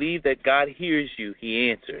you believe that God hears you, he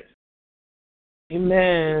answers.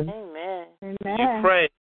 Amen. Amen. When you pray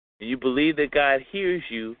and you believe that God hears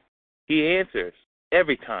you, he answers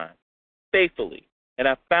every time, faithfully. And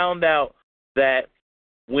I found out that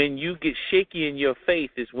when you get shaky in your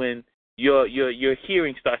faith is when your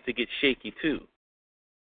hearing starts to get shaky too.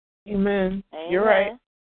 Amen. You're right.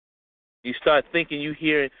 You start thinking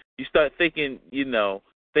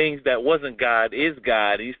things that wasn't God is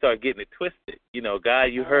God, and you start getting it twisted. God,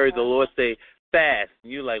 you heard the Lord say fast,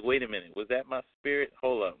 and you're like, wait a minute, was that my spirit?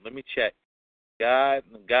 Hold on, let me check. God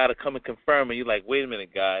will come and confirm, and you're like, wait a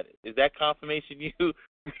minute, God, is that confirmation you?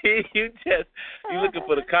 You're looking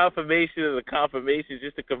for the confirmation of the confirmation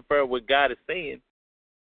just to confirm what God is saying,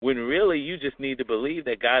 when really you just need to believe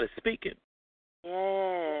that God is speaking.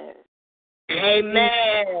 Yes.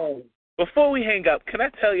 Amen. Before we hang up, can I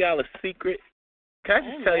tell y'all a secret? Can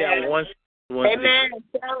I just tell y'all one Amen.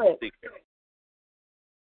 secret? Tell it. Secret.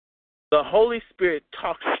 The Holy Spirit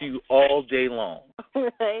talks to you all day long.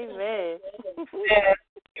 Amen.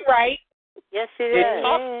 You're right. Yes, it It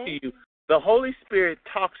talks to you. The Holy Spirit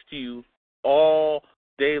talks to you all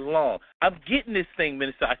day long. I'm getting this thing,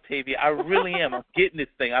 Minister Octavia. I really am. I'm getting this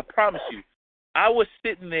thing. I promise you. I was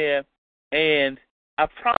sitting there, and I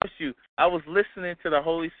promise you, I was listening to the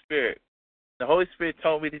Holy Spirit. The Holy Spirit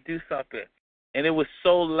told me to do something, and it was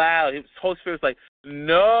so loud. The Holy Spirit was like,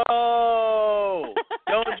 no,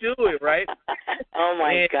 don't do it, right? Oh,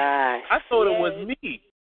 my gosh. I thought it was me.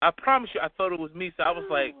 I promise you, I thought it was me. So I was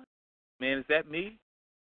like, man, is that me?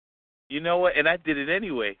 You know what? And I did it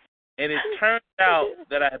anyway. And it turned out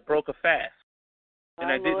that I had broke a fast.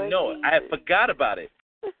 And I didn't know it. I had forgot about it.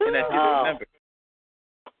 And I didn't remember.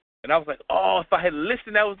 And I was like, oh, if I had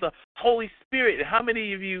listened, that was the Holy Spirit. And how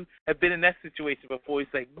many of you have been in that situation before?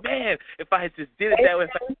 It's like, man, if I had just did it that way,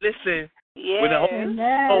 if I had listened when the Holy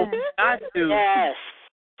Spirit told me not to,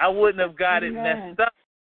 I wouldn't have got it messed up.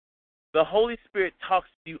 The Holy Spirit talks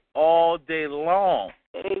to you all day long.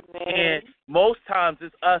 Amen. And most times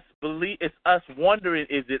it's us wondering,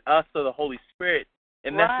 is it us or the Holy Spirit?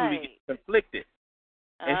 And that's where we get conflicted.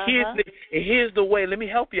 And here's the way. Let me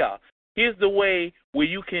help y'all. Here's the way where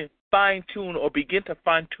you can fine-tune or begin to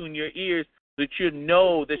fine-tune your ears, that you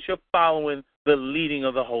know that you're following the leading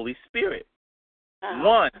of the Holy Spirit.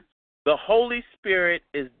 One, the Holy Spirit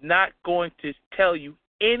is not going to tell you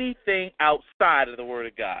anything outside of the Word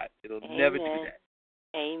of God. It'll never do that.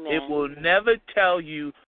 Amen. It will never tell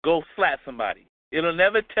you go slap somebody. It'll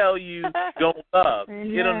never tell you don't love.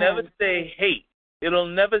 It'll never say hate. It'll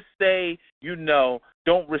never say,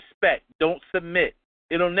 don't respect, don't submit.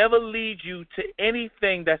 It'll never lead you to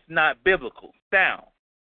anything that's not biblical, sound.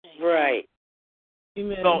 Right.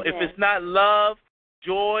 So if it's not love,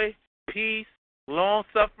 joy, peace,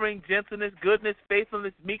 long-suffering, gentleness, goodness,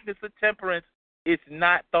 faithfulness, meekness, and temperance, it's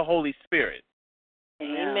not the Holy Spirit.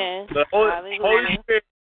 Amen. The Holy Spirit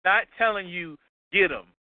is not telling you, get them.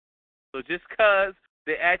 So just because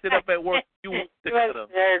they acted up at work, you want to cut them.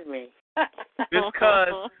 Heard me. Just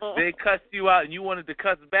because they cussed you out and you wanted to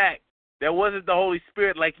cuss back, that wasn't the Holy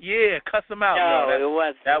Spirit. Like, cuss them out. No, it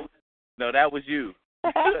wasn't. That was you.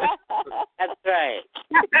 That's right.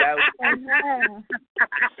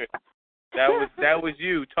 That was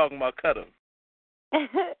you talking about cut them.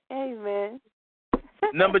 Amen.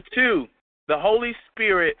 Number 2, the Holy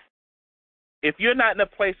Spirit. If you're not in a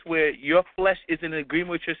place where your flesh is in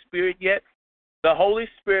agreement with your spirit yet, the Holy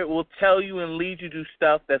Spirit will tell you and lead you to do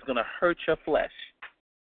stuff that's going to hurt your flesh.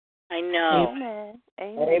 I know.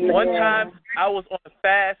 Amen. One time I was on a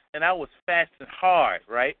fast, and I was fasting hard,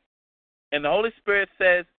 right? And the Holy Spirit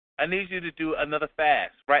says, I need you to do another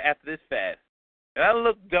fast right after this fast. And I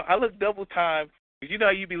look double time, because you know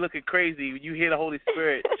how you be looking crazy when you hear the Holy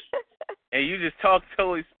Spirit. And you just talk to the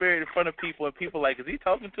Holy Spirit in front of people, and people are like, is he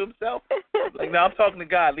talking to himself? Like, no, I'm talking to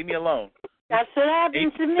God. Leave me alone. That's what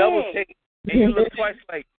happened to me. And you look twice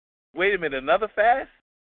like, wait a minute, another fast?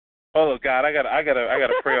 Oh God, I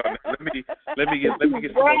gotta pray on this. Let me get some more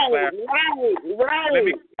clarity. Right. Let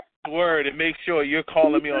me get the word and make sure you're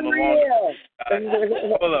calling me on the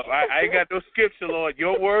long. Hold up, I ain't got no scripture, Lord.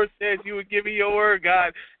 Your word says you would give me your word,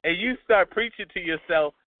 God, and you start preaching to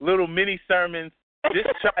yourself little mini sermons. Just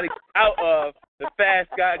try to get out of the fast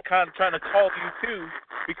God kind of trying to call you to,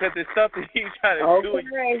 because there's something he's trying to do in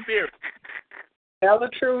your spirit. Tell the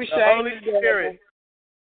truth, the Holy Spirit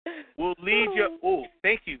will lead your. Oh,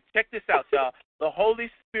 thank you. Check this out, y'all. The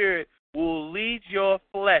Holy Spirit will lead your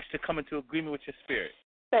flesh to come into agreement with your spirit.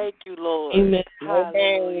 Thank you, Lord. Amen.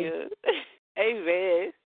 Hallelujah.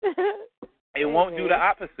 Amen. It won't do the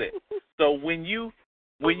opposite. So when you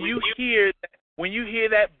hear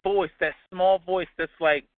that voice, that small voice that's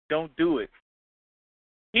like, don't do it,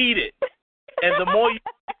 heed it. And the more you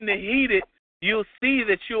begin to heed it, you'll see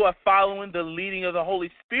that you are following the leading of the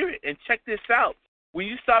Holy Spirit. And check this out. When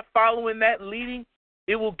you start following that leading,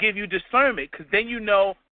 it will give you discernment, because then you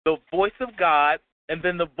know the voice of God, and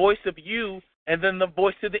then the voice of you, and then the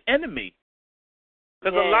voice of the enemy.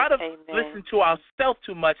 Because a lot of us listen to ourselves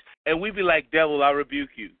too much, and we be like, devil, I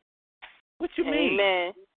rebuke you. What you mean?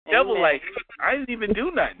 Amen. Devil, like, I didn't even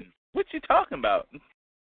do nothing. What you talking about?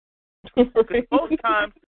 Because most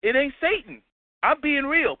times, it ain't Satan. I'm being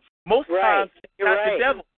real. Most times, it's not the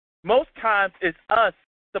devil. Most times, it's us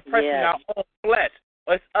suppressing our own flesh.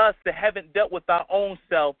 Or it's us that haven't dealt with our own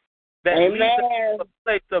self that leads us to a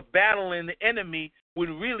place of battling the enemy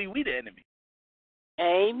when really we the enemy.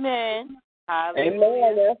 Amen.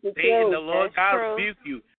 Amen. That's the Satan, truth. the Lord God rebuke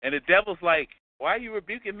you. And the devil's like, why are you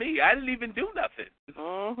rebuking me? I didn't even do nothing.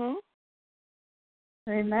 Mm-hmm.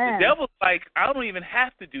 Amen. The devil's like, I don't even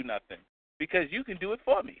have to do nothing because you can do it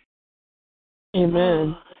for me.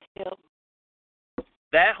 Amen.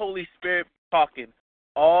 That Holy Spirit talking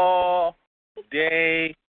all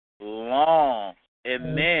day long.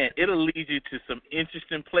 And man, it'll lead you to some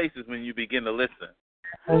interesting places when you begin to listen.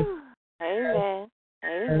 Amen.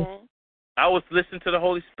 Amen. I was listening to the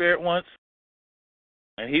Holy Spirit once,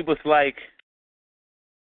 and he was like,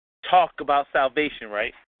 talk about salvation,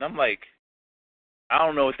 right? And I'm like, I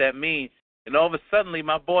don't know what that means. And all of a sudden,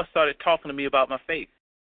 my boss started talking to me about my faith.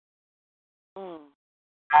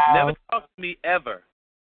 Never talked to me ever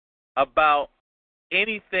about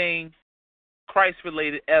anything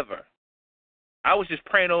Christ-related ever. I was just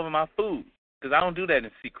praying over my food because I don't do that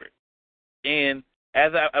in secret. And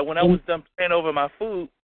when I was done praying over my food,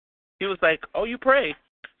 he was like, "Oh, you pray?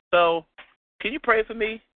 So can you pray for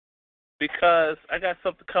me? Because I got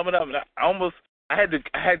something coming up." And I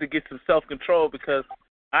had to get some self-control because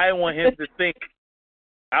I didn't want him to think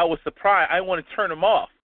I was surprised. I didn't want to turn him off.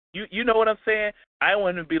 You know what I'm saying? I didn't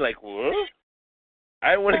want him to be like, what?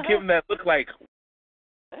 I didn't want to give him that look like,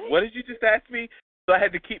 what did you just ask me? So I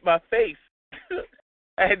had to keep my face.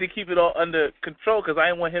 I had to keep it all under control because I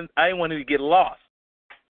didn't want him to get lost.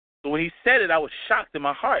 So when he said it, I was shocked in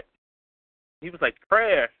my heart. He was like,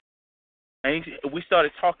 prayer. And we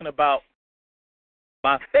started talking about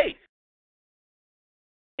my faith.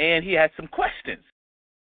 And he had some questions.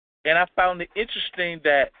 And I found it interesting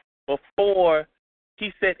that before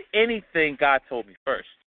He said, anything God told me first.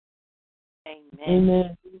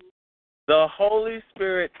 Amen. The Holy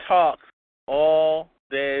Spirit talks all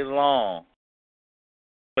day long.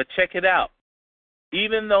 But check it out.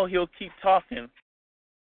 Even though he'll keep talking,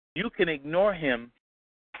 you can ignore him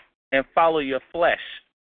and follow your flesh.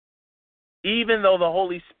 Even though the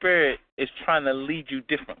Holy Spirit is trying to lead you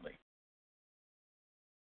differently.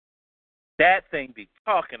 That thing be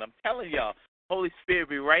talking. I'm telling y'all, Holy Spirit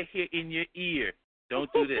be right here in your ear.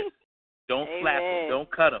 Don't do this. Don't slap him. Don't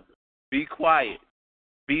cut him. Be quiet.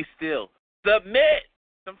 Be still. Submit.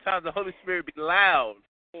 Sometimes the Holy Spirit be loud,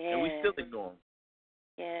 and we still ignore him.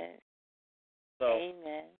 Yes. So,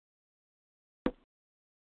 Amen.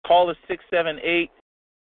 call us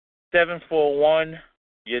 678-741.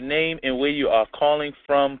 Your name and where you are calling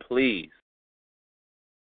from, please.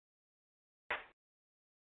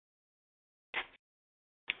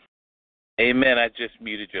 Amen. I just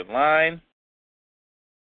muted your line.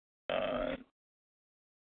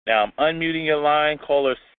 Now I'm unmuting your line.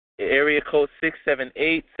 Caller area code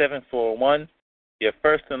 678-741. Your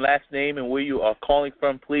first and last name and where you are calling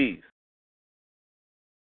from, please.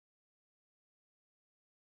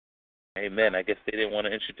 Amen. I guess they didn't want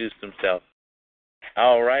to introduce themselves.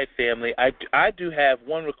 All right, family. I do have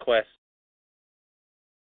one request.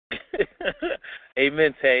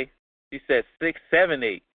 Amen, Tay. She said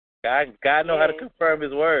 678. God know how to confirm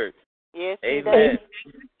his word. Yes, amen.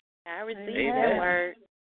 I receive that word.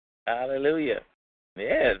 Hallelujah.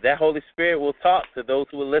 Yeah, that Holy Spirit will talk to those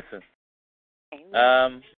who will listen.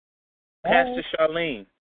 Amen. Pastor Charlene,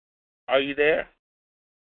 are you there?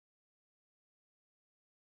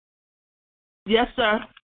 Yes, sir.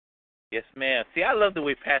 Yes, ma'am. See, I love the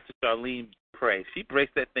way Pastor Charlene prays. She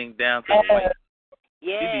breaks that thing down to the way.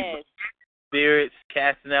 Yes. Spirits,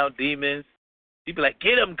 casting out demons. She'd be like,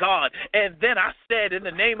 get him, God. And then I said, in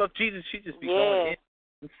the name of Jesus, she just be going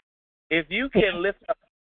in. If you can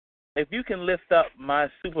lift up my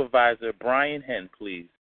supervisor, Brian Henn, please,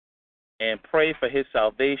 and pray for his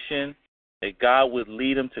salvation, that God would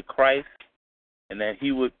lead him to Christ, and that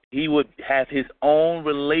he would have his own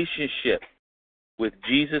relationship with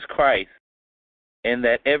Jesus Christ, and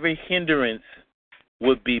that every hindrance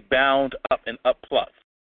would be bound up and upplucked.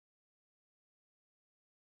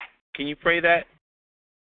 Can you pray that?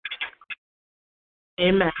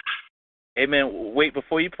 Amen. Amen. Wait,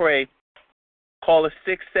 before you pray, call us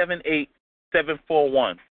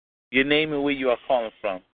 678-741. Your name and where you are calling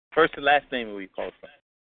from. First and last name and where you calling from.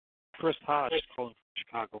 Chris Hodge, calling from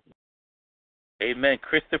Chicago. Amen.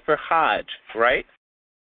 Christopher Hodge, right?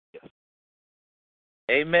 Yes.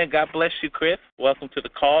 Amen. God bless you, Chris. Welcome to the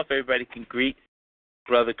call. If everybody can greet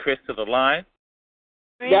Brother Chris to the line.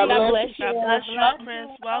 God bless you. God bless you, Chris.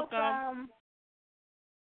 Welcome.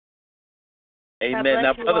 Amen.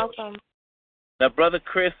 Now, Brother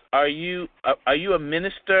Chris, are you a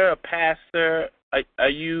minister, a pastor? Are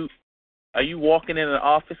you walking in an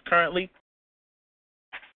office currently?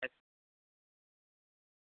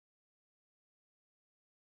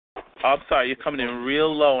 Oh, I'm sorry, you're coming in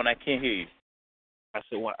real low and I can't hear you. I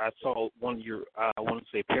said I saw one of your I want to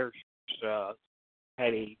say parish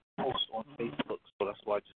had a post on Facebook, so that's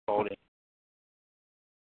why I just called in.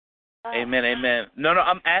 Amen, amen. No,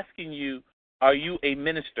 I'm asking you, are you a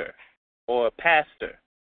minister or a pastor?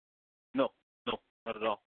 No, not at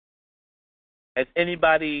all. Has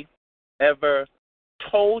anybody ever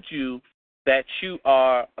told you that you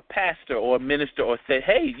are a pastor or a minister, or said,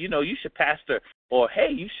 hey, you should pastor, or hey,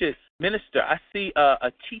 you should minister? I see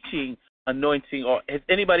a teaching anointing, or has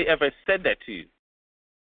anybody ever said that to you?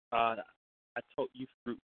 I taught youth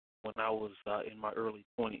group when I was in my early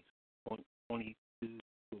 20s, 22 to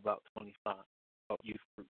about 25. Taught youth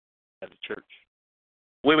group at a church.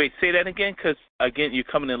 Wait, say that again, because, again, you're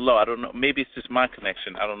coming in low. I don't know. Maybe it's just my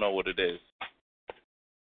connection. I don't know what it is.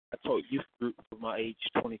 I taught youth group from my age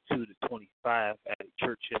 22 to 25 at a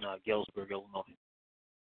church in Galesburg, Illinois.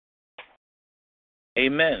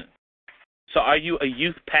 Amen. So are you a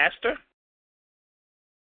youth pastor?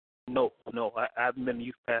 No. I haven't been a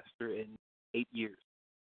youth pastor in 8 years.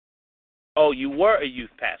 Oh, you were a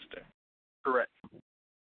youth pastor? Correct.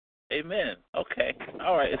 Amen. Okay.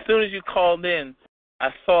 All right. As soon as you called in,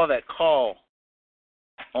 I saw that call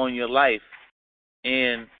on your life,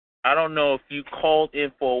 and I don't know if you called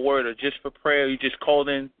in for a word or just for prayer, or you just called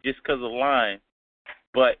in just because of the line,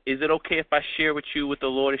 but is it okay if I share with you what the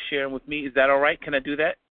Lord is sharing with me? Is that all right? Can I do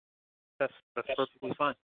that? That's perfectly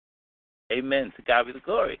fine. Amen. To God be the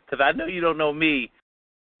glory. Because I know you don't know me,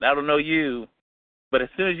 and I don't know you, but as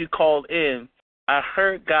soon as you called in, I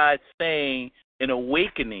heard God saying an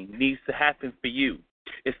awakening needs to happen for you.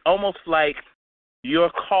 It's almost like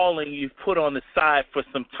your calling you've put on the side for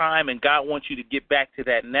some time, and God wants you to get back to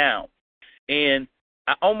that now. And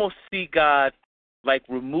I almost see God like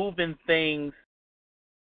removing things,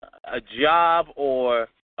 a job or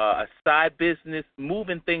a side business,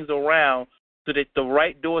 moving things around so that the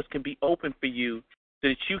right doors can be open for you, so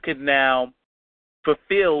that you can now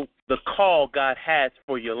fulfill the call God has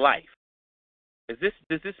for your life. Is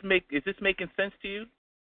this making sense to you?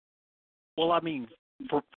 Well, I mean,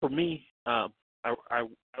 for me, I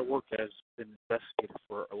work as an investigator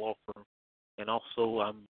for a law firm, and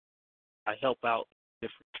also I help out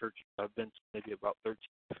different churches. I've been to maybe about 13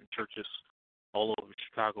 different churches all over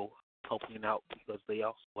Chicago, helping out because they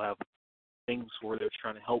also have things where they're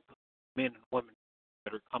trying to help men and women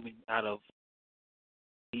that are coming out of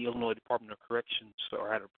the Illinois Department of Corrections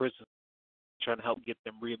or out of prison, trying to help get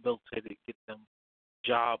them rehabilitated, get them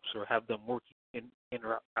jobs, or have them working in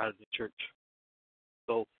or out of the church.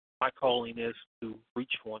 So my calling is to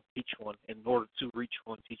reach one, teach one. In order to reach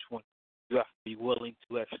one, teach one, you have to be willing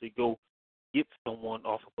to actually go get someone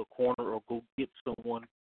off of a corner or go get someone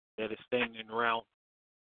that is standing around,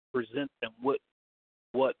 present them with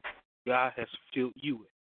what God has filled you with.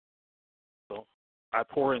 So I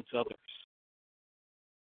pour into others.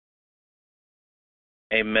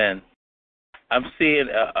 Amen. I'm seeing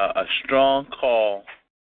a strong call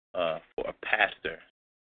for a pastor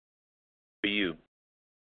for you.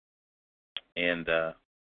 And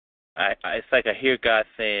it's like I hear God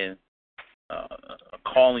saying,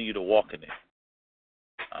 calling you to walk in it.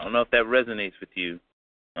 I don't know if that resonates with you,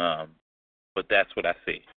 but that's what I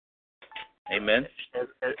see. Amen.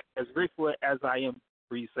 As grateful as I am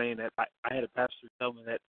for you saying that, I had a pastor tell me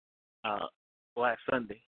that last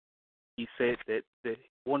Sunday. He said that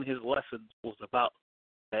one of his lessons was about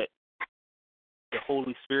that the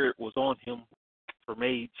Holy Spirit was on him from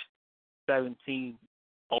age 17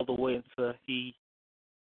 all the way until he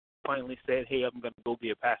finally said, hey, I'm going to go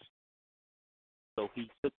be a pastor. So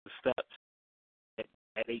he took the steps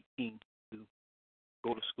at 18 to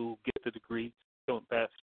go to school, get the degree, become a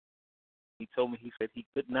pastor. He told me, he said he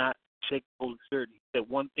could not shake the Holy Spirit. He said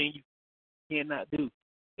one thing you cannot do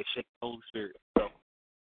is shake the Holy Spirit. So.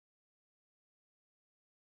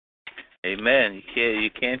 Amen.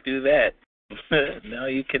 You can't do that. No,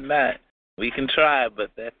 you cannot. We can try,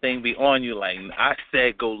 but that thing be on you like I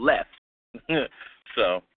said, go left.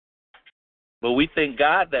 So, but we thank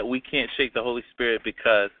God that we can't shake the Holy Spirit,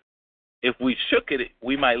 because if we shook it,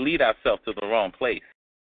 we might lead ourselves to the wrong place.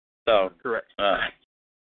 So, correct.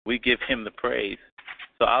 We give Him the praise.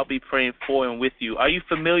 So I'll be praying for and with you. Are you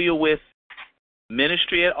familiar with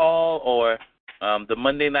ministry at all, or the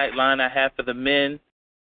Monday night line I have for the men?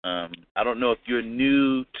 I don't know if you're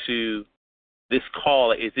new to this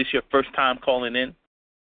call. Is this your first time calling in?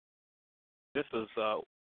 This is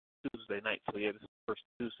Tuesday night, so yeah, this is the first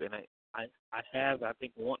Tuesday night. I have, I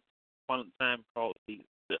think, one time called the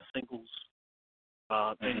singles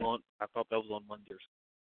thing on. I thought that was on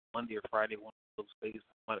Monday or Friday, one of those days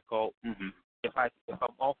I might have called. Mm-hmm. If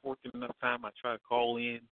I'm off working enough time, I try to call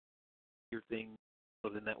in, hear things, so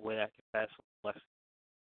then that way I can pass on lessons.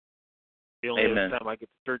 The only other time I get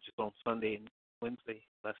to church is on Sunday and Wednesday,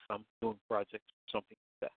 unless I'm doing projects or something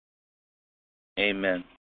like that. Amen.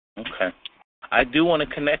 Okay. I do want to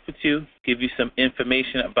connect with you, give you some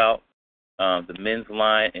information about the men's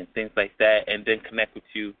line and things like that, and then connect with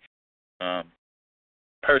you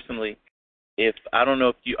personally. If I don't know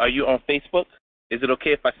if are you on Facebook? Is it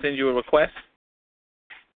okay if I send you a request?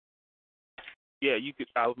 Yeah, you could.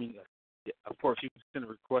 I mean, yeah, of course, you can send a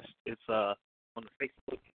request. It's on the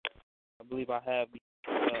Facebook. I believe I have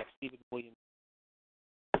Stephen Williams.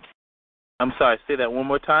 I'm sorry, say that one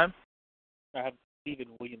more time. I have Stephen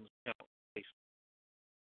Williams account on Facebook.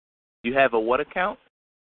 You have a what account?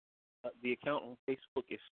 The account on Facebook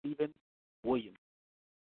is Stephen Williams.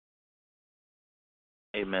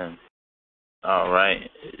 Amen. All right.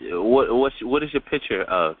 What is your picture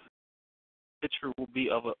of? Picture will be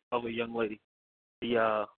of a young lady.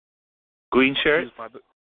 The green shirt.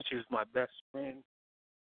 She was my best friend.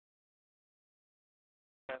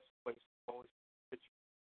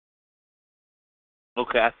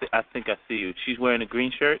 Okay, I think I see you. She's wearing a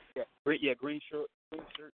green shirt? Yeah, green shirt.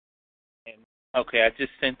 And okay, I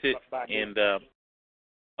just sent it, and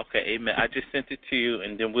okay, amen. I just sent it to you,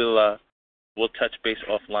 and then we'll touch base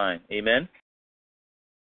offline. Amen.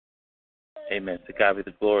 Amen. To God be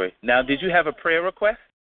the glory. Now, did you have a prayer request?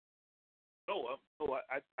 No,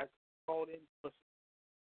 I called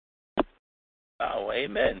in. Oh,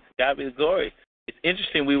 amen. To God be the glory. It's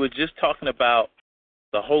interesting. We were just talking about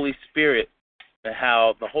the Holy Spirit and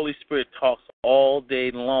how the Holy Spirit talks all day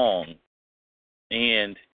long.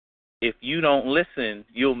 And if you don't listen,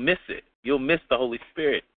 you'll miss it. You'll miss the Holy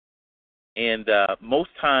Spirit. And most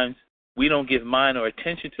times we don't give mind or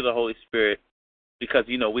attention to the Holy Spirit because,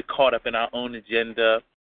 we're caught up in our own agenda,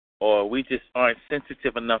 or we just aren't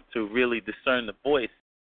sensitive enough to really discern the voice,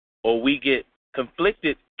 or we get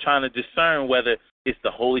conflicted trying to discern whether it's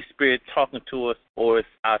the Holy Spirit talking to us or it's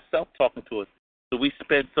ourselves talking to us. So we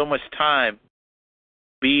spend so much time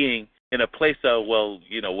being in a place of,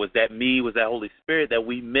 was that me, was that Holy Spirit, that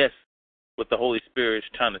we miss what the Holy Spirit is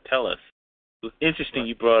trying to tell us. It was interesting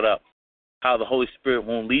you brought up how the Holy Spirit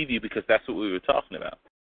won't leave you, because that's what we were talking about.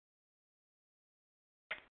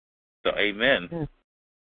 So, amen.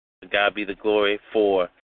 To God be the glory for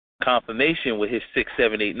confirmation with his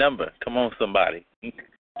 678 number. Come on, somebody.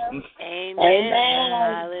 Amen.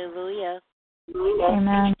 Hallelujah.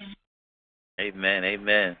 Amen. Amen.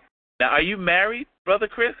 Amen. Now, are you married, Brother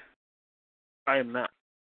Chris? I am not.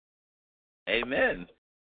 Amen.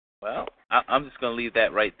 Well, I'm just going to leave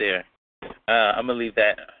that right there. I'm going to leave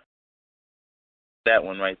that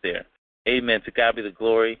one right there. Amen. To God be the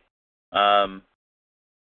glory. Pastor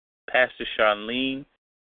Charlene,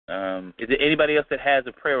 is there anybody else that has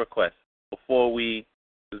a prayer request before we're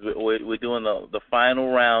doing the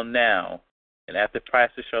final round now, and after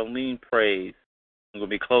Pastor Charlene prays, I'm going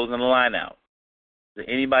to be closing the line out. Is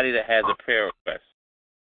there anybody that has a prayer request?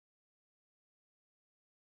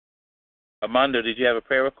 Armando, did you have a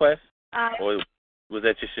prayer request? Or was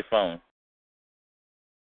that just your phone?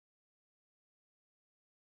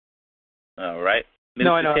 All right.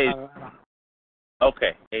 Minister Tay, No.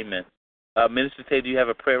 okay, amen. Minister Tay, do you have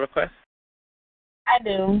a prayer request? I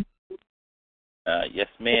do. Yes,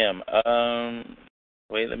 ma'am.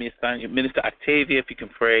 Wait, let me assign you. Minister Octavia, if you can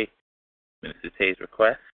pray Minister Tay's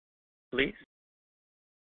request, please.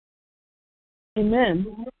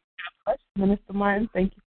 Amen. Minister Martin,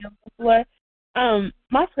 thank you for the floor.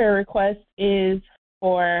 My prayer request is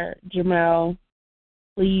for Jamel.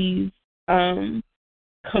 Please come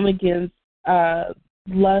against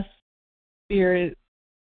lust, spirit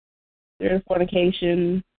of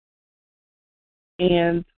fornication,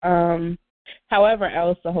 and however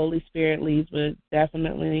else the Holy Spirit leads, but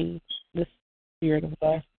definitely the spirit of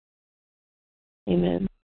lust. Amen.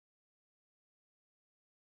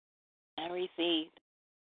 I received.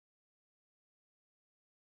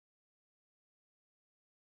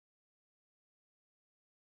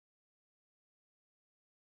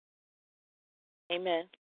 Amen.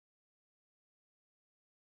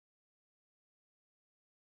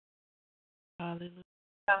 Hallelujah.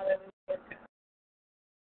 Hallelujah.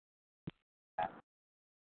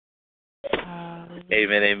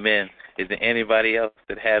 Amen, amen. Is there anybody else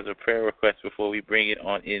that has a prayer request before we bring it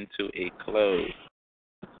on into a close?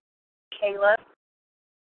 Kayla.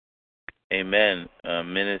 Amen.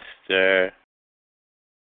 Minister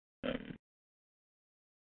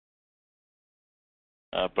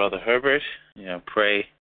Brother Herbert, pray.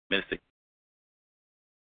 Minister.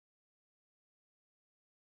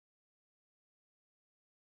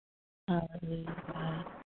 Hallelujah.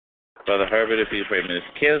 Brother Herbert, if you pray.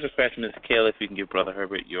 Minister Kayla's request. Minister Kayla, if you can give Brother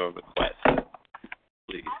Herbert your request,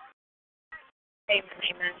 please.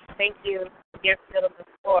 Amen. Thank you. Your field of the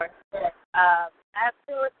floor. I have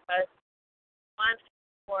two requests. One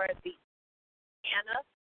for the Hannah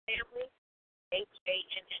family, Hanna,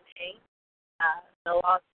 the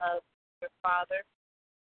loss of your father,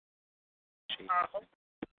 Charles,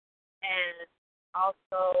 and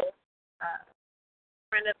also a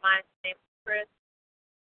friend of mine named Chris.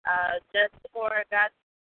 Just for God to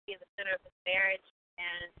be in the center of his marriage,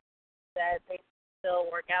 and that they still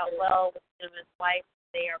work out well with him and his wife.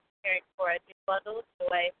 They are preparing for a new bundle of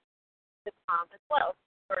joy to come as well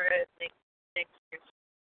for next year.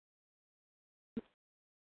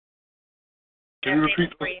 Can you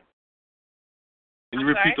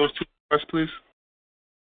repeat those two requests, please?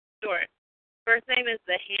 Sure. First name is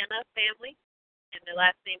the Hanna family, and the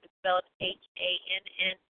last name is spelled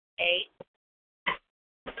Hanna.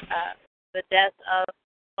 The death of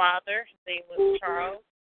father, his name was Charles.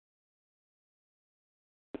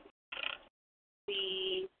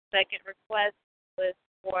 The second request was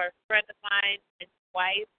for a friend of mine and his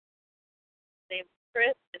wife. His name is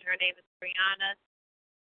Chris, and her name is Brianna.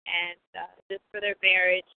 And just for their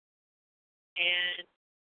marriage and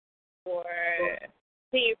for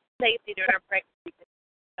continued safety during our pregnancy,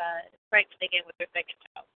 pregnant again with their second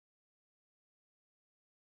child.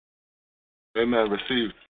 Amen.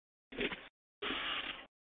 Received.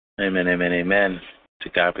 Amen, amen, amen. To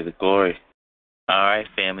God be the glory. All right,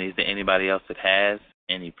 family, is there anybody else that has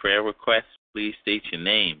any prayer requests? Please state your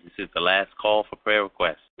name. This is the last call for prayer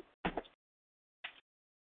requests.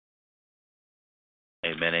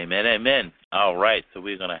 Amen, Amen, amen, amen. All right, so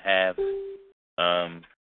we're gonna have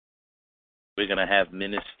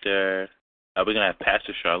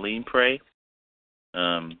Pastor Charlene pray.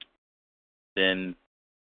 Then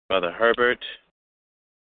Brother Herbert.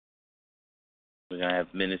 We're gonna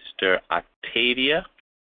have Minister Octavia,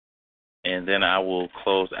 and then I will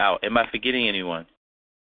close out. Am I forgetting anyone?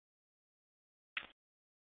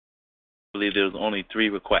 I believe there was only 3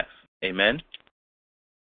 requests. Amen.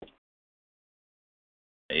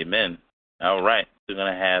 Amen. All right. We're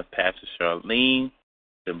going to have Pastor Charlene,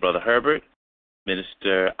 then Brother Herbert,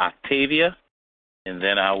 Minister Octavia, and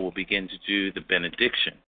then I will begin to do the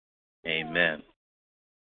benediction. Amen.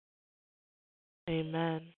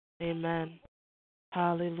 Amen. Amen.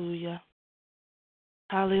 Hallelujah.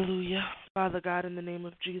 Hallelujah. Father God, in the name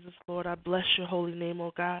of Jesus, Lord, I bless your holy name,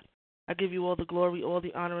 O God. I give you all the glory, all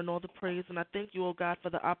the honor, and all the praise, and I thank you, O God, for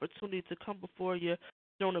the opportunity to come before your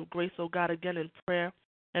throne of grace, O God, again in prayer.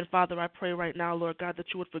 And Father, I pray right now, Lord God, that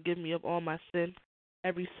you would forgive me of all my sin,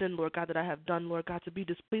 every sin, Lord God, that I have done, Lord God, to be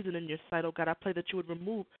displeasing in your sight, oh God. I pray that you would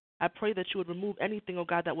remove anything, oh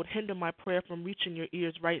God, that would hinder my prayer from reaching your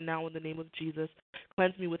ears right now in the name of Jesus.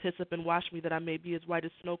 Cleanse me with hyssop and wash me that I may be as white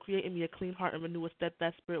as snow. Create in me a clean heart and renew a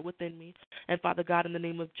steadfast spirit within me. And Father God, in the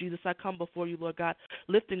name of Jesus, I come before you, Lord God,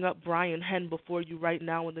 lifting up Brian Henn before you right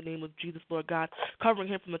now in the name of Jesus, Lord God, covering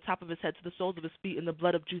him from the top of his head to the soles of his feet in the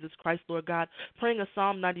blood of Jesus Christ, Lord God, praying a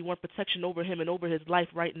Psalm 91 protection over him and over his life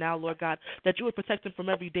right now, Lord God, that you would protect him from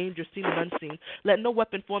every danger seen and unseen. Let no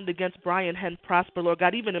weapon formed against Brian Henn prosper, Lord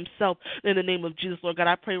God, even himself, in the name of Jesus, Lord God.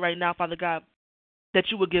 I pray right now, Father God, that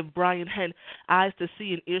you would give Brian Henn eyes to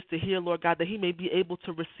see and ears to hear, Lord God, that he may be able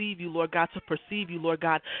to receive you, Lord God, to perceive you, Lord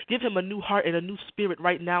God. Give him a new heart and a new spirit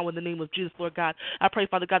right now in the name of Jesus, Lord God. I pray,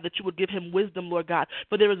 Father God, that you would give him wisdom, Lord God,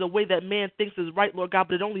 for there is a way that man thinks is right, Lord God,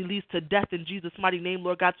 but it only leads to death in Jesus' mighty name,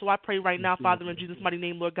 Lord God. So I pray right now, Father, in Jesus' mighty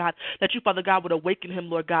name, Lord God, that you, Father God, would awaken him,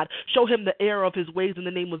 Lord God. Show him the error of his ways in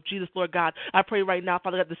the name of Jesus, Lord God. I pray right now,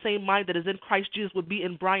 Father God, the same mind that is in Christ Jesus would be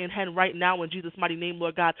in Brian Henn right now in Jesus' mighty name,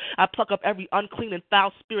 Lord God. I pluck up every unclean and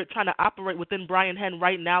foul spirit trying to operate within Brian Henn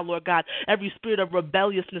right now, Lord God. Every spirit of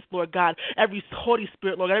rebelliousness, Lord God. Every haughty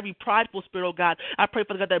spirit, Lord God. Every prideful spirit, oh God. I pray,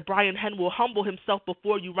 Father God, that Brian Henn will humble himself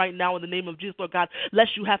before you right now in the name of Jesus, Lord God,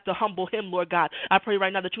 lest you have to humble him, Lord God. I pray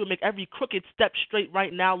right now that you would make every crooked step straight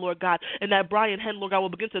right now, Lord God, and that Brian Henn, Lord God, will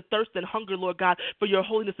begin to thirst and hunger, Lord God, for your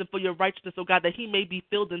holiness and for your righteousness, oh God, that he may be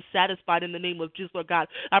filled and satisfied in the name of Jesus, Lord God.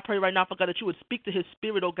 I pray right now, Father God, that you would speak to his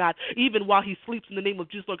spirit, oh God, even while he sleeps in the name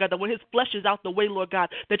of Jesus, Lord God, that when his flesh is out the way, Lord God,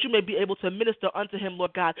 that you may be able to minister unto him,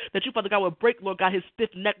 Lord God, that you, Father God, would break, Lord God, his stiff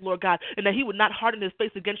neck, Lord God, and that he would not harden his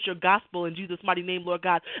face against your gospel in Jesus' mighty name, Lord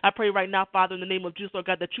God. I pray right now, Father, in the name of Jesus, Lord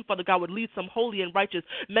God, that you, Father God, would lead some holy and righteous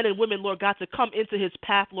men and women, Lord God, to come into his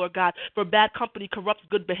path, Lord God, for bad company corrupts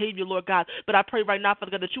good behavior, Lord God. But I pray right now,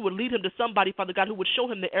 Father God, that you would lead him to somebody, Father God, who would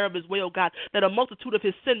show him the error of his way, oh God, that a multitude of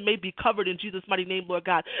his sin may be covered in Jesus' mighty name, Lord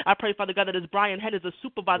God. I pray, Father God, that as Brian Henn is a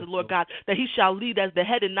supervisor, Lord God, that he shall lead as the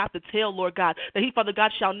head and not the tail, Lord God, that he, Father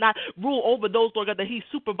God, shall not rule over those, Lord God, that he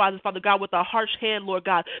supervises, Father God, with a harsh hand, Lord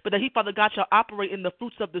God, but that he, Father God, shall operate in the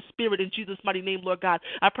fruits of the Spirit in Jesus' mighty name, Lord God.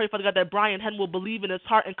 I pray, Father God, that Brian Henn will believe in his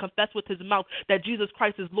heart and confess with his mouth that Jesus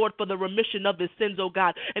Christ is Lord for the remission of his sins, oh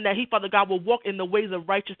God, and that he, Father God, will walk in the ways of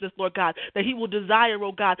righteousness, Lord God, that he will desire,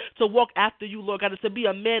 oh God, to walk after you, Lord God, and to be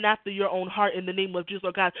a man after your own heart in the name of Jesus,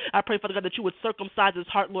 Lord God. I pray, Father God, that you would circumcise his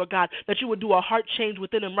heart, Lord God, that you would do a heart change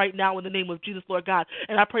within him right now in the name of Jesus, Lord God.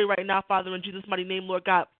 And I pray right now, Father, in Jesus' mighty name, Lord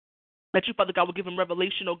God, that you, Father God, will give him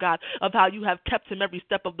revelation, oh God, of how you have kept him every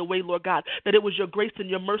step of the way, Lord God, that it was your grace and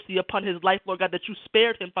your mercy upon his life, Lord God, that you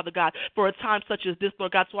spared him, Father God, for a time such as this,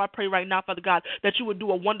 Lord God. So I pray right now, Father God, that you would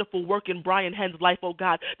do a wonderful work in Brian Henn's life, oh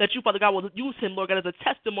God, that you, Father God, will use him, Lord God, as a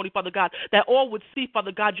testimony, Father God, that all would see,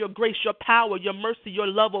 Father God, your grace, your power, your mercy, your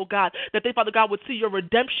love, oh God, that they, Father God, would see your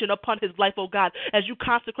redemption upon his life, oh God, as you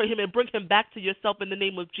consecrate him and bring him back to yourself in the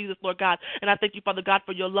name of Jesus, Lord God. And I thank you, Father God,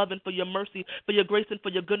 for your love and for your mercy, for your grace and for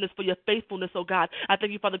your goodness, for your faithfulness, oh God. I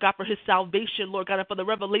thank you, Father God, for his salvation, Lord God, and for the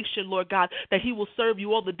revelation, Lord God, that he will serve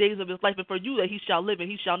you all the days of his life, and for you that he shall live and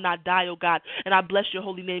he shall not die, oh God. And I bless your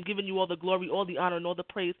holy name, giving you all the glory, all the honor, and all the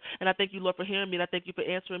praise. And I thank you, Lord, for hearing me, and I thank you for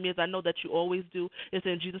answering me, as I know that you always do. It's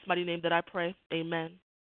in Jesus' mighty name that I pray. Amen.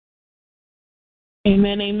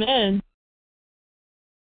 Amen, amen.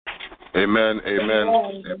 Amen,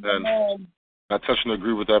 amen, amen. I touch and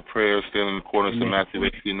agree with that prayer, standing in accordance to Matthew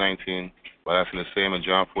 18:19. By asking the same in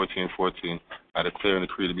John 14:14, I declare and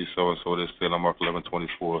decree to be so, and so it is said on Mark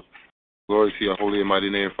 11:24. Glory to your holy and mighty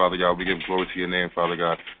name, Father God. We give glory to your name, Father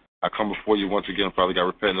God. I come before you once again, Father God,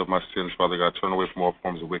 repenting of my sins, Father God, turn away from all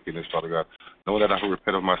forms of wickedness, Father God. Knowing that I will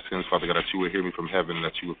repent of my sins, Father God, that you will hear me from heaven,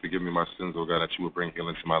 that you will forgive me my sins, oh God, that you will bring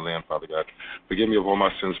healing to my land, Father God. Forgive me of all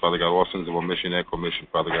my sins, Father God, all sins of omission and commission,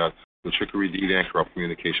 Father God. The trickery, deed, and corrupt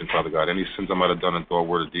communication, Father God. Any sins I might have done in thought,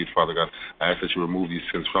 word, or deed, Father God, I ask that you remove these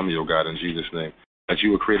sins from me, oh God, in Jesus' name. That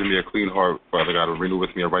you will create in me a clean heart, Father God, and renew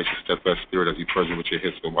with me a righteous, steadfast spirit as you purge me with your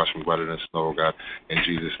hiss and wash me whiter than snow, oh God, in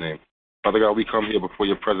Jesus' name. Father God, we come here before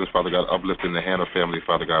your presence, Father God, uplifting the Hannah family,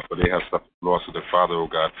 Father God, for they have suffered loss of their father, oh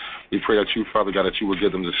God. We pray that you, Father God, that you will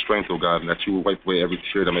give them the strength, oh God, and that you will wipe away every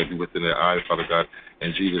tear that may be within their eyes, Father God,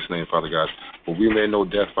 in Jesus' name, Father God. For we may know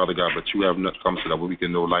death, Father God, but you have not come so that we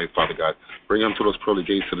can know life, Father God. Bring them to those pearly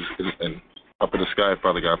gates and up in the sky,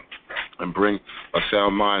 Father God, and bring a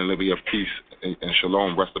sound mind and liberty of peace and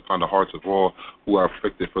shalom rest upon the hearts of all who are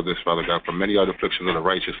afflicted for this, Father God. For many are the afflictions of the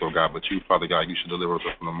righteous, oh God, but you, Father God, you should deliver us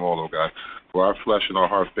from them all, oh God. For our flesh and our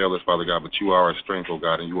heart fail us, Father God, but you are our strength, oh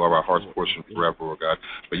God, and you are our heart's portion forever, oh God.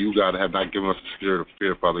 But you, God, have not given us the spirit of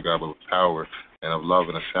fear, Father God, but of power and of love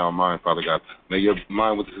and a sound mind, Father God. May your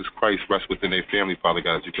mind with this Christ rest within their family, Father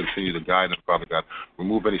God, as you continue to guide them, Father God.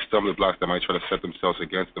 Remove any stumbling blocks that might try to set themselves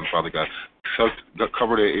against them, Father God.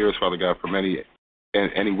 Cover their ears, Father God, from any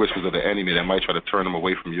whispers of the enemy that might try to turn them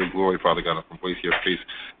away from your glory, Father God, and from place your face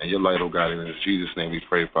and your light, oh God. And in Jesus' name we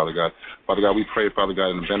pray, Father God. Father God, we pray, Father God,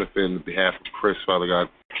 in the benefit and behalf of Chris, Father God,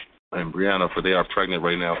 and Brianna, for they are pregnant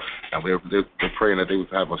right now, and they're praying that they will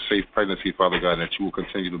have a safe pregnancy, Father God, and that you will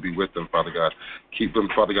continue to be with them, Father God. Keep them,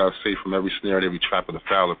 Father God, safe from every snare and every trap of the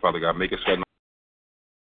fowler, Father God. Make it so that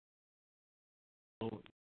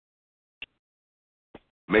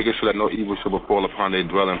Make it so that no evil shall befall upon their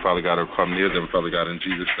dwelling, Father God, or come near them, Father God, in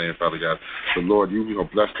Jesus' name, Father God. So, Lord, you will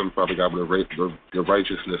bless them, Father God, with your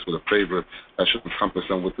righteousness, with a favor that should encompass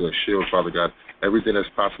them with a shield, Father God. Everything that's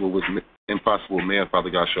possible with impossible man, Father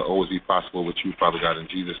God, shall always be possible with you, Father God, in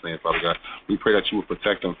Jesus' name, Father God. We pray that you will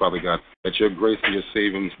protect them, Father God, that your grace and your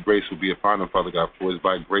saving grace will be upon them, Father God, for it is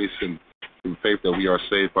by grace and through faith that we are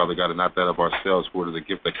saved, Father God, and not that of ourselves, for it is a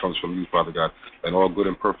gift that comes from you, Father God. And all good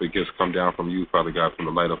and perfect gifts come down from you, Father God, from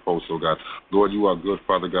the light of hosts, oh God. Lord, you are good,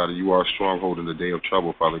 Father God, and you are a stronghold in the day of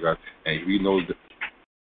trouble, Father God. And we know that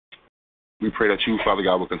we pray that you, Father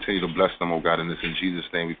God, will continue to bless them, oh God, and this in Jesus'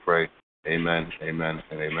 name we pray. Amen, amen,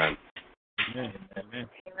 and amen. Amen.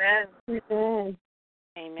 Amen. Amen.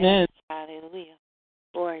 Amen. Hallelujah.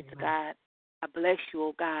 Glory to God. I bless you,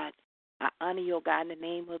 oh God. I honor you, oh God, in the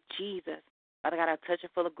name of Jesus. Father God, I touch a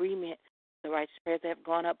full agreement. The righteous prayers that have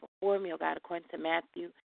gone up before me, oh God, according to Matthew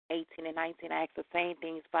 18 and 19. I ask the same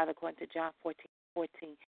things, Father, according to John 14,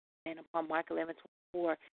 and upon Mark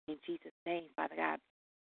 11:24. In Jesus' name, Father God,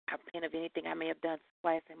 I repent of anything I may have done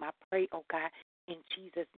twice, and I pray, oh God, in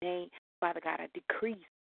Jesus' name, Father God, I decrease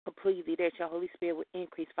completely that your Holy Spirit will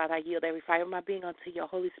increase. Father, I yield every fiber of my being unto your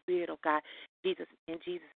Holy Spirit, oh God. Jesus, in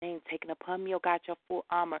Jesus' name, taking upon me, oh God, your full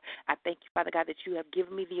armor. I thank you, Father God, that you have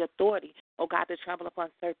given me the authority, oh God, to trample upon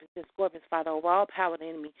serpents and scorpions, Father, over all power of the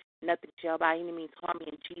enemy. Nothing shall by any means harm me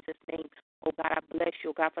in Jesus' name. Oh God, I bless you,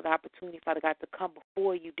 oh God, for the opportunity, Father God, to come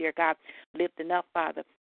before you, dear God, lifting up, Father,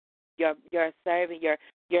 your servant, your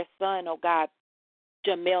son, oh God,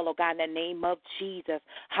 Jamel, oh God, in the name of Jesus.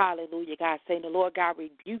 Hallelujah, God. Saying the Lord God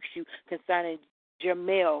rebukes you concerning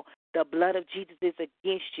Jamel. The blood of Jesus is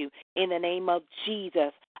against you. In the name of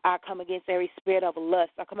Jesus, I come against every spirit of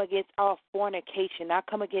lust. I come against all fornication. I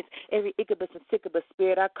come against every incubus and succubus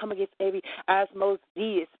spirit. I come against every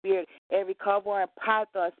osmosis spirit, every cardboard and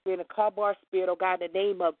python spirit and cardboard spirit, oh God, in the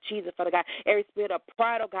name of Jesus, Father God. Every spirit of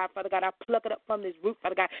pride, oh God, Father God, I pluck it up from this root,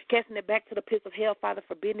 Father God, casting it back to the pits of hell, Father,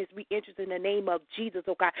 forbidding its re-interest in the name of Jesus,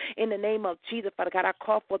 oh God. In the name of Jesus, Father God, I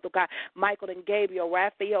call forth, oh God, Michael and Gabriel,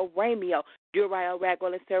 Raphael, Rameo, Uriah,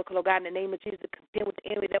 Ragwell, and Circle, oh God, in the name of Jesus, to contend with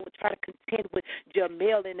the enemy that would try to contend with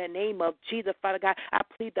Jamel in the name of Jesus, Father God. I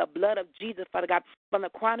plead the blood of Jesus, Father God, from the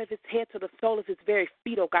crown of his head to the sole of his very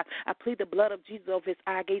feet, oh God. I plead the blood of Jesus over his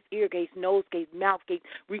eye gates, ear gates, nose gates, mouth gates,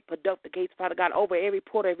 reproductive gates, Father God, over every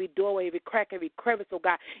portal, every doorway, every crack, every crevice, oh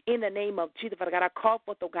God, in the name of Jesus, Father God. I call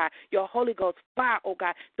forth, oh God, your Holy Ghost fire, oh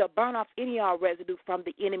God, to burn off any of our residue from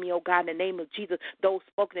the enemy, oh God, in the name of Jesus, those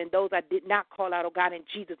spoken and those I did not call out, oh God, in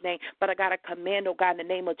Jesus' name. But I got to command, oh God, in the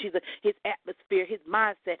name of Jesus, his atmosphere, his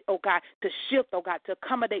mindset, oh God, to shift, oh God, to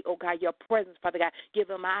accommodate, oh God, your presence, Father God. Give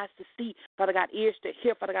him eyes to see, Father God, ears to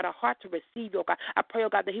hear, Father God, a heart to receive, oh God. I pray, oh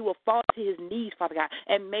God, that he will fall to his knees, Father God,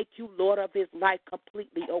 and make you Lord of his life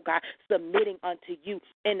completely, oh God, submitting unto you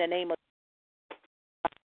in the name of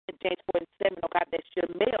James 4:7, oh God, that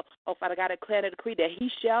Shamel, oh Father God, declare and decree that he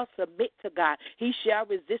shall submit to God. He shall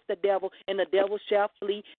resist the devil, and the devil shall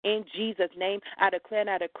flee in Jesus' name. I declare and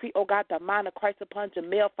I decree, oh God, the mind of Christ upon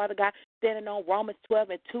Jamel, Father God, standing on Romans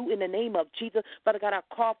 12:2 in the name of Jesus. Father God, I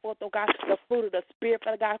call forth, oh God, the fruit of the Spirit,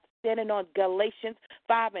 Father God, standing on Galatians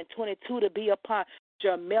 5:22 to be upon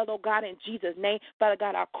Jamel, oh God, in Jesus' name. Father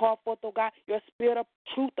God, I call forth, oh God, your spirit of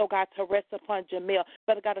truth, oh God, to rest upon Jamel.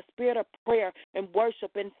 Father God, a spirit of prayer and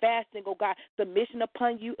worship and fasting, oh God, submission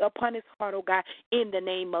upon you, upon his heart, oh God, in the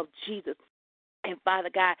name of Jesus. And, Father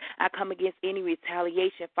God, I come against any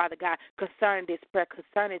retaliation, Father God, concerning this prayer,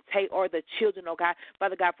 concerning Tay or the children, oh God.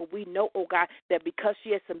 Father God, for we know, oh God, that because she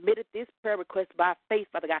has submitted this prayer request by faith,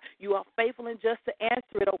 Father God, you are faithful and just to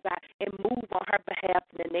answer it, oh God, and move on her behalf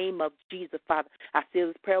in the name of Jesus, Father. I seal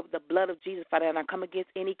this prayer with the blood of Jesus, Father, and I come against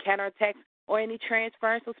any counterattacks or any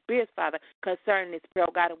transference of spirits, Father, concerning this prayer,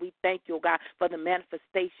 oh God. And we thank you, oh God, for the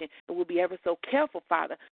manifestation. And we'll be ever so careful,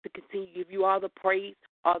 Father, to continue to give you all the praise,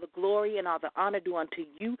 all the glory, and all the honor due unto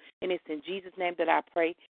you. And it's in Jesus' name that I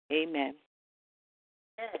pray. Amen.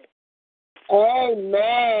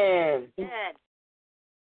 Amen. Amen.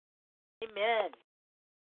 Amen.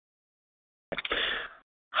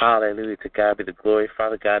 Hallelujah. To God be the glory.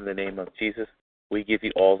 Father God, in the name of Jesus, we give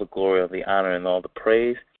you all the glory, all the honor, and all the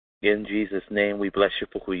praise. In Jesus' name, we bless you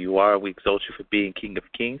for who you are. We exalt you for being King of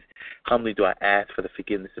Kings. Humbly do I ask for the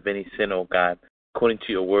forgiveness of any sin, O God. According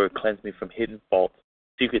to your word, cleanse me from hidden faults,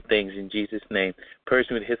 secret things in Jesus' name. Purge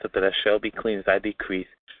me with hyssop that I shall be clean as I decrease,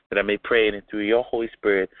 that I may pray in and through your Holy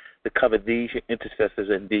Spirit to cover these, your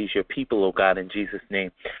intercessors, and these, your people, O God, in Jesus'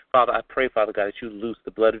 name. Father, I pray, Father God, that you loose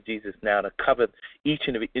the blood of Jesus now to cover each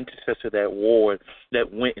and every intercessor that warred,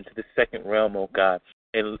 that went into the second realm, O God,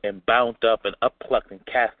 and bound up and upplucked and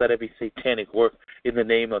cast out every satanic work in the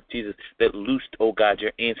name of Jesus, that loosed, oh God,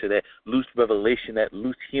 your answer, that loosed revelation, that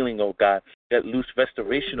loosed healing, oh God, that loosed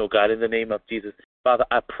restoration, oh God, in the name of Jesus. Father,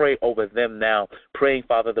 I pray over them now, praying,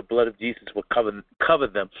 Father, the blood of Jesus will cover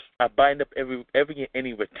them. I bind up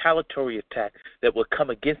any retaliatory attack that will come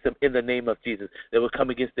against them in the name of Jesus, that will come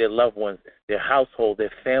against their loved ones, their household,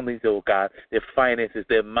 their families, oh God, their finances,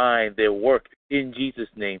 their mind, their work, in Jesus'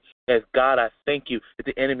 name. As God, I thank you that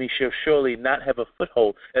the enemy shall surely not have a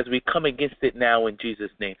foothold as we come against it now in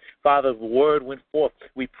Jesus' name. Father, the word went forth.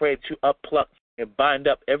 We pray that you uppluck and bind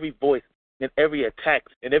up every voice and every attack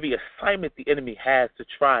and every assignment the enemy has to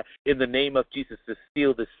try in the name of Jesus to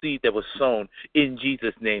steal the seed that was sown in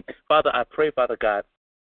Jesus' name. Father, I pray, Father God,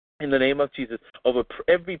 in the name of Jesus, over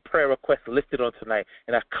every prayer request lifted on tonight,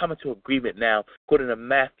 and I come into agreement now, according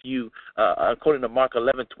to according to Mark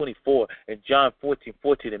 11:24 and John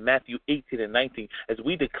 14:14 and Matthew 18 and 19, as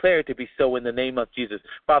we declare it to be so in the name of Jesus.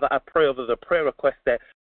 Father, I pray over the prayer requests that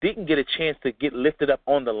didn't get a chance to get lifted up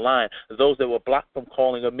on the line, those that were blocked from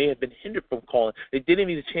calling or may have been hindered from calling. They didn't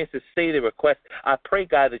even get a chance to say their request. I pray,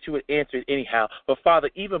 God, that you would answer it anyhow. But, Father,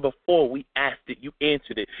 even before we asked it, you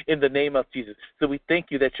answered it in the name of Jesus. So we thank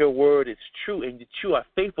you that your word is true and that you are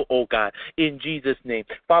faithful, oh God, in Jesus' name.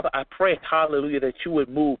 Father, I pray, hallelujah, that you would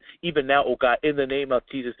move even now, oh God, in the name of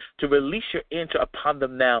Jesus, to release your answer upon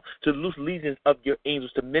them now, to loose legions of your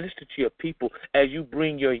angels to minister to your people as you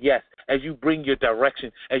bring your yes, as you bring your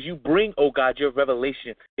direction, as you bring, oh God, your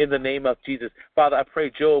revelation in the name of Jesus. Father, I pray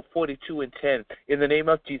Job 42:10 in the name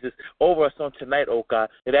of Jesus over us on tonight, oh God,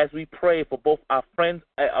 that as we pray for both our friends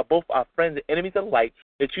and enemies alike,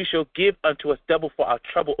 that you shall give unto us double for our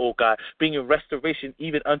trouble, O God, bringing restoration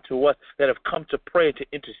even unto us that have come to pray and to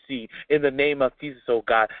intercede in the name of Jesus, O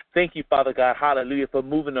God. Thank you, Father God, hallelujah, for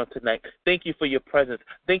moving on tonight. Thank you for your presence.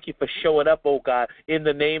 Thank you for showing up, O God, in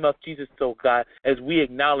the name of Jesus, O God, as we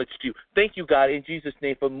acknowledged you. Thank you, God, in Jesus'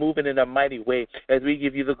 name for moving in a mighty way as we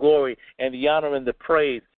give you the glory and the honor and the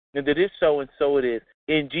praise. And it is so and so it is.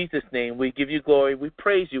 In Jesus' name, we give you glory, we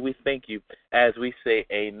praise you, we thank you, as we say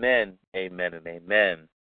amen, amen, and amen.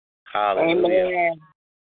 Hallelujah. Amen.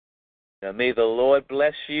 Now may the Lord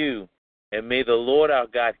bless you, and may the Lord our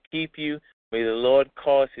God keep you. May the Lord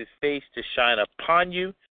cause his face to shine upon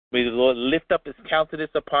you. May the Lord lift up his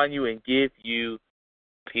countenance upon you and give you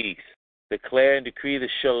peace. Declare and decree the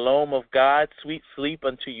shalom of God, sweet sleep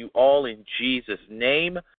unto you all in Jesus'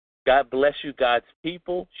 name. God bless you, God's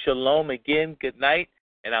people. Shalom again. Good night,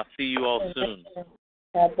 and I'll see you all soon.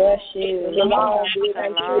 God bless you. Shalom.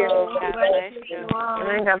 Shalom. God bless you.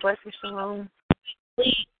 Amen. God bless you. Shalom.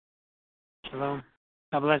 Shalom.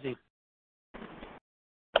 God bless you.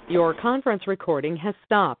 Your conference recording has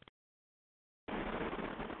stopped.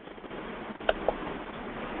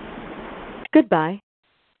 Goodbye.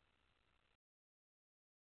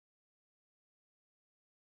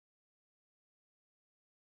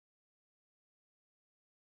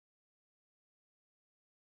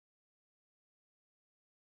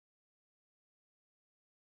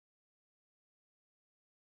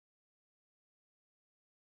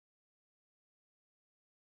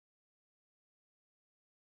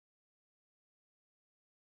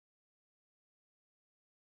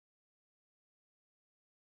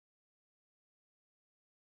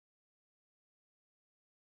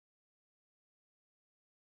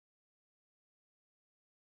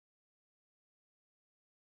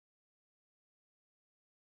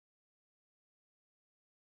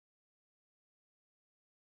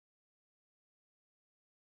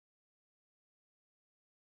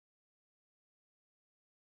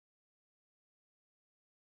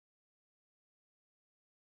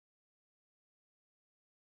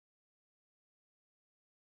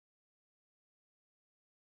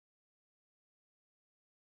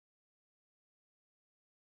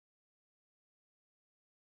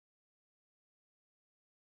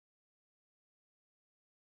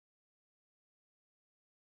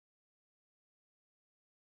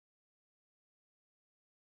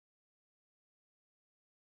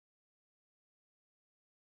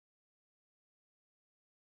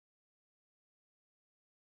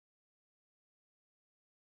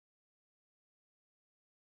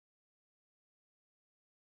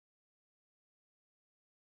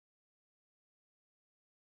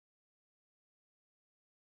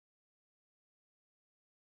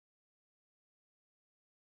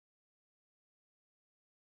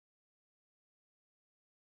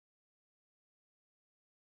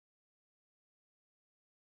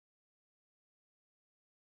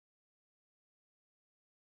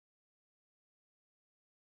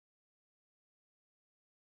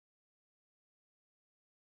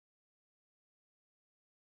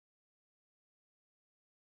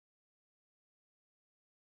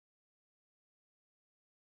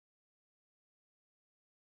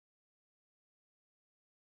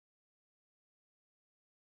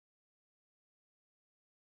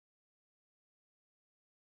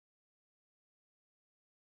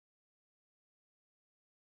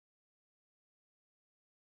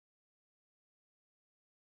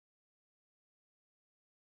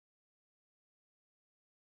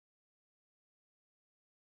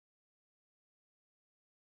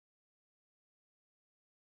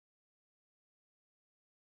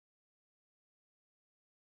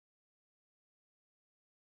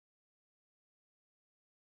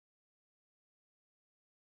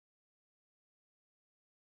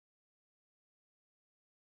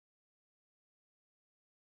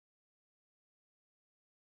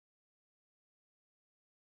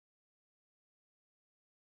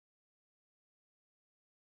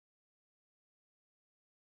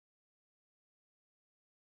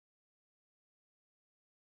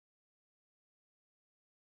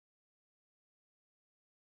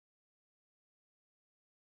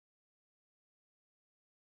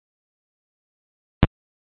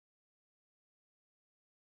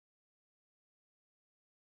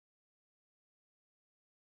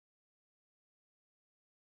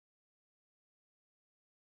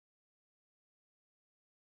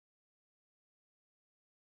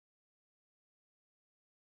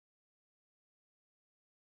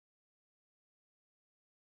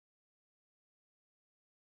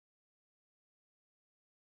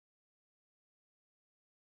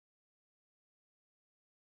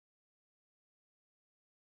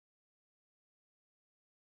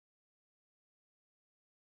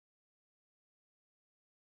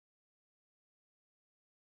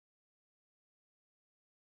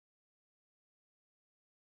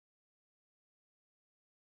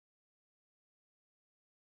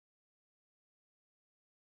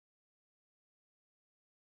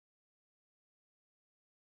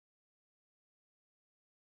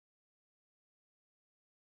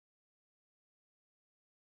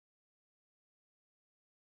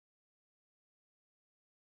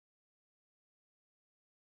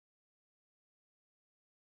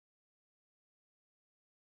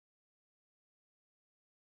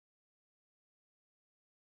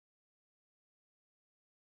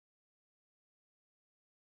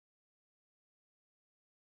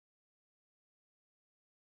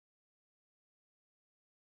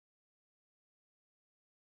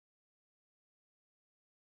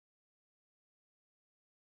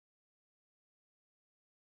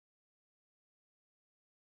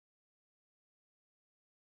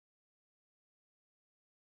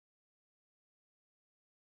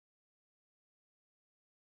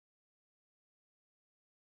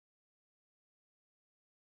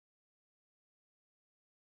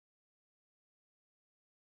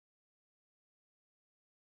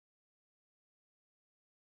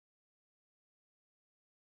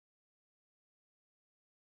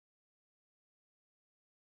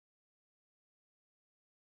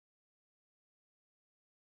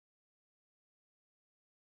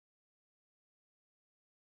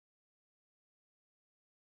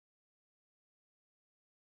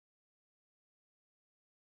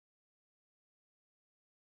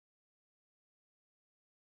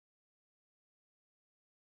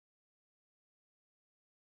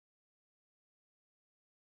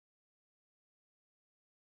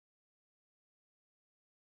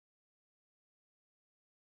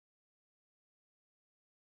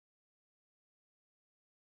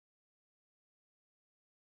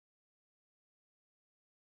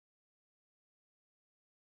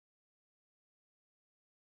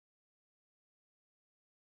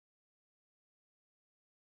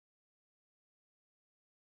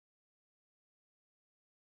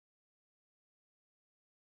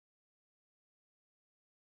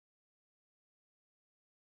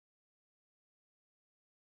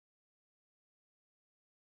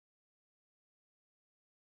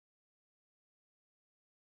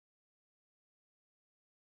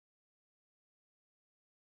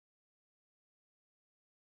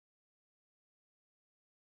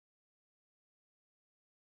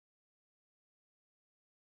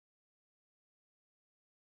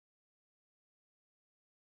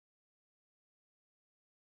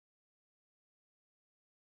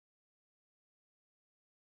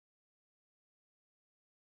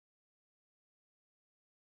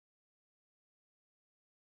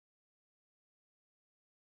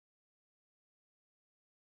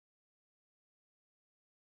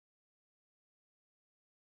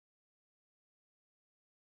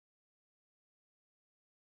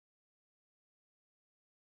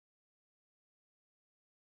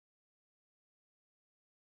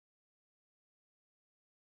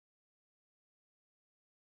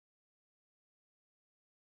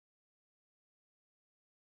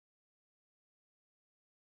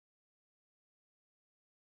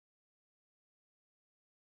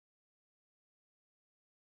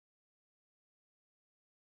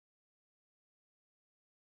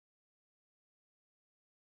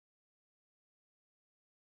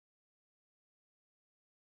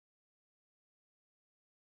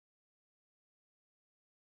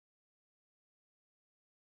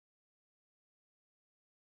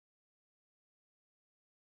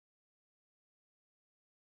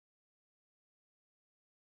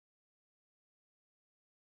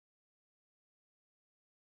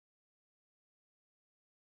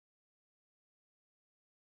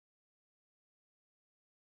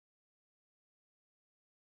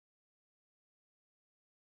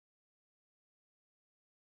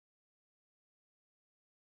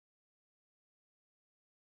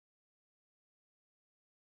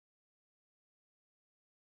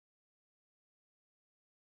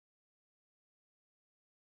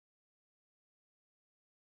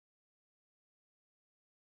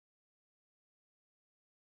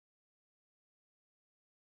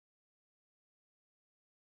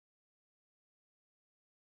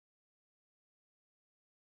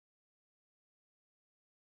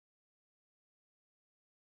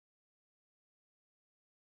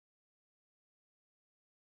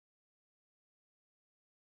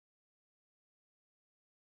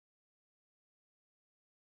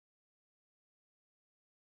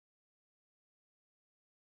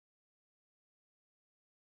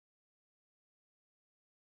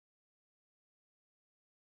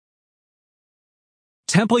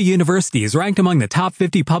 Temple University is ranked among the top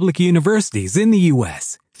 50 public universities in the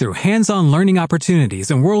U.S. Through hands-on learning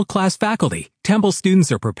opportunities and world-class faculty, Temple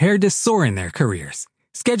students are prepared to soar in their careers.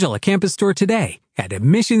 Schedule a campus tour today at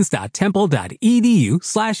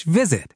admissions.temple.edu/visit.